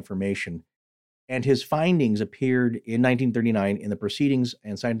gathering information. And his findings appeared in 1939 in the Proceedings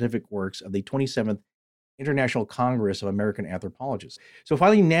and Scientific Works of the 27th International Congress of American Anthropologists. So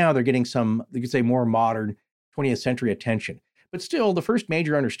finally now they're getting some, you could say, more modern 20th century attention. But still, the first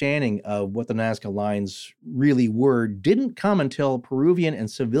major understanding of what the Nazca lines really were didn't come until Peruvian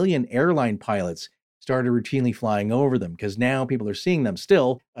and civilian airline pilots started routinely flying over them, because now people are seeing them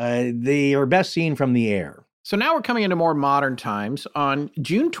still. They are best seen from the air. So now we're coming into more modern times. On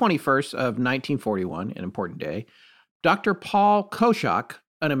June 21st of 1941, an important day, Dr. Paul Koschak,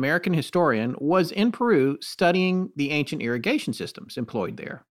 an American historian, was in Peru studying the ancient irrigation systems employed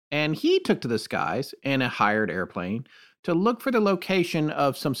there. And he took to the skies in a hired airplane to look for the location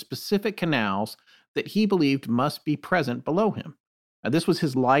of some specific canals that he believed must be present below him. Now, this was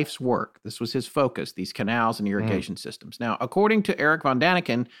his life's work. This was his focus, these canals and irrigation systems. Now, according to Eric von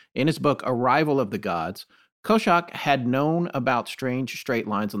Daniken, in his book, Arrival of the Gods, Koshak had known about strange straight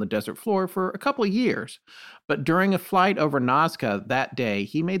lines on the desert floor for a couple of years, but during a flight over Nazca that day,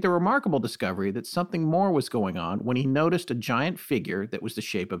 he made the remarkable discovery that something more was going on when he noticed a giant figure that was the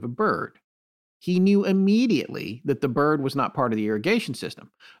shape of a bird. He knew immediately that the bird was not part of the irrigation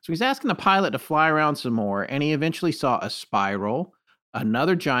system. So he's asking the pilot to fly around some more, and he eventually saw a spiral,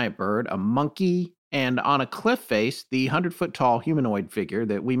 another giant bird, a monkey, and on a cliff face, the 100-foot-tall humanoid figure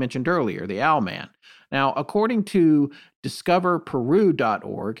that we mentioned earlier, the Owl Man. Now, according to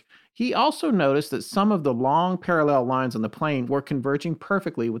discoverperu.org, he also noticed that some of the long parallel lines on the plane were converging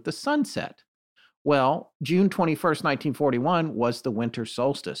perfectly with the sunset. Well, June 21st, 1941 was the winter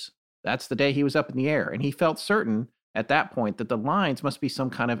solstice. That's the day he was up in the air, and he felt certain at that point that the lines must be some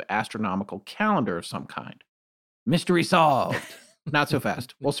kind of astronomical calendar of some kind. Mystery solved. Not so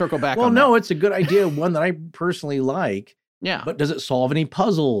fast. We'll circle back on that. Well, no, it's a good idea, one that I personally like. Yeah. But does it solve any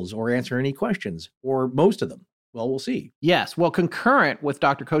puzzles or answer any questions? Or most of them? Well, we'll see. Yes. Well, concurrent with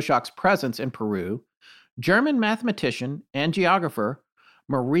Dr. Koshak's presence in Peru, German mathematician and geographer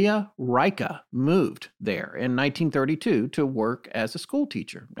Maria Rieke moved there in 1932 to work as a school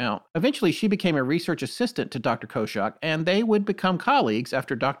teacher. Now, eventually she became a research assistant to Dr. Koshak, and they would become colleagues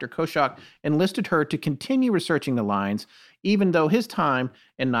after Dr. Koshak enlisted her to continue researching the lines, even though his time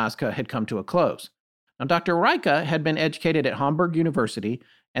in Nazca had come to a close. Now, Dr. Rieke had been educated at Hamburg University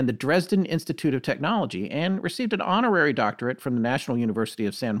and the Dresden Institute of Technology and received an honorary doctorate from the National University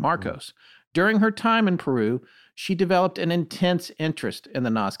of San Marcos. During her time in Peru, she developed an intense interest in the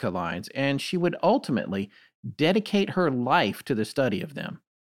Nazca lines, and she would ultimately dedicate her life to the study of them.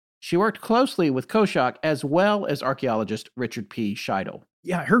 She worked closely with Koshak as well as archaeologist Richard P. Scheidel.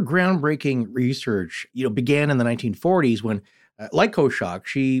 Yeah, her groundbreaking research, began in the 1940s when, like Koshak,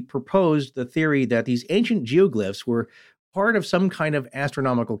 she proposed the theory that these ancient geoglyphs were part of some kind of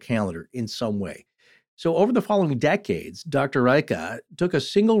astronomical calendar in some way. So over the following decades, Dr. Rieke took a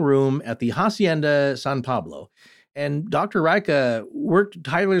single room at the Hacienda San Pablo, and Dr. Rieke worked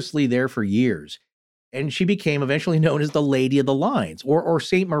tirelessly there for years. And she became eventually known as the Lady of the Lines, or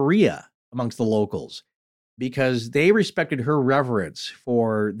Saint Maria amongst the locals, because they respected her reverence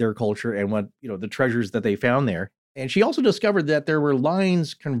for their culture and what, the treasures that they found there. And she also discovered that there were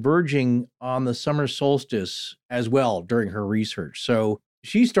lines converging on the summer solstice as well during her research. So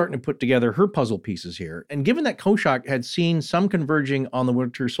she's starting to put together her puzzle pieces here. And given that Koshak had seen some converging on the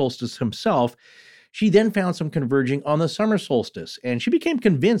winter solstice himself, she then found some converging on the summer solstice. And she became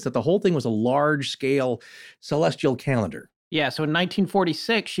convinced that the whole thing was a large-scale celestial calendar. Yeah, so in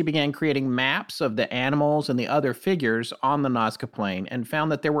 1946, she began creating maps of the animals and the other figures on the Nazca Plain and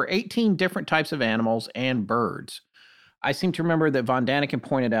found that there were 18 different types of animals and birds. I seem to remember that von Daniken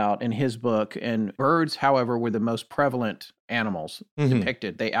pointed out in his book, and birds, however, were the most prevalent animals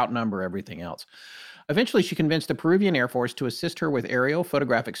depicted. They outnumber everything else. Eventually, she convinced the Peruvian Air Force to assist her with aerial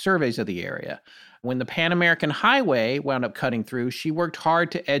photographic surveys of the area. When the Pan American Highway wound up cutting through, she worked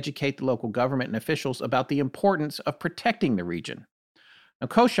hard to educate the local government and officials about the importance of protecting the region. Now,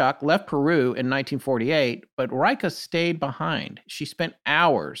 Koshak left Peru in 1948, but Rieke stayed behind. She spent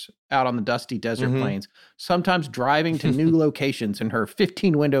hours out on the dusty desert plains, sometimes driving to new locations in her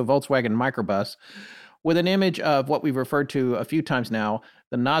 15-window Volkswagen microbus, with an image of what we've referred to a few times now,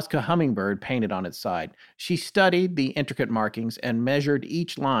 the Nazca hummingbird painted on its side. She studied the intricate markings and measured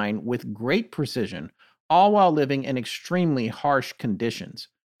each line with great precision, all while living in extremely harsh conditions.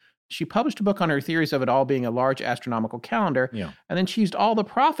 She published a book on her theories of it all being a large astronomical calendar, and then she used all the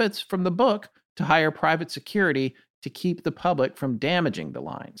profits from the book to hire private security to keep the public from damaging the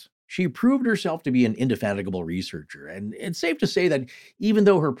lines. She proved herself to be an indefatigable researcher, and it's safe to say that even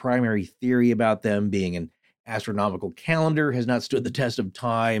though her primary theory about them being an astronomical calendar has not stood the test of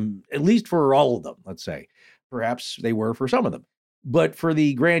time, at least for all of them, let's say. Perhaps they were for some of them. But for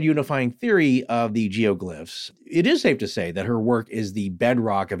the grand unifying theory of the geoglyphs, it is safe to say that her work is the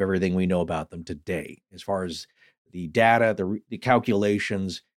bedrock of everything we know about them today, as far as the data, the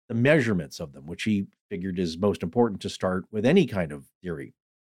calculations, the measurements of them, which she figured is most important to start with any kind of theory.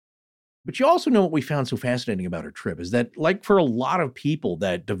 But you also know what we found so fascinating about her trip is that, like for a lot of people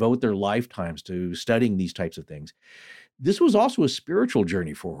that devote their lifetimes to studying these types of things, this was also a spiritual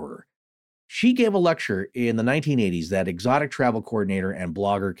journey for her. She gave a lecture in the 1980s that exotic travel coordinator and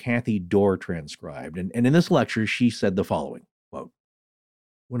blogger Kathy Dorr transcribed. And in this lecture, she said the following, quote,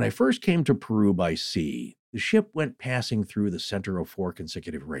 "When I first came to Peru by sea, the ship went passing through the center of 4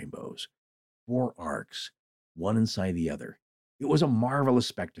 consecutive rainbows, 4 arcs, one inside the other. It was a marvelous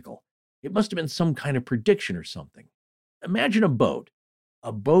spectacle. It must have been some kind of prediction or something. Imagine a boat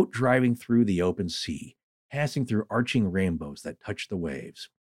driving through the open sea, passing through arching rainbows that touch the waves."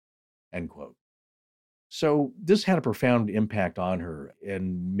 End quote. So this had a profound impact on her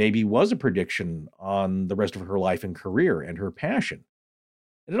and maybe was a prediction on the rest of her life and career and her passion.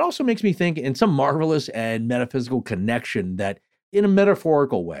 And it also makes me think in some marvelous and metaphysical connection that in a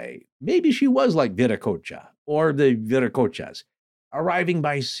metaphorical way, maybe she was like Viracocha or the Viracochas, arriving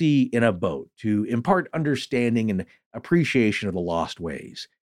by sea in a boat to impart understanding and appreciation of the lost ways.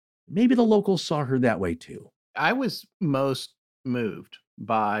 Maybe the locals saw her that way too. I was most moved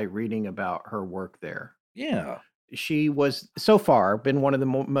by reading about her work there. Yeah. She was, so far, been one of the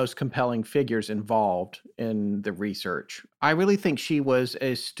most compelling figures involved in the research. I really think she was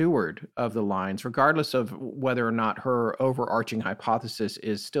a steward of the lines, regardless of whether or not her overarching hypothesis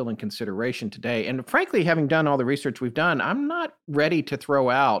is still in consideration today. And frankly, having done all the research we've done, I'm not ready to throw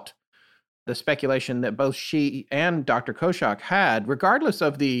out the speculation that both she and Dr. Koschak had, regardless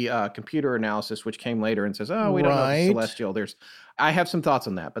of the computer analysis, which came later and says, oh, we don't know if it's celestial. I have some thoughts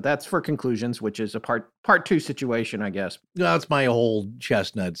on that, but that's for conclusions, which is a part two situation, I guess. That's my old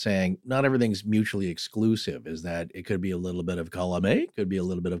chestnut saying, not everything's mutually exclusive, is that it could be a little bit of column A, could be a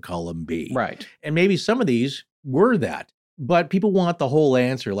little bit of column B. Right. And maybe some of these were that, but people want the whole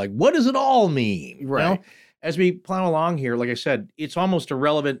answer. Like, what does it all mean? Right. You know? As we plow along here, like I said, it's almost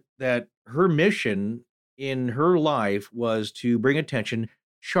irrelevant that her mission in her life was to bring attention,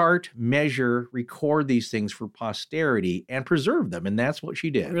 chart, measure, record these things for posterity, and preserve them. And that's what she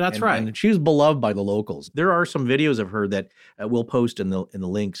did. That's right. And she was beloved by the locals. There are some videos of her that we'll post in the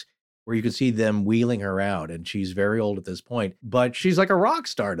links where you can see them wheeling her out. And she's very old at this point, but she's like a rock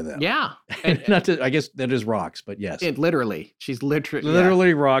star to them. Yeah. And not to, I guess that is rocks, but yes. She's literally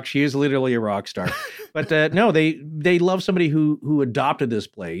rock. She is literally a rock star. But no, they love somebody who adopted this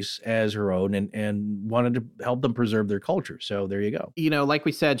place as her own and wanted to help them preserve their culture. So there you go. You know, like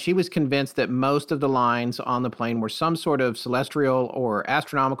we said, she was convinced that most of the lines on the plane were some sort of celestial or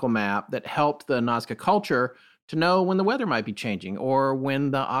astronomical map that helped the Nazca culture to know when the weather might be changing or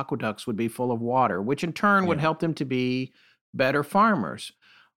when the aqueducts would be full of water, which in turn would help them to be better farmers.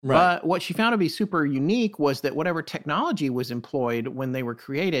 Right. But what she found to be super unique was that whatever technology was employed when they were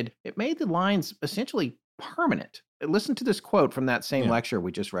created, it made the lines essentially permanent. Listen to this quote from that same lecture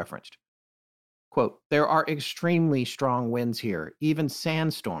we just referenced. Quote, "There are extremely strong winds here, even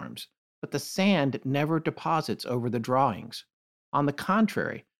sandstorms, but the sand never deposits over the drawings. On the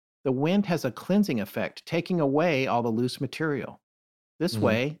contrary, the wind has a cleansing effect, taking away all the loose material. This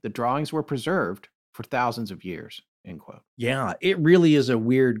way, the drawings were preserved for thousands of years." End quote. Yeah, it really is a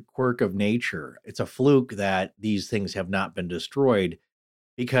weird quirk of nature. It's a fluke that these things have not been destroyed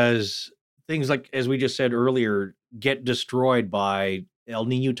because things like, as we just said earlier, get destroyed by El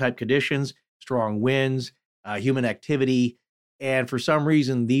Nino type conditions, strong winds, human activity. And for some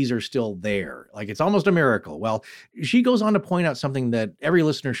reason, these are still there. Like it's almost a miracle. Well, she goes on to point out something that every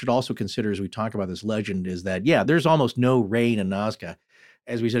listener should also consider as we talk about this legend is that, yeah, there's almost no rain in Nazca.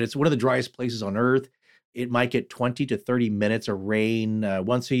 As we said, it's one of the driest places on Earth. It might get 20 to 30 minutes of rain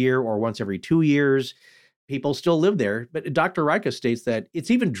once a year or once every 2 years. People still live there. But Dr. Rika states that it's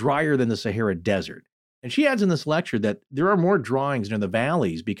even drier than the Sahara Desert. And she adds in this lecture that there are more drawings near the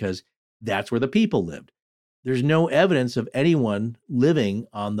valleys because that's where the people lived. There's no evidence of anyone living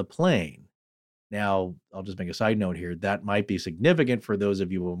on the plain. Now, I'll just make a side note here. That might be significant for those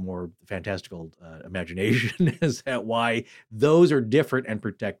of you with a more fantastical imagination as to why those are different and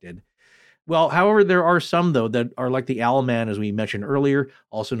protected. Well, however, there are some, though, that are like the Owl Man, as we mentioned earlier,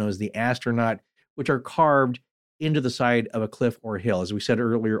 also known as the astronaut, which are carved into the side of a cliff or hill. As we said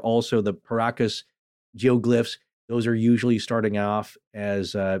earlier, also the Paracas geoglyphs, those are usually starting off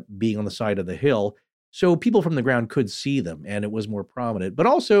as being on the side of the hill. So people from the ground could see them, and it was more prominent. But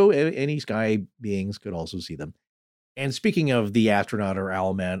also, any sky beings could also see them. And speaking of the astronaut or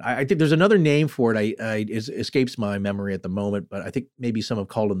owl man, I think there's another name for it. It escapes my memory at the moment, but I think maybe some have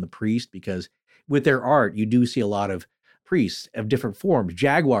called him the priest because with their art, you do see a lot of priests of different forms,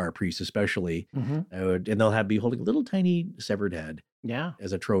 jaguar priests especially, and they'll be holding a little tiny severed head. Yeah.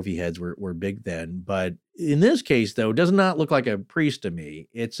 As a trophy. Heads were big then. But in this case, though, it does not look like a priest to me.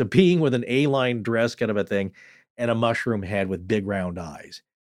 It's a being with an A-line dress kind of a thing and a mushroom head with big round eyes.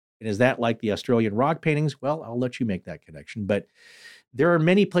 And is that like the Australian rock paintings? Well, I'll let you make that connection. But there are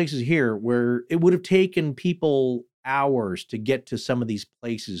many places here where it would have taken people hours to get to some of these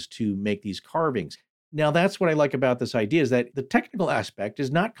places to make these carvings. Now, that's what I like about this idea is that the technical aspect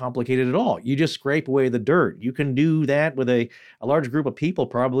is not complicated at all. You just scrape away the dirt. You can do that with a large group of people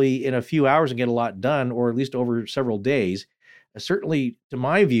probably in a few hours and get a lot done, or at least over several days. Certainly, to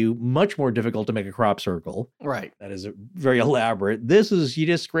my view, much more difficult to make a crop circle. Right. That is very elaborate. This is, you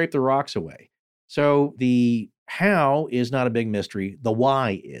just scrape the rocks away. So the how is not a big mystery. The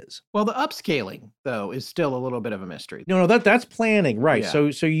why is. Well, the upscaling, though, is still a little bit of a mystery. No, that's planning, right?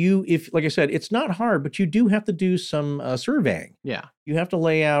 Yeah. So you, if like I said, it's not hard, but you do have to do some surveying. Yeah. You have to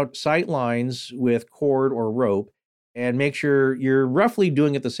lay out sight lines with cord or rope and make sure you're roughly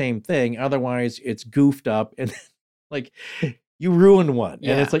doing it the same thing. Otherwise, it's goofed up and like you ruined one.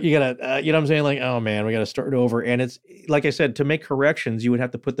 Yeah. And it's like you gotta, you know what I'm saying? Like, oh man, we gotta start over. And it's like I said, to make corrections, you would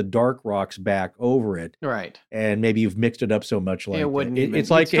have to put the dark rocks back over it. Right. And maybe you've mixed it up so much like it wouldn't. it's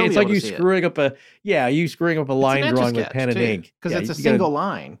like you screwing up you screwing up a line drawing with pen and ink because it's a single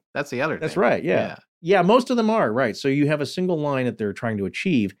line. That's the other thing. That's right. Yeah. Most of them are right. So you have a single line that they're trying to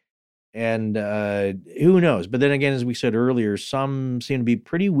achieve, and who knows? But then again, as we said earlier, some seem to be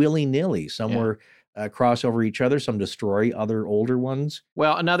pretty willy nilly. Some were cross over each other. Some destroy other older ones.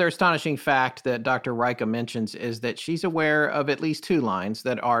 Well, another astonishing fact that Dr. Rika mentions is that she's aware of at least 2 lines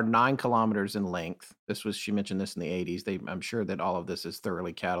that are 9 kilometers in length. She mentioned this in the 80s. I'm sure that all of this is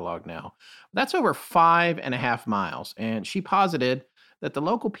thoroughly cataloged now. That's over 5.5 miles. And she posited that the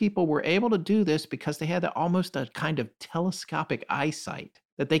local people were able to do this because they had almost a kind of telescopic eyesight,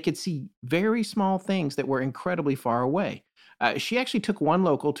 that they could see very small things that were incredibly far away. She actually took one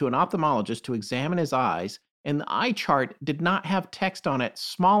local to an ophthalmologist to examine his eyes, and the eye chart did not have text on it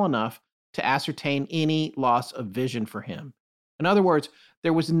small enough to ascertain any loss of vision for him. In other words,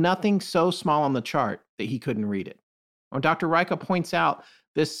 there was nothing so small on the chart that he couldn't read it. When Dr. Rika points out,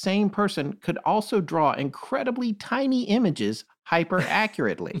 this same person could also draw incredibly tiny images hyper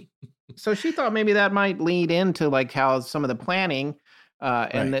accurately. So she thought maybe that might lead into like how some of the planning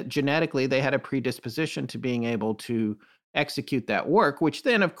and that genetically they had a predisposition to being able to execute that work, which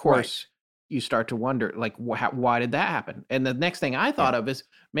then, of course, you start to wonder, like, why did that happen? And the next thing I thought of is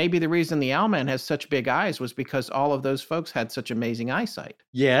maybe the reason the owlman has such big eyes was because all of those folks had such amazing eyesight.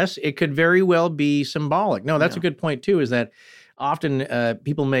 Yes, it could very well be symbolic. No, that's a good point, too, is that often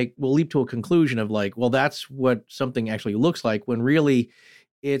people will leap to a conclusion of like, well, that's what something actually looks like, when really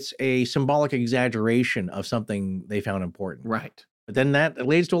it's a symbolic exaggeration of something they found important. Right. But then that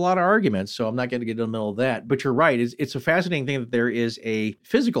leads to a lot of arguments, so I'm not going to get in the middle of that. But you're right. It's a fascinating thing that there is a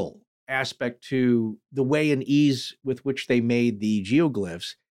physical aspect to the way and ease with which they made the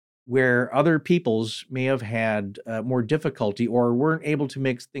geoglyphs, where other peoples may have had more difficulty or weren't able to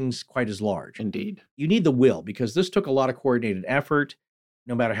make things quite as large. Indeed. You need the will, because this took a lot of coordinated effort,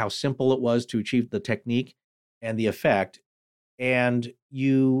 no matter how simple it was to achieve the technique and the effect. And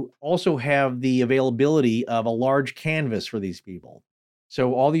you also have the availability of a large canvas for these people.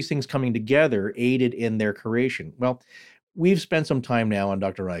 So all these things coming together aided in their creation. Well, we've spent some time now on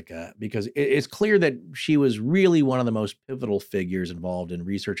Dr. Rika because it's clear that she was really one of the most pivotal figures involved in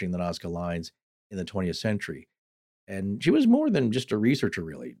researching the Nazca lines in the 20th century. And she was more than just a researcher,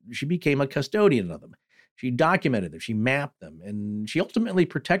 really. She became a custodian of them. She documented them, she mapped them, and she ultimately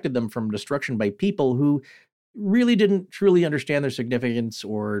protected them from destruction by people who really didn't truly understand their significance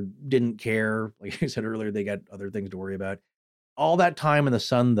or didn't care. Like I said earlier, they got other things to worry about. All that time in the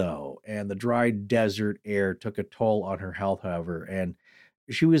sun, though, and the dry desert air took a toll on her health, however, and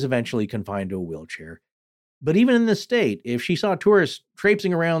she was eventually confined to a wheelchair. But even in this state, if she saw tourists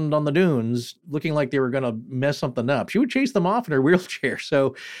traipsing around on the dunes looking like they were going to mess something up, she would chase them off in her wheelchair.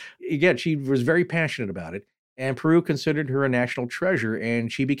 So again, she was very passionate about it. And Peru considered her a national treasure,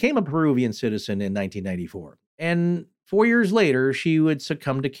 and she became a Peruvian citizen in 1994. And 4 years later, she would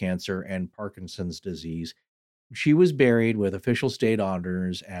succumb to cancer and Parkinson's disease. She was buried with official state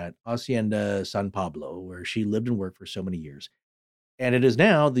honors at Hacienda San Pablo, where she lived and worked for so many years. And it is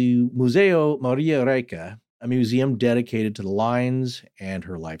now the Museo Maria Rika, a museum dedicated to the lines and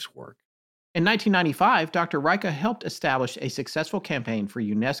her life's work. In 1995, Dr. Rika helped establish a successful campaign for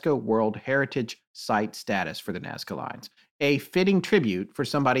UNESCO World Heritage Site status for the Nazca Lines, a fitting tribute for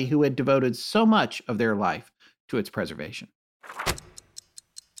somebody who had devoted so much of their life to its preservation.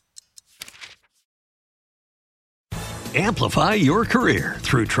 Amplify your career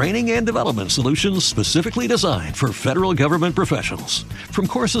through training and development solutions specifically designed for federal government professionals. From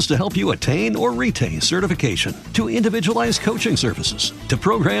courses to help you attain or retain certification, to individualized coaching services, to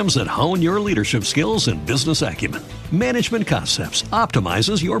programs that hone your leadership skills and business acumen, Management Concepts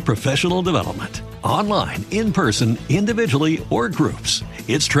optimizes your professional development. Online, in person, individually, or groups,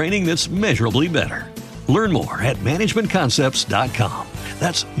 it's training that's measurably better. Learn more at managementconcepts.com.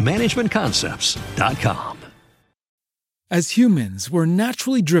 That's managementconcepts.com. As humans, we're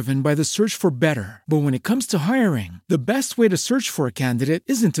naturally driven by the search for better. But when it comes to hiring, the best way to search for a candidate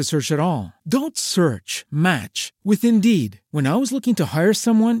isn't to search at all. Don't search, match with Indeed. When I was looking to hire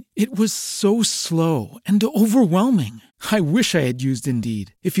someone, it was so slow and overwhelming. I wish I had used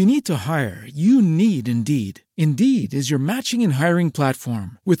Indeed. If you need to hire, you need Indeed. Indeed is your matching and hiring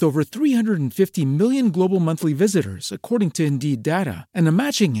platform with over 350 million global monthly visitors, according to Indeed data, and a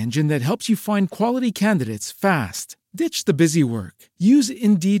matching engine that helps you find quality candidates fast. Ditch the busy work. Use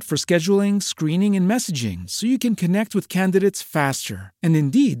Indeed for scheduling, screening, and messaging so you can connect with candidates faster. And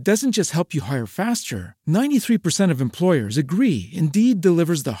Indeed doesn't just help you hire faster. 93% of employers agree Indeed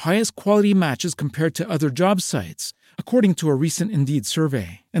delivers the highest quality matches compared to other job sites, according to a recent Indeed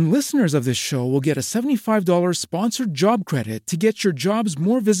survey. And listeners of this show will get a $75 sponsored job credit to get your jobs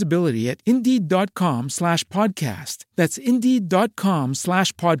more visibility at Indeed.com/podcast. That's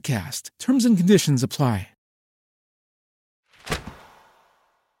Indeed.com/podcast. Terms and conditions apply.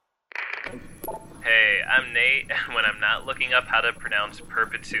 Hey, I'm Nate, and when I'm not looking up how to pronounce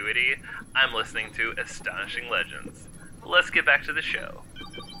perpetuity, I'm listening to Astonishing Legends. Let's get back to the show.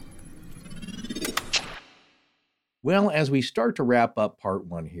 Well, as we start to wrap up part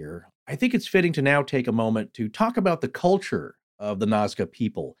one here, I think it's fitting to now take a moment to talk about the culture of the Nazca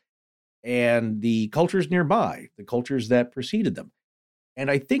people and the cultures nearby, the cultures that preceded them. And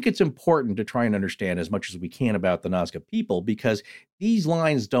I think it's important to try and understand as much as we can about the Nazca people, because these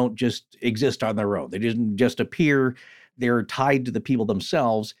lines don't just exist on their own. They didn't just appear. They're tied to the people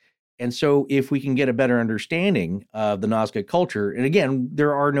themselves. And so if we can get a better understanding of the Nazca culture, and again,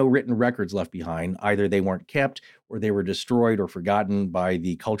 there are no written records left behind. Either they weren't kept or they were destroyed or forgotten by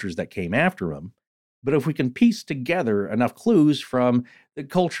the cultures that came after them. But if we can piece together enough clues from the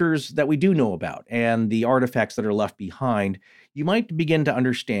cultures that we do know about and the artifacts that are left behind, you might begin to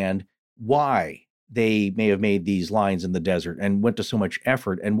understand why they may have made these lines in the desert and went to so much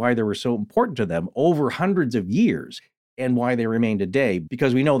effort, and why they were so important to them over hundreds of years, and why they remain today,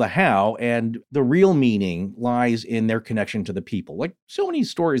 because we know the how, and the real meaning lies in their connection to the people. Like so many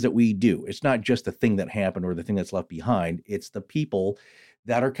stories that we do, it's not just the thing that happened or the thing that's left behind, it's the people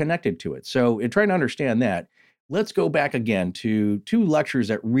that are connected to it. So in trying to understand that, let's go back again to two lectures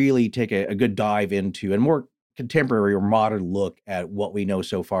that really take a good dive into and more contemporary or modern look at what we know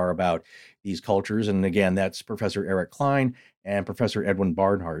so far about these cultures. And again, that's Professor Eric Klein and Professor Edwin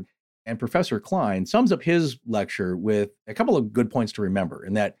Barnhart. And Professor Klein sums up his lecture with a couple of good points to remember.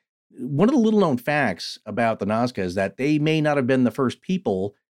 And that one of the little known facts about the Nazca is that they may not have been the first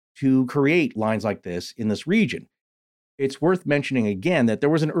people to create lines like this in this region. It's worth mentioning again that there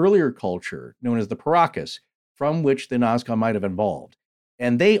was an earlier culture known as the Paracas, from which the Nazca might have evolved.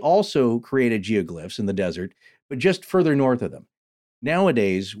 And they also created geoglyphs in the desert, but just further north of them.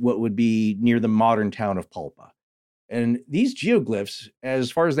 Nowadays, what would be near the modern town of Palpa. And these geoglyphs, as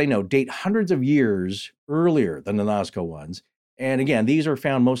far as they know, date hundreds of years earlier than the Nazca ones. And again, these are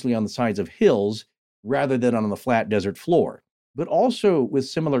found mostly on the sides of hills rather than on the flat desert floor, but also with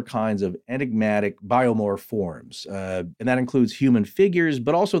similar kinds of enigmatic biomorph forms. And that includes human figures,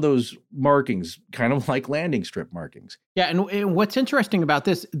 but also those markings, kind of like landing strip markings. Yeah, and what's interesting about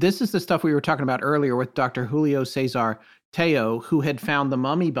this is the stuff we were talking about earlier with Dr. Julio Cesar Teo, who had found the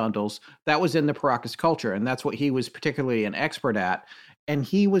mummy bundles. That was in the Paracas culture, and that's what he was particularly an expert at. And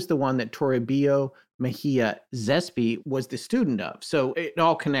he was the one that Toribio Mejia Zespi was the student of. So it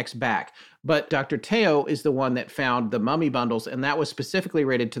all connects back. But Dr. Teo is the one that found the mummy bundles, and that was specifically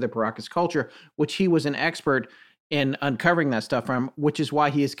related to the Paracas culture, which he was an expert in uncovering that stuff from, which is why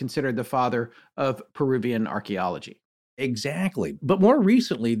he is considered the father of Peruvian archaeology. Exactly. But more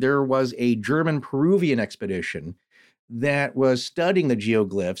recently, there was a German-Peruvian expedition that was studying the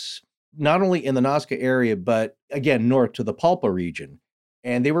geoglyphs, not only in the Nazca area, but again, north to the Palpa region.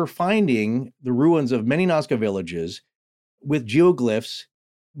 And they were finding the ruins of many Nazca villages with geoglyphs,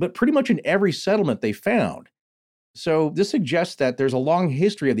 but pretty much in every settlement they found. So this suggests that there's a long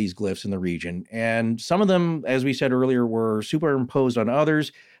history of these glyphs in the region. And some of them, as we said earlier, were superimposed on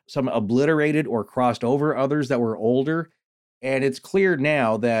others, some obliterated or crossed over others that were older. And it's clear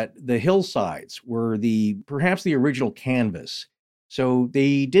now that the hillsides were perhaps the original canvas. So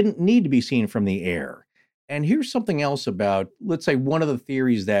they didn't need to be seen from the air. And here's something else about, let's say, one of the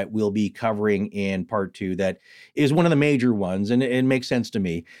theories that we'll be covering in part two that is one of the major ones, and it makes sense to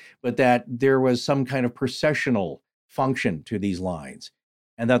me, but that there was some kind of processional function to these lines,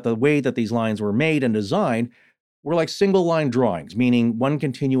 and that the way that these lines were made and designed were like single line drawings, meaning one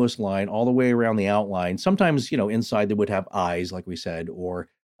continuous line all the way around the outline. Sometimes, inside they would have eyes, like we said, or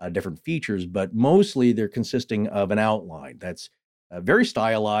different features, but mostly they're consisting of an outline that's very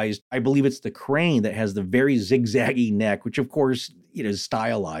stylized. I believe it's the crane that has the very zigzaggy neck, which of course is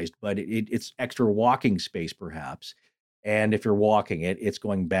stylized, but it's extra walking space perhaps. And if you're walking it's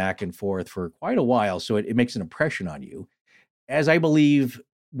going back and forth for quite a while, so it makes an impression on you. As I believe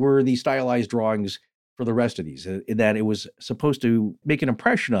were the stylized drawings for the rest of these, in that it was supposed to make an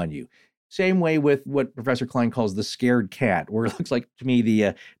impression on you. Same way with what Professor Klein calls the scared cat, where it looks like to me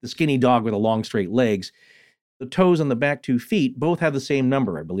the skinny dog with the long straight legs. The toes on the back 2 feet both have the same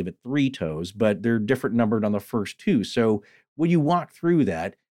number, I believe at 3 toes, but they're different numbered on the first 2. So when you walk through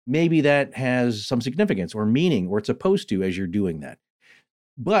that, maybe that has some significance or meaning, or it's supposed to as you're doing that.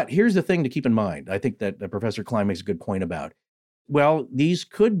 But here's the thing to keep in mind. I think that Professor Klein makes a good point about, well, these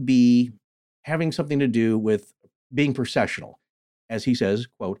could be having something to do with being processional. As he says,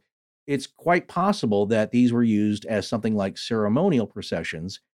 quote, it's quite possible that these were used as something like ceremonial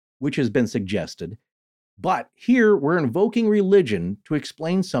processions, which has been suggested. But here we're invoking religion to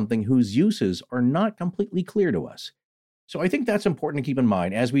explain something whose uses are not completely clear to us. So I think that's important to keep in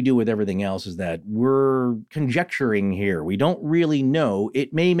mind, as we do with everything else, is that we're conjecturing here. We don't really know.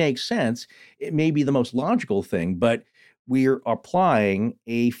 It may make sense. It may be the most logical thing, but we're applying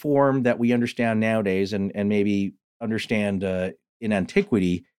a form that we understand nowadays and maybe understand in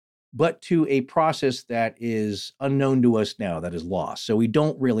antiquity, but to a process that is unknown to us now, that is lost. So we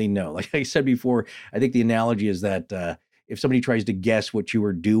don't really know. Like I said before, I think the analogy is that if somebody tries to guess what you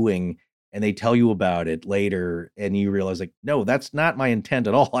were doing and they tell you about it later and you realize like, no, that's not my intent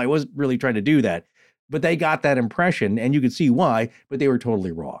at all. I wasn't really trying to do that. But they got that impression and you could see why, but they were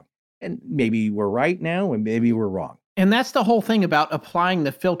totally wrong. And maybe we're right now and maybe we're wrong. And that's the whole thing about applying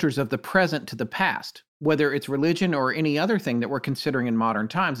the filters of the present to the past, whether it's religion or any other thing that we're considering in modern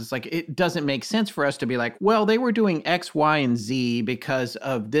times. It's like, it doesn't make sense for us to be like, well, they were doing X, Y, and Z because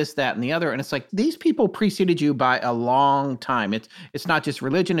of this, that, and the other. And it's like, these people preceded you by a long time. It's not just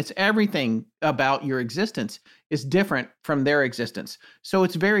religion. It's everything about your existence is different from their existence. So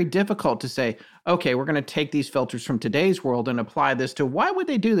it's very difficult to say, okay, we're going to take these filters from today's world and apply this to why would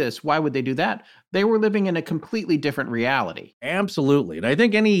they do this? Why would they do that? They were living in a completely different reality. Absolutely. And I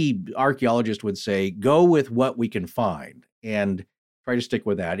think any archaeologist would say, go with what we can find and try to stick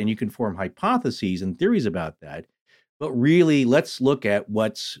with that. And you can form hypotheses and theories about that. But really, let's look at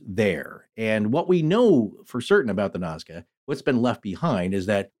what's there. And what we know for certain about the Nazca, what's been left behind, is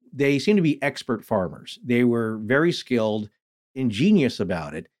that they seem to be expert farmers. They were very skilled, ingenious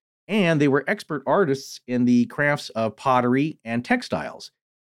about it, and they were expert artists in the crafts of pottery and textiles.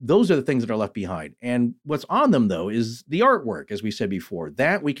 Those are the things that are left behind. And what's on them, though, is the artwork, as we said before.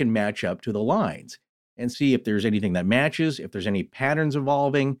 That we can match up to the lines and see if there's anything that matches, if there's any patterns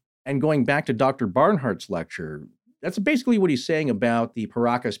evolving. And going back to Dr. Barnhart's lecture, that's basically what he's saying about the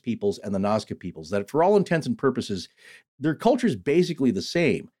Paracas peoples and the Nazca peoples, that for all intents and purposes, their culture is basically the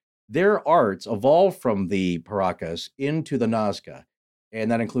same. Their arts evolved from the Paracas into the Nazca,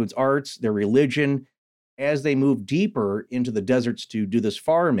 and that includes arts, their religion. As they moved deeper into the deserts to do this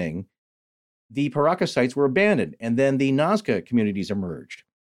farming, the Paracas sites were abandoned, and then the Nazca communities emerged.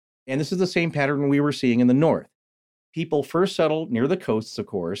 And this is the same pattern we were seeing in the north. People first settled near the coasts, of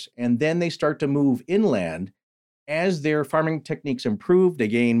course, and then they start to move inland. As their farming techniques improve, they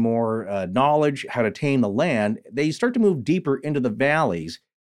gain more knowledge how to tame the land. They start to move deeper into the valleys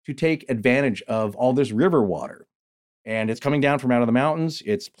to take advantage of all this river water. And it's coming down from out of the mountains.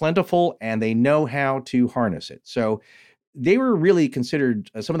 It's plentiful, and they know how to harness it. So they were really considered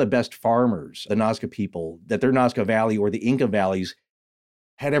some of the best farmers, the Nazca people, that their Nazca Valley or the Inca valleys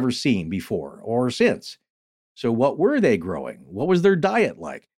had ever seen before or since. So what were they growing? What was their diet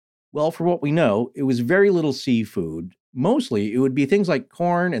like? Well, for what we know, it was very little seafood. Mostly, it would be things like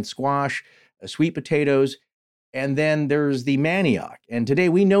corn and squash, sweet potatoes, and then there's the manioc. And today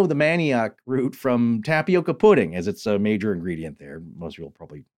we know the manioc root from tapioca pudding, as it's a major ingredient there. Most people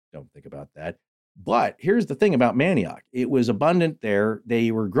probably don't think about that. But here's the thing about manioc. It was abundant there. They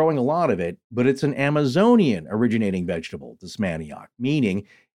were growing a lot of it, but it's an Amazonian originating vegetable, this manioc, meaning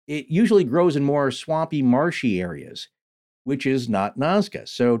it usually grows in more swampy, marshy areas, which is not Nazca.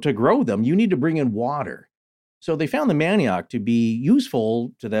 So to grow them, you need to bring in water. So they found the manioc to be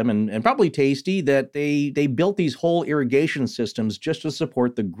useful to them and probably tasty, that they built these whole irrigation systems just to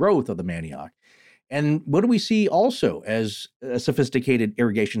support the growth of the manioc. And what do we see also as a sophisticated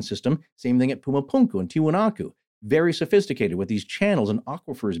irrigation system? Same thing at Pumapunku and Tiwanaku. Very sophisticated with these channels and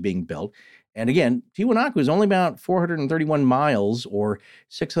aquifers being built. And again, Tiwanaku is only about 431 miles or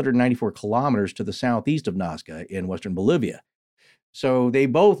 694 kilometers to the southeast of Nazca in western Bolivia. So they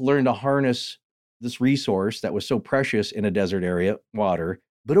both learned to harness this resource that was so precious in a desert area, water,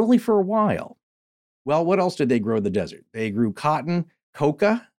 but only for a while. Well, what else did they grow in the desert? They grew cotton,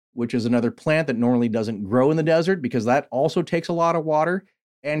 coca, which is another plant that normally doesn't grow in the desert because that also takes a lot of water.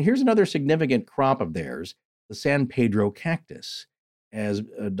 And here's another significant crop of theirs, the San Pedro cactus. As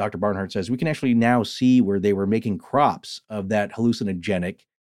Dr. Barnhart says, we can actually now see where they were making crops of that hallucinogenic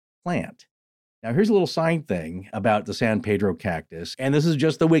plant. Now, here's a little side thing about the San Pedro cactus, and this is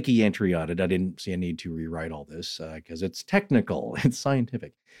just the wiki entry on it. I didn't see a need to rewrite all this because it's technical, it's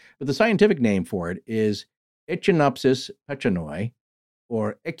scientific. But the scientific name for it is Echinopsis pechanoi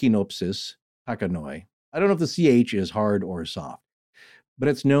or Echinopsis pechanoi. I don't know if the CH is hard or soft, but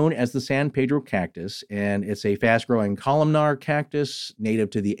it's known as the San Pedro cactus, and it's a fast-growing columnar cactus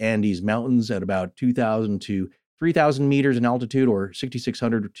native to the Andes Mountains at about 2,000 to 3,000 meters in altitude, or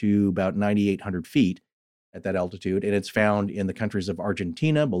 6,600 to about 9,800 feet at that altitude. And it's found in the countries of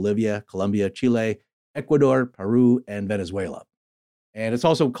Argentina, Bolivia, Colombia, Chile, Ecuador, Peru, and Venezuela. And it's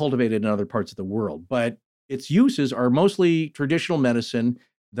also cultivated in other parts of the world. But its uses are mostly traditional medicine.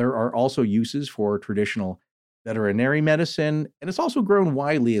 There are also uses for traditional veterinary medicine. And it's also grown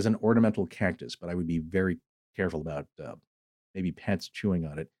widely as an ornamental cactus. But I would be very careful about maybe pets chewing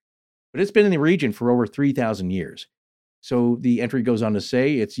on it. But it's been in the region for over 3,000 years. So the entry goes on to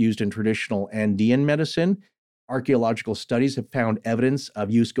say it's used in traditional Andean medicine. Archaeological studies have found evidence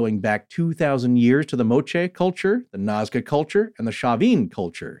of use going back 2,000 years to the Moche culture, the Nazca culture, and the Chavin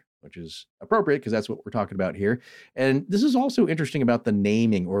culture, which is appropriate because that's what we're talking about here. And this is also interesting about the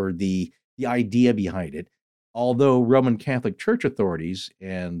naming or the idea behind it. Although Roman Catholic Church authorities,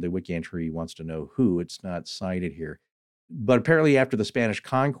 and the wiki entry wants to know who, it's not cited here, but apparently after the Spanish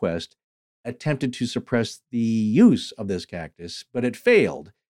conquest, attempted to suppress the use of this cactus, but it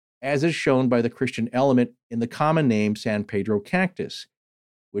failed, as is shown by the Christian element in the common name San Pedro cactus,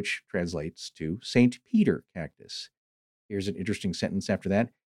 which translates to St. Peter cactus. Here's an interesting sentence after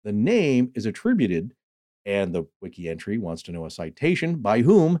that. The name is attributed, and the wiki entry wants to know a citation, by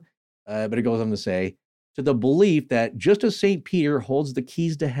whom, but it goes on to say, to the belief that just as St. Peter holds the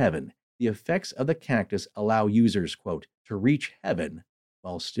keys to heaven, the effects of the cactus allow users, quote, to reach heaven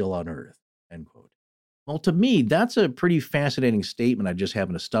while still on earth, end quote. Well, to me, that's a pretty fascinating statement I just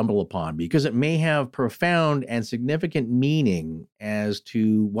happened to stumble upon because it may have profound and significant meaning as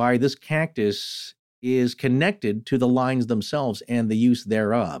to why this cactus is connected to the lines themselves and the use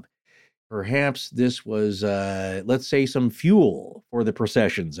thereof. Perhaps this was, let's say, some fuel for the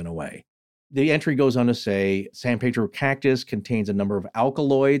processions in a way. The entry goes on to say, San Pedro cactus contains a number of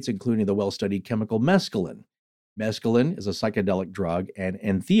alkaloids, including the well-studied chemical mescaline. Mescaline is a psychedelic drug and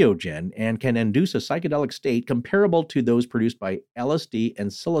entheogen and can induce a psychedelic state comparable to those produced by LSD and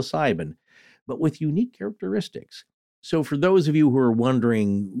psilocybin, but with unique characteristics. So for those of you who are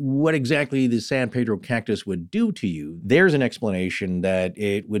wondering what exactly the San Pedro cactus would do to you, there's an explanation that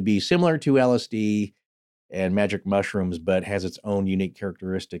it would be similar to LSD and magic mushrooms, but has its own unique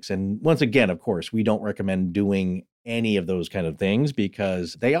characteristics. And once again, of course, we don't recommend doing any of those kind of things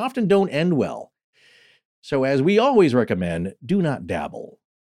because they often don't end well. So as we always recommend, do not dabble.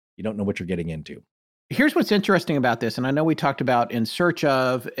 You don't know what you're getting into. Here's what's interesting about this, and I know we talked about In Search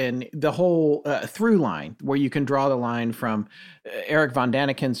Of and the whole through line where you can draw the line from Eric von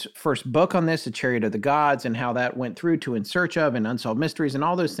Daniken's first book on this, A Chariot of the Gods, and how that went through to In Search Of and Unsolved Mysteries and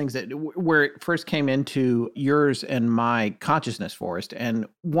all those things that where it first came into yours and my consciousness, Forrest. And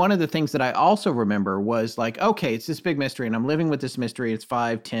one of the things that I also remember was like, okay, it's this big mystery and I'm living with this mystery. It's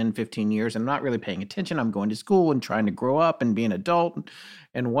 5, 10, 15 years. I'm not really paying attention. I'm going to school and trying to grow up and be an adult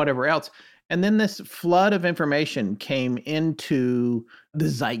and whatever else. And then this flood of information came into the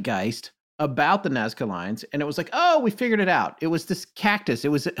zeitgeist about the Nazca Lines. And it was like, oh, we figured it out. It was this cactus. It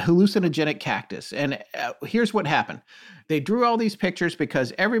was a hallucinogenic cactus. And here's what happened. They drew all these pictures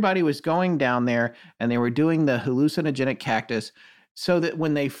because everybody was going down there and they were doing the hallucinogenic cactus so that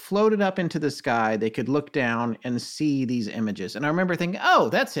when they floated up into the sky, they could look down and see these images. And I remember thinking, oh,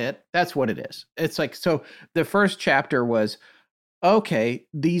 that's it. That's what it is. It's like, so the first chapter was, okay,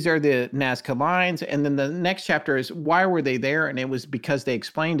 these are the Nazca Lines. And then the next chapter is, why were they there? And it was because they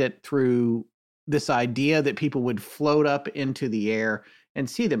explained it through this idea that people would float up into the air and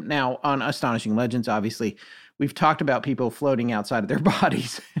see them. Now, on Astonishing Legends, obviously, we've talked about people floating outside of their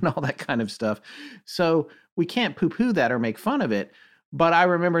bodies and all that kind of stuff. So we can't poo-poo that or make fun of it. But I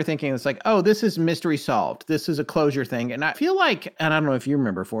remember thinking, it's like, oh, this is mystery solved. This is a closure thing. And I feel like, and I don't know if you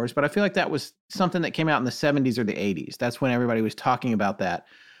remember, Forrest, but I feel like that was something that came out in the 70s or the 80s. That's when everybody was talking about that.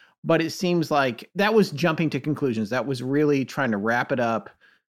 But it seems like that was jumping to conclusions. That was really trying to wrap it up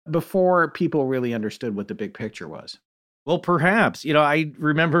before people really understood what the big picture was. Well, perhaps. You know, I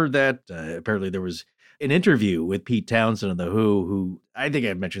remember that apparently there was an interview with Pete Townsend of The who I think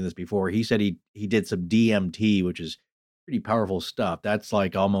I've mentioned this before. He said he did some DMT, which is pretty powerful stuff. That's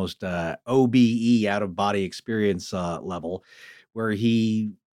like almost OBE, out of body experience level, where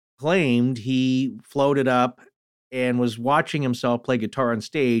he claimed he floated up and was watching himself play guitar on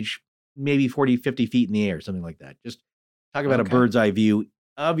stage, maybe 40, 50 feet in the air, something like that. Just talk about a bird's eye view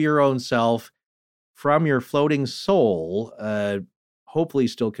of your own self from your floating soul, hopefully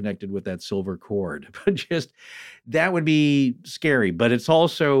still connected with that silver cord. But just that would be scary, but it's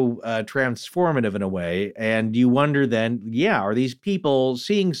also transformative in a way. And you wonder then, are these people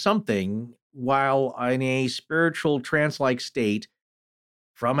seeing something while in a spiritual trance-like state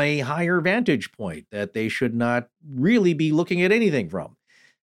from a higher vantage point that they should not really be looking at anything from?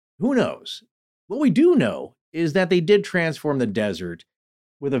 Who knows? What we do know is that they did transform the desert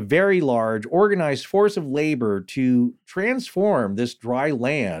with a very large, organized force of labor to transform this dry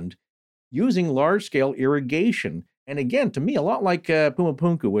land using large-scale irrigation. And again, to me, a lot like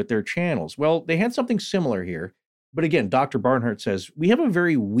Pumapunku with their channels. Well, they had something similar here. But again, Dr. Barnhart says, we have a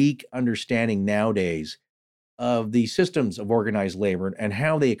very weak understanding nowadays of the systems of organized labor and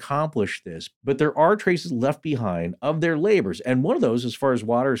how they accomplish this. But there are traces left behind of their labors. And one of those, as far as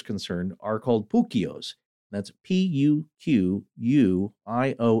water is concerned, are called puquios. That's Puquios.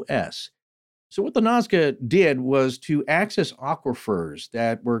 So what the Nazca did was to access aquifers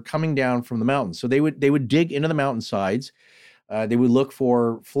that were coming down from the mountains. So they would dig into the mountainsides. They would look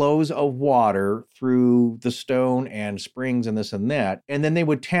for flows of water through the stone and springs and this and that. And then they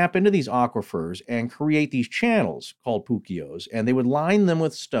would tap into these aquifers and create these channels called puquios. And they would line them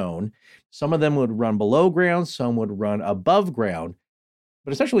with stone. Some of them would run below ground. Some would run above ground.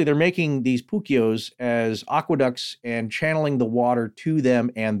 But essentially, they're making these puquios as aqueducts and channeling the water to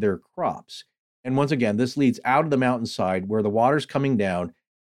them and their crops. And once again, this leads out of the mountainside where the water's coming down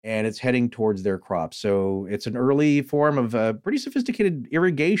and it's heading towards their crops. So it's an early form of pretty sophisticated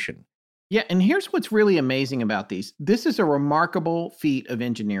irrigation. Yeah, and here's what's really amazing about these. This is a remarkable feat of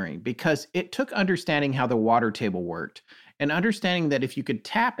engineering because it took understanding how the water table worked and understanding that if you could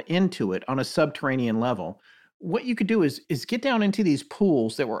tap into it on a subterranean level, what you could do is get down into these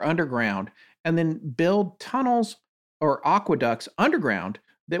pools that were underground and then build tunnels or aqueducts underground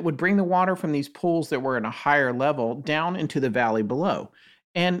that would bring the water from these pools that were in a higher level down into the valley below.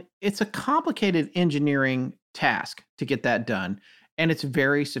 And it's a complicated engineering task to get that done, and it's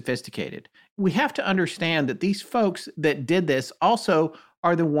very sophisticated. We have to understand that these folks that did this also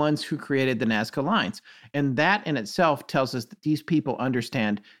are the ones who created the Nazca Lines. And that in itself tells us that these people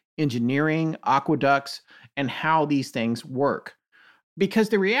understand engineering, aqueducts, and how these things work. Because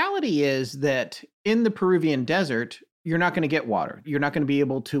the reality is that in the Peruvian desert, you're not going to get water. You're not going to be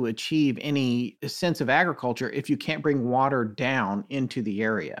able to achieve any sense of agriculture if you can't bring water down into the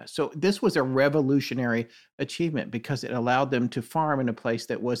area. So this was a revolutionary achievement because it allowed them to farm in a place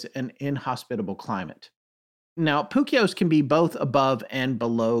that was an inhospitable climate. Now, puquios can be both above and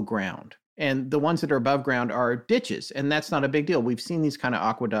below ground. And the ones that are above ground are ditches, and that's not a big deal. We've seen these kind of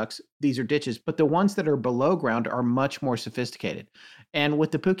aqueducts. These are ditches, but the ones that are below ground are much more sophisticated. And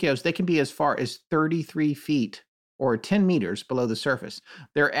with the puquios, they can be as far as 33 feet or 10 meters below the surface.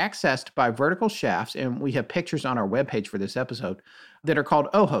 They're accessed by vertical shafts, and we have pictures on our webpage for this episode that are called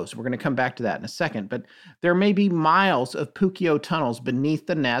ojos. We're going to come back to that in a second, but there may be miles of puquio tunnels beneath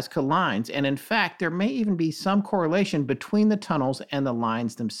the Nazca Lines, and in fact, there may even be some correlation between the tunnels and the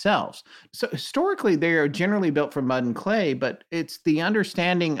lines themselves. So historically, they are generally built from mud and clay, but it's the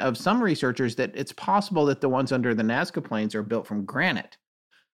understanding of some researchers that it's possible that the ones under the Nazca Plains are built from granite.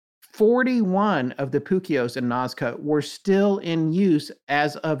 41 of the puquios in Nazca were still in use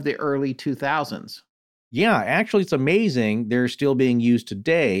as of the early 2000s. Yeah, actually, it's amazing they're still being used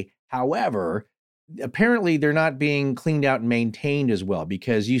today. However, apparently they're not being cleaned out and maintained as well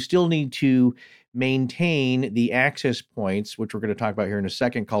because you still need to maintain the access points, which we're going to talk about here in a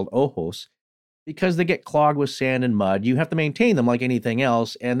second, called ojos, because they get clogged with sand and mud. You have to maintain them like anything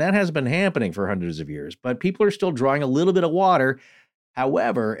else, and that has been happening for hundreds of years. But people are still drawing a little bit of water.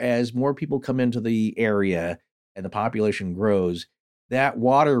 However, as more people come into the area and the population grows, that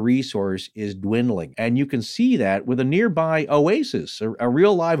water resource is dwindling. And you can see that with a nearby oasis, a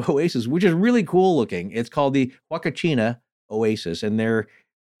real live oasis, which is really cool looking. It's called the Huacachina Oasis. And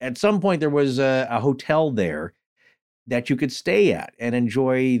at some point, there was a hotel there that you could stay at and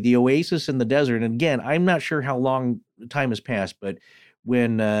enjoy the oasis in the desert. And again, I'm not sure how long time has passed, but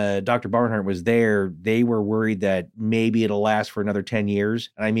when Dr. Barnhart was there, they were worried that maybe it'll last for another 10 years.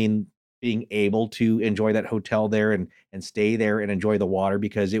 I mean, being able to enjoy that hotel there and stay there and enjoy the water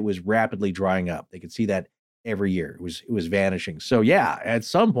because it was rapidly drying up. They could see that every year. It was vanishing. So yeah, at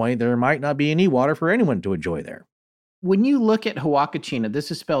some point, there might not be any water for anyone to enjoy there. When you look at Huacachina,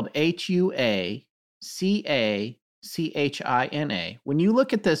 this is spelled Huacachina. When you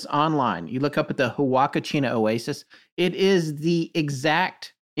look at this online, you look up at the Huacachina Oasis, it is the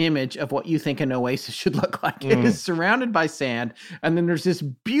exact image of what you think an oasis should look like. It is surrounded by sand, and then there's this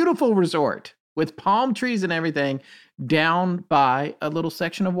beautiful resort with palm trees and everything down by a little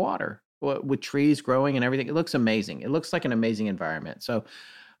section of water. with trees growing and everything. It looks amazing. It looks like an amazing environment. So,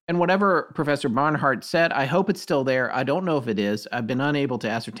 and whatever Professor Barnhart said, I hope it's still there. I don't know if it is. I've been unable to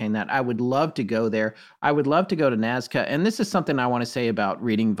ascertain that. I would love to go there. I would love to go to Nazca. And this is something I want to say about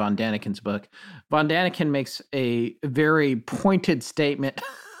reading von Daniken's book. Von Daniken makes a very pointed statement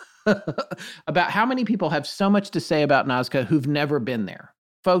about how many people have so much to say about Nazca who've never been there.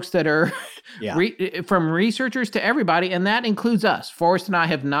 Folks that are from researchers to everybody, and that includes us. Forrest and I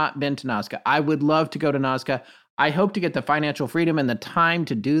have not been to Nazca. I would love to go to Nazca. I hope to get the financial freedom and the time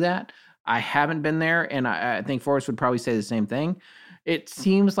to do that. I haven't been there, and I think Forrest would probably say the same thing. It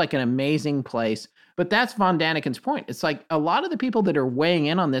seems like an amazing place, but that's von Daniken's point. It's like a lot of the people that are weighing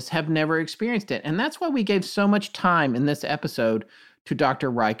in on this have never experienced it, and that's why we gave so much time in this episode to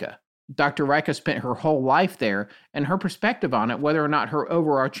Dr. Rajka. Dr. Rajka spent her whole life there, and her perspective on it, whether or not her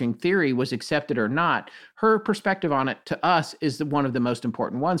overarching theory was accepted or not, her perspective on it to us is one of the most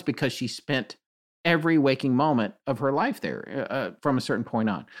important ones because she spent every waking moment of her life there from a certain point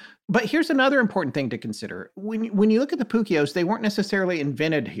on. But here's another important thing to consider. When you look at the Puquios, they weren't necessarily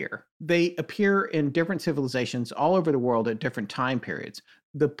invented here. They appear in different civilizations all over the world at different time periods.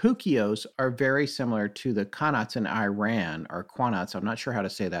 The Puquios are very similar to the Qanats in Iran, or Qanats. I'm not sure how to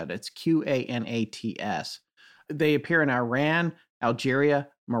say that. It's Qanats. They appear in Iran, Algeria,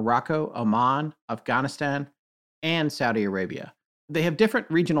 Morocco, Oman, Afghanistan, and Saudi Arabia. They have different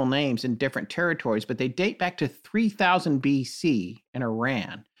regional names in different territories, but they date back to 3000 BC in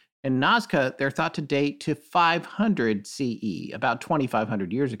Iran. In Nazca, they're thought to date to 500 CE, about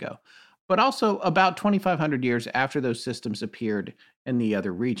 2,500 years ago, but also about 2,500 years after those systems appeared in the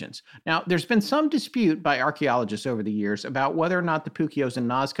other regions. Now, there's been some dispute by archaeologists over the years about whether or not the Puquios in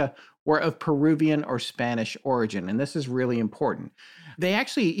Nazca were of Peruvian or Spanish origin, and this is really important. They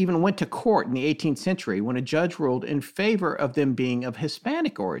actually even went to court in the 18th century when a judge ruled in favor of them being of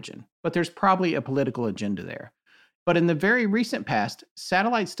Hispanic origin, but there's probably a political agenda there. But in the very recent past,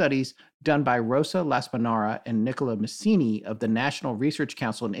 satellite studies done by Rosa Laspinara and Nicola Massini of the National Research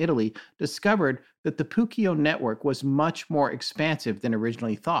Council in Italy discovered that the Puquio network was much more expansive than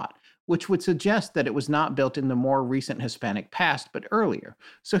originally thought, which would suggest that it was not built in the more recent Hispanic past, but earlier.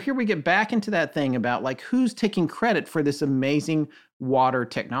 So here we get back into that thing about like who's taking credit for this amazing water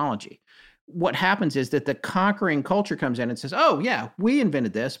technology. What happens is that the conquering culture comes in and says, oh, yeah, we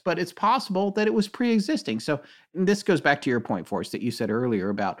invented this, but it's possible that it was pre-existing. So this goes back to your point, Forrest, that you said earlier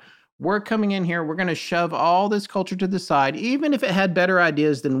about we're coming in here, we're going to shove all this culture to the side, even if it had better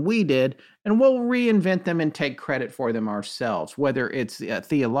ideas than we did, and we'll reinvent them and take credit for them ourselves, whether it's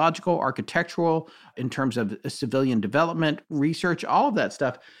theological, architectural, in terms of civilian development, research, all of that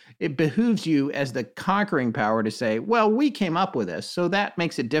stuff. It behooves you as the conquering power to say, well, we came up with this, so that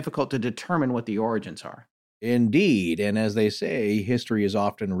makes it difficult to determine what the origins are. Indeed. And as they say, history is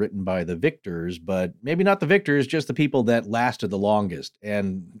often written by the victors, but maybe not the victors, just the people that lasted the longest.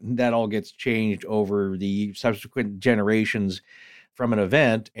 And that all gets changed over the subsequent generations from an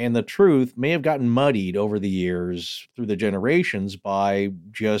event. And the truth may have gotten muddied over the years through the generations by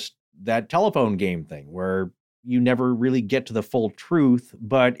just that telephone game thing where you never really get to the full truth,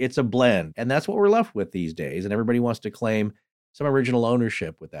 but it's a blend. And that's what we're left with these days. And everybody wants to claim some original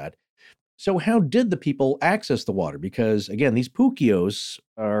ownership with that. So how did the people access the water? Because, again, these Puquios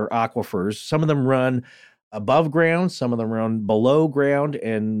are aquifers. Some of them run above ground, some of them run below ground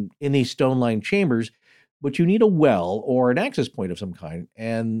and in these stone-lined chambers, but you need a well or an access point of some kind.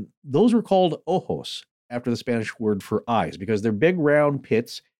 And those were called ojos, after the Spanish word for eyes, because they're big round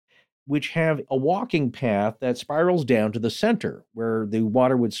pits which have a walking path that spirals down to the center where the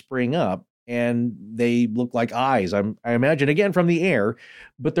water would spring up. And they look like eyes, I imagine, again, from the air,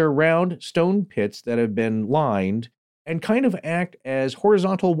 but they're round stone pits that have been lined and kind of act as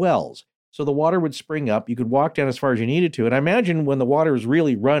horizontal wells. So the water would spring up. You could walk down as far as you needed to. And I imagine when the water was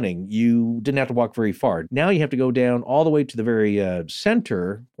really running, you didn't have to walk very far. Now you have to go down all the way to the very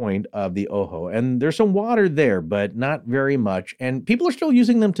center point of the Ojo. And there's some water there, but not very much. And people are still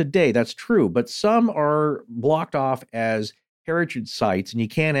using them today. That's true. But some are blocked off as heritage sites and you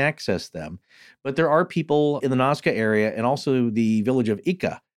can't access them. But there are people in the Nazca area and also the village of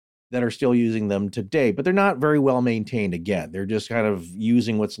Ica that are still using them today, but they're not very well maintained. Again, they're just kind of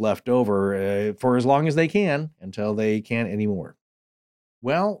using what's left over for as long as they can until they can't anymore.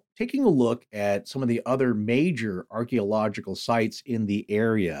 Well, taking a look at some of the other major archaeological sites in the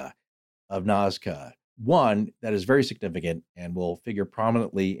area of Nazca, one that is very significant and will figure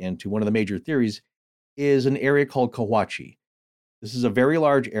prominently into one of the major theories is an area called Cahuachi. This is a very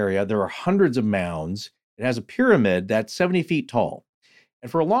large area. There are hundreds of mounds. It has a pyramid that's 70 feet tall. And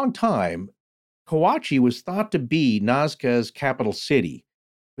for a long time, Cahuachi was thought to be Nazca's capital city.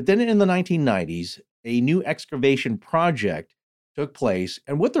 But then in the 1990s, a new excavation project took place,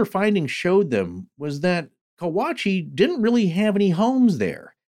 and what their findings showed them was that Kawachi didn't really have any homes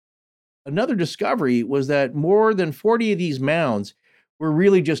there. Another discovery was that more than 40 of these mounds were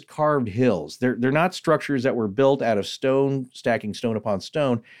really just carved hills. They're not structures that were built out of stone, stacking stone upon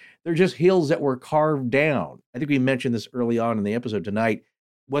stone. They're just hills that were carved down. I think we mentioned this early on in the episode tonight.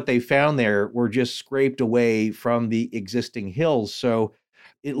 What they found there were just scraped away from the existing hills. So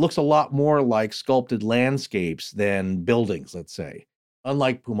it looks a lot more like sculpted landscapes than buildings, let's say,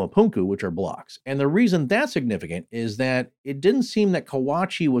 unlike Pumapunku, which are blocks. And the reason that's significant is that it didn't seem that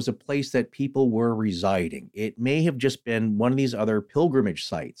Kawachi was a place that people were residing. It may have just been one of these other pilgrimage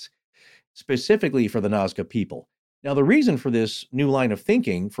sites, specifically for the Nazca people. Now, the reason for this new line of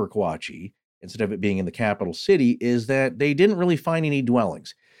thinking for Kawachi, instead of it being in the capital city, is that they didn't really find any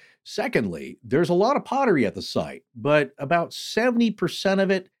dwellings. Secondly, there's a lot of pottery at the site, but about 70% of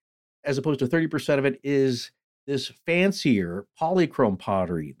it, as opposed to 30% of it, is this fancier polychrome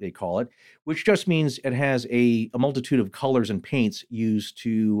pottery, they call it, which just means it has a multitude of colors and paints used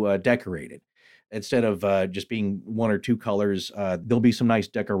to decorate it. Instead of just being one or two colors, there'll be some nice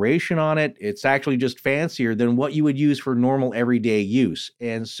decoration on it. It's actually just fancier than what you would use for normal everyday use.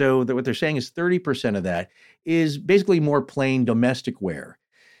 And so what they're saying is 30% of that is basically more plain domestic wear.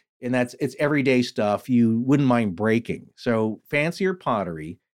 And it's everyday stuff you wouldn't mind breaking. So fancier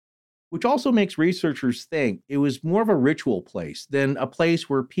pottery, which also makes researchers think it was more of a ritual place than a place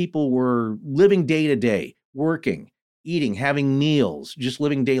where people were living day to day, working, eating, having meals, just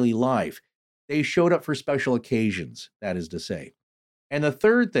living daily life. They showed up for special occasions, that is to say. And the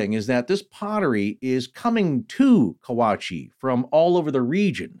third thing is that this pottery is coming to Kawachi from all over the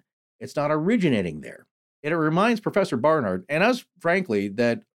region. It's not originating there. And it reminds Professor Barnard and us, frankly,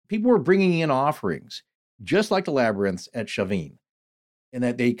 that people were bringing in offerings, just like the labyrinths at Chavin, and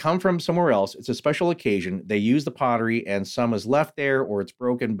that they come from somewhere else. It's a special occasion. They use the pottery, and some is left there or it's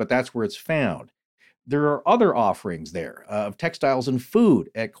broken, but that's where it's found. There are other offerings there of textiles and food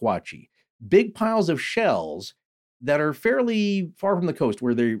at Kawachi, big piles of shells that are fairly far from the coast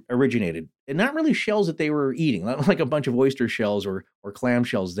where they originated, and not really shells that they were eating, not like a bunch of oyster shells or clam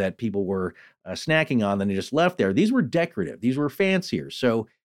shells that people were snacking on, then they just left there. These were decorative. These were fancier. So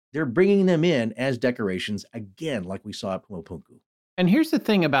they're bringing them in as decorations, again, like we saw at Pumapunku. And here's the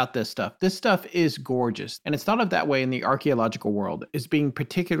thing about this stuff. This stuff is gorgeous, and it's thought of that way in the archaeological world as being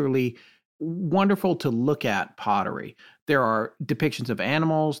particularly wonderful to look at pottery. There are depictions of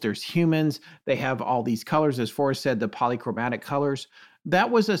animals, there's humans, they have all these colors, as Forrest said, the polychromatic colors.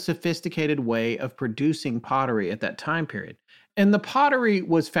 That was a sophisticated way of producing pottery at that time period. And the pottery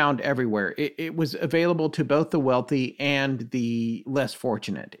was found everywhere. It was available to both the wealthy and the less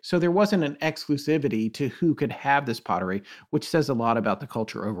fortunate. So there wasn't an exclusivity to who could have this pottery, which says a lot about the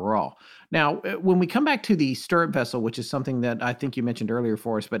culture overall. Now, when we come back to the stirrup vessel, which is something that I think you mentioned earlier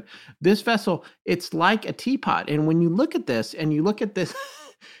for us, but this vessel, it's like a teapot. And when you look at this and you look at this,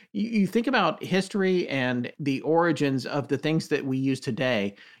 you think about history and the origins of the things that we use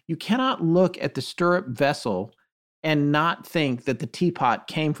today, you cannot look at the stirrup vessel and not think that the teapot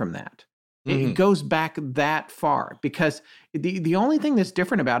came from that. It goes back that far because the only thing that's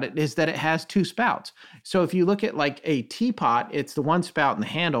different about it is that it has two spouts. So if you look at like a teapot, it's the one spout and the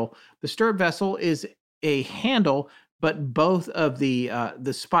handle. The stirrup vessel is a handle, but both of the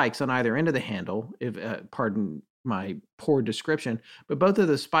spikes on either end of the handle, if pardon my poor description, but both of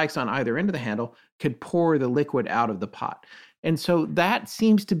the spikes on either end of the handle could pour the liquid out of the pot. And so that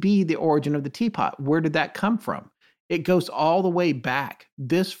seems to be the origin of the teapot. Where did that come from? It goes all the way back,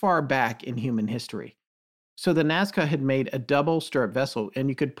 this far back in human history. So the Nazca had made a double stirrup vessel, and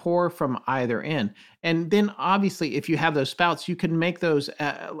you could pour from either end. And then obviously, if you have those spouts, you can make those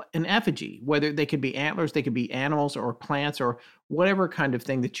an effigy, whether they could be antlers, they could be animals or plants or whatever kind of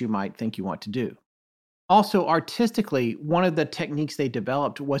thing that you might think you want to do. Also, artistically, one of the techniques they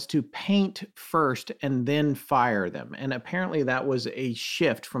developed was to paint first and then fire them. And apparently that was a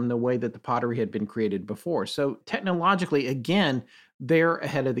shift from the way that the pottery had been created before. So technologically, again, they're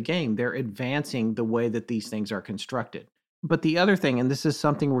ahead of the game. They're advancing the way that these things are constructed. But the other thing, and this is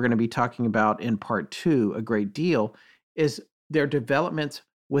something we're going to be talking about in part 2 a great deal, is their developments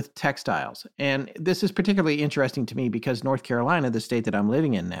with textiles. And this is particularly interesting to me because North Carolina, the state that I'm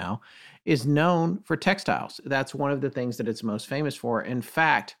living in now, is known for textiles. That's one of the things that it's most famous for. In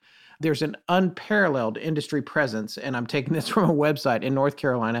fact, there's an unparalleled industry presence, and I'm taking this from a website in North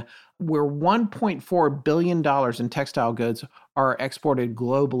Carolina, where $1.4 billion in textile goods are exported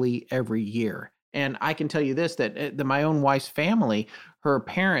globally every year. And I can tell you this, that my own wife's family, her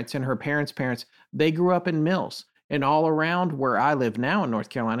parents and her parents' parents, they grew up in mills. And all around where I live now in North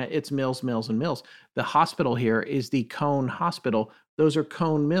Carolina, it's mills, mills, and mills. The hospital here is the Cone Hospital. Those are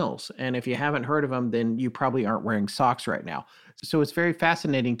Cone Mills. And if you haven't heard of them, then you probably aren't wearing socks right now. So it's very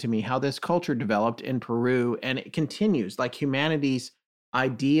fascinating to me how this culture developed in Peru, and it continues. Like humanity's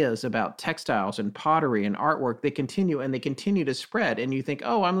ideas about textiles and pottery and artwork, they continue and they continue to spread. And you think,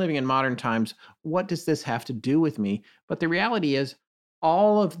 oh, I'm living in modern times. What does this have to do with me? But the reality is,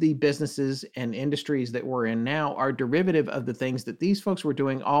 all of the businesses and industries that we're in now are derivative of the things that these folks were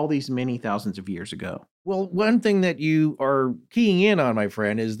doing all these many thousands of years ago. Well, one thing that you are keying in on, my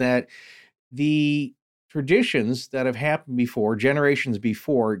friend, is that the traditions that have happened before, generations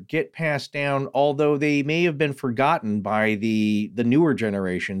before, get passed down, although they may have been forgotten by the newer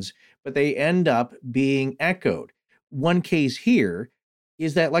generations, but they end up being echoed. One case here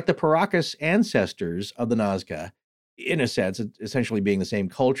is that, like the Paracas ancestors of the Nazca, in a sense, essentially being the same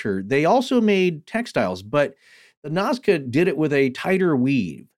culture, they also made textiles, but the Nazca did it with a tighter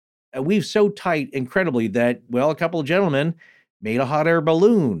weave. A weave so tight, incredibly, that, well, a couple of gentlemen made a hot air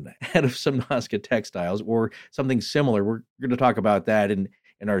balloon out of some Nazca textiles or something similar. We're going to talk about that in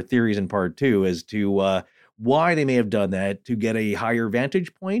our theories in part 2 as to why they may have done that, to get a higher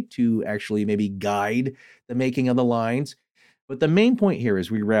vantage point, to actually maybe guide the making of the lines. But the main point here,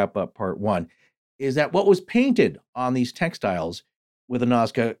 as we wrap up part 1, is that what was painted on these textiles with the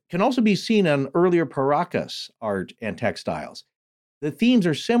Nazca can also be seen on earlier Paracas art and textiles. The themes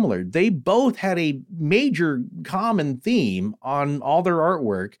are similar. They both had a major common theme on all their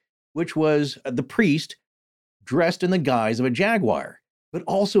artwork, which was the priest dressed in the guise of a jaguar, but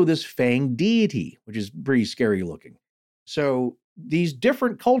also this fanged deity, which is pretty scary looking. So these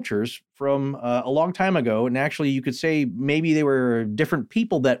different cultures from a long time ago, and actually you could say maybe they were different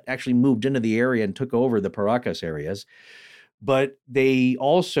people that actually moved into the area and took over the Paracas areas, but they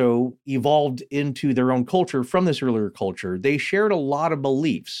also evolved into their own culture from this earlier culture. They shared a lot of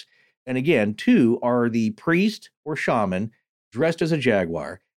beliefs. And again, 2 are the priest or shaman dressed as a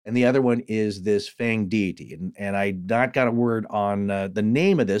jaguar, and the other one is this fanged deity. And I not got a word on the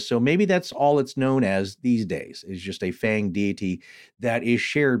name of this, so maybe that's all it's known as these days, is just a fanged deity that is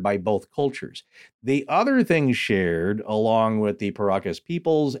shared by both cultures. The other thing shared, along with the Paracas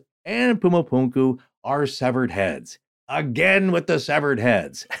peoples and Pumapunku, are severed heads. Again with the severed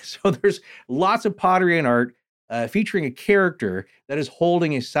heads. So there's lots of pottery and art featuring a character that is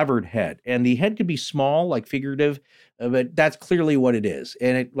holding a severed head. And the head could be small, like figurative, but that's clearly what it is.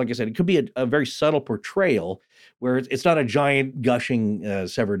 And it, like I said, it could be a very subtle portrayal where it's not a giant gushing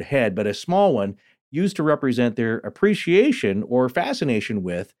severed head, but a small one used to represent their appreciation or fascination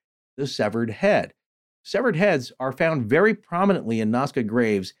with the severed head. Severed heads are found very prominently in Nazca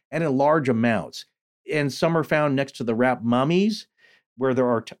graves and in large amounts. And some are found next to the wrapped mummies, where there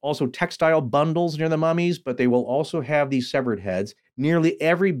are also textile bundles near the mummies, but they will also have these severed heads. Nearly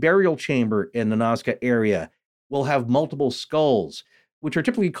every burial chamber in the Nazca area will have multiple skulls, which are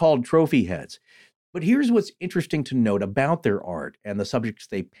typically called trophy heads. But here's what's interesting to note about their art and the subjects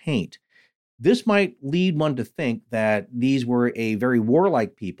they paint. This might lead one to think that these were a very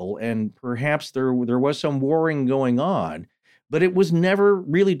warlike people, and perhaps there was some warring going on, but it was never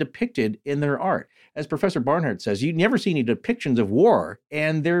really depicted in their art. As Professor Barnhart says, you never see any depictions of war,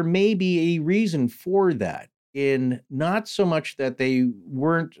 and there may be a reason for that, in not so much that they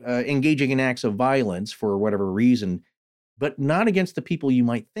weren't engaging in acts of violence for whatever reason, but not against the people you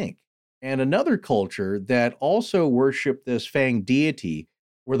might think. And another culture that also worshiped this fanged deity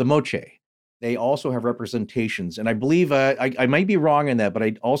were the Moche. They also have representations, and I believe, I might be wrong in that, but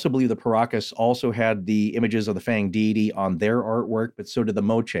I also believe the Paracas also had the images of the fanged deity on their artwork, but so did the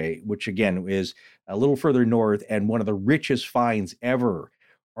Moche, which again is a little further north and one of the richest finds ever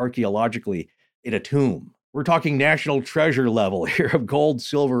archaeologically in a tomb. We're talking national treasure level here of gold,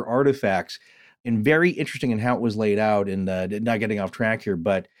 silver artifacts, and very interesting in how it was laid out, and not getting off track here,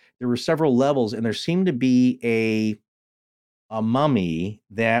 but there were several levels, and there seemed to be a mummy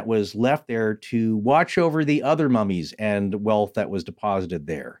that was left there to watch over the other mummies and wealth that was deposited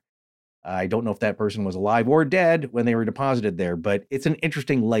there. I don't know if that person was alive or dead when they were deposited there, but it's an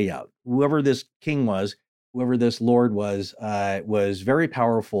interesting layout. Whoever this king was, whoever this lord was very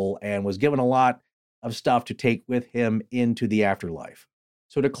powerful and was given a lot of stuff to take with him into the afterlife.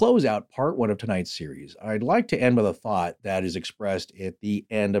 So to close out part 1 of tonight's series, I'd like to end with a thought that is expressed at the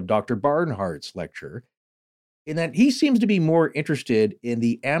end of Dr. Barnhart's lecture, in that he seems to be more interested in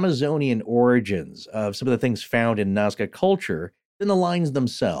the Amazonian origins of some of the things found in Nazca culture than the lines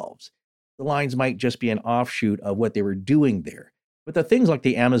themselves. The lines might just be an offshoot of what they were doing there. But the things like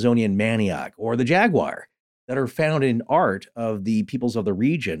the Amazonian manioc or the jaguar that are found in art of the peoples of the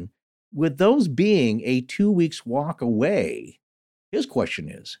region With those being a 2 weeks walk away, his question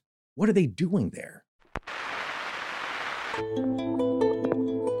is, what are they doing there?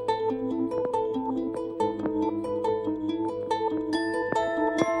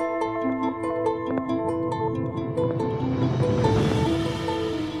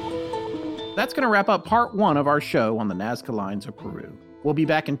 That's going to wrap up part 1 of our show on the Nazca Lines of Peru. We'll be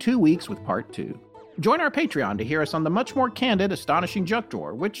back in 2 weeks with part 2. Join our Patreon to hear us on the much more candid Astonishing Junk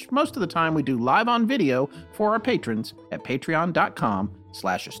Drawer, which most of the time we do live on video for our patrons at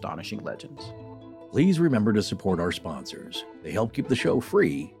patreon.com/astonishinglegends. Please remember to support our sponsors. They help keep the show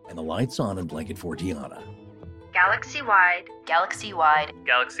free and the lights on in Blanket Fortiana. Galaxy-wide, Galaxy-wide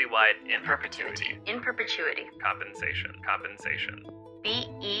in perpetuity. in perpetuity. Compensation.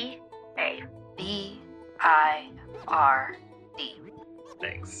 BEA. BIRD.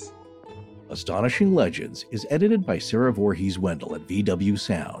 Thanks. Astonishing Legends is edited by Sarah Voorhees Wendell at VW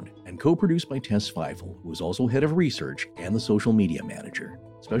Sound and co-produced by Tess Feifel, who is also head of research and the social media manager.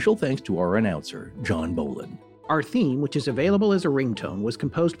 Special thanks to our announcer, John Boland. Our theme, which is available as a ringtone, was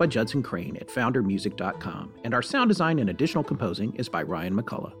composed by Judson Crane at foundermusic.com, and our sound design and additional composing is by Ryan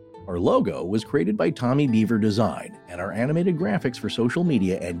McCullough. Our logo was created by Tommy Beaver Design, and our animated graphics for social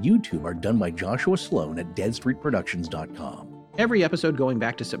media and YouTube are done by Joshua Sloan at deadstreetproductions.com. Every episode going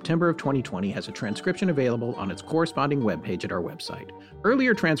back to September of 2020 has a transcription available on its corresponding webpage at our website.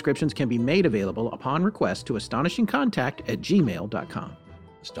 Earlier transcriptions can be made available upon request to astonishingcontact@gmail.com.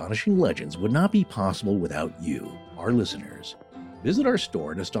 Astonishing Legends would not be possible without you, our listeners. Visit our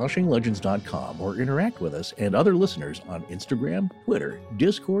store at astonishinglegends.com or interact with us and other listeners on Instagram, Twitter,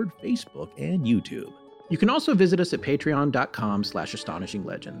 Discord, Facebook, and YouTube. You can also visit us at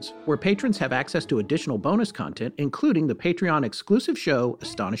patreon.com/astonishinglegends, where patrons have access to additional bonus content, including the Patreon exclusive show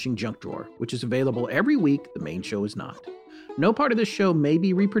Astonishing Junk Drawer, which is available every week. The main show is not. No part of this show may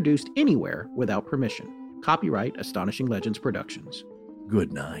be reproduced anywhere without permission. Copyright Astonishing Legends Productions.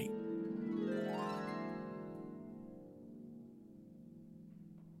 Good night.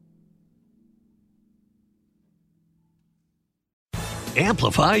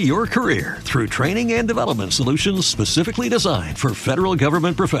 Amplify your career through training and development solutions specifically designed for federal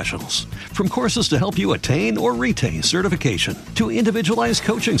government professionals. From courses to help you attain or retain certification, to individualized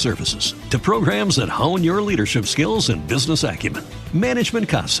coaching services, to programs that hone your leadership skills and business acumen, Management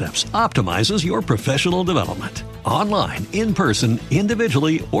Concepts optimizes your professional development. Online, in person,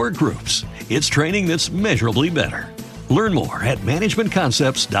 individually, or groups, it's training that's measurably better. Learn more at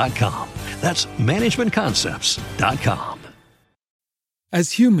managementconcepts.com. That's managementconcepts.com.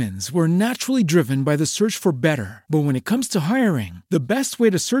 As humans, we're naturally driven by the search for better. But when it comes to hiring, the best way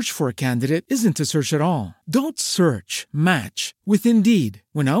to search for a candidate isn't to search at all. Don't search, match with Indeed.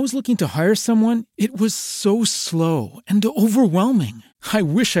 When I was looking to hire someone, it was so slow and overwhelming. I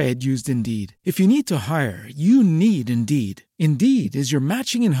wish I had used Indeed. If you need to hire, you need Indeed. Indeed is your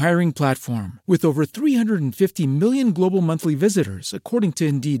matching and hiring platform with over 350 million global monthly visitors, according to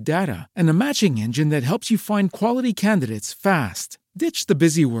Indeed data, and a matching engine that helps you find quality candidates fast. Ditch the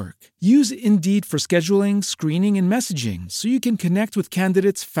busy work. Use Indeed for scheduling, screening, and messaging so you can connect with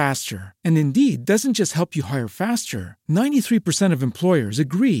candidates faster. And Indeed doesn't just help you hire faster. 93% of employers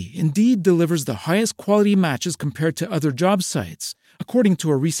agree Indeed delivers the highest quality matches compared to other job sites, according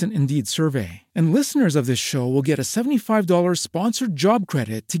to a recent Indeed survey. And listeners of this show will get a $75 sponsored job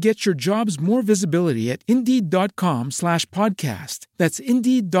credit to get your jobs more visibility at Indeed.com/podcast. That's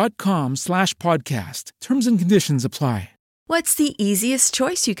Indeed.com/podcast. Terms and conditions apply. What's the easiest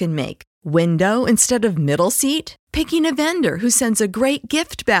choice you can make? Window instead of middle seat? Picking a vendor who sends a great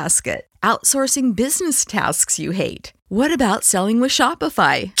gift basket? Outsourcing business tasks you hate? What about selling with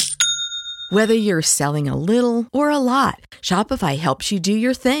Shopify? Whether you're selling a little or a lot, Shopify helps you do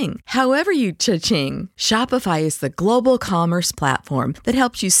your thing, however you cha-ching. Shopify is the global commerce platform that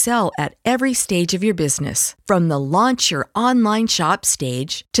helps you sell at every stage of your business. From the launch your online shop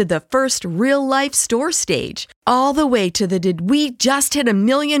stage to the first real-life store stage, all the way to the did we just hit 1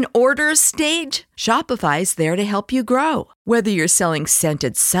 million orders stage? Shopify's there to help you grow. Whether you're selling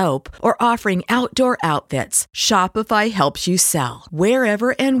scented soap or offering outdoor outfits, Shopify helps you sell.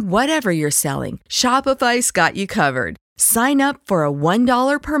 Wherever and whatever you're selling, Shopify's got you covered. Sign up for a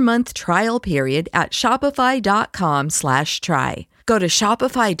 $1 per month trial period at shopify.com/try. Go to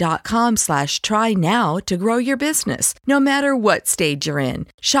shopify.com/try now to grow your business, no matter what stage you're in.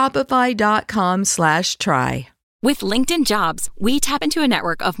 Shopify.com/try. With LinkedIn Jobs, we tap into a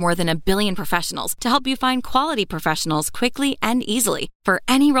network of more than 1 billion professionals to help you find quality professionals quickly and easily for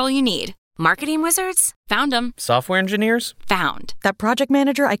any role you need. Marketing wizards? Found them. Software engineers? Found. That project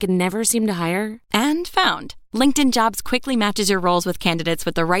manager I could never seem to hire? And found. LinkedIn Jobs quickly matches your roles with candidates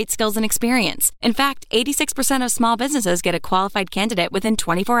with the right skills and experience. In fact, 86% of small businesses get a qualified candidate within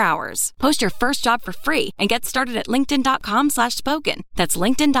 24 hours. Post your first job for free and get started at linkedin.com/spoken. That's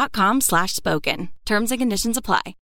linkedin.com/spoken. Terms and conditions apply.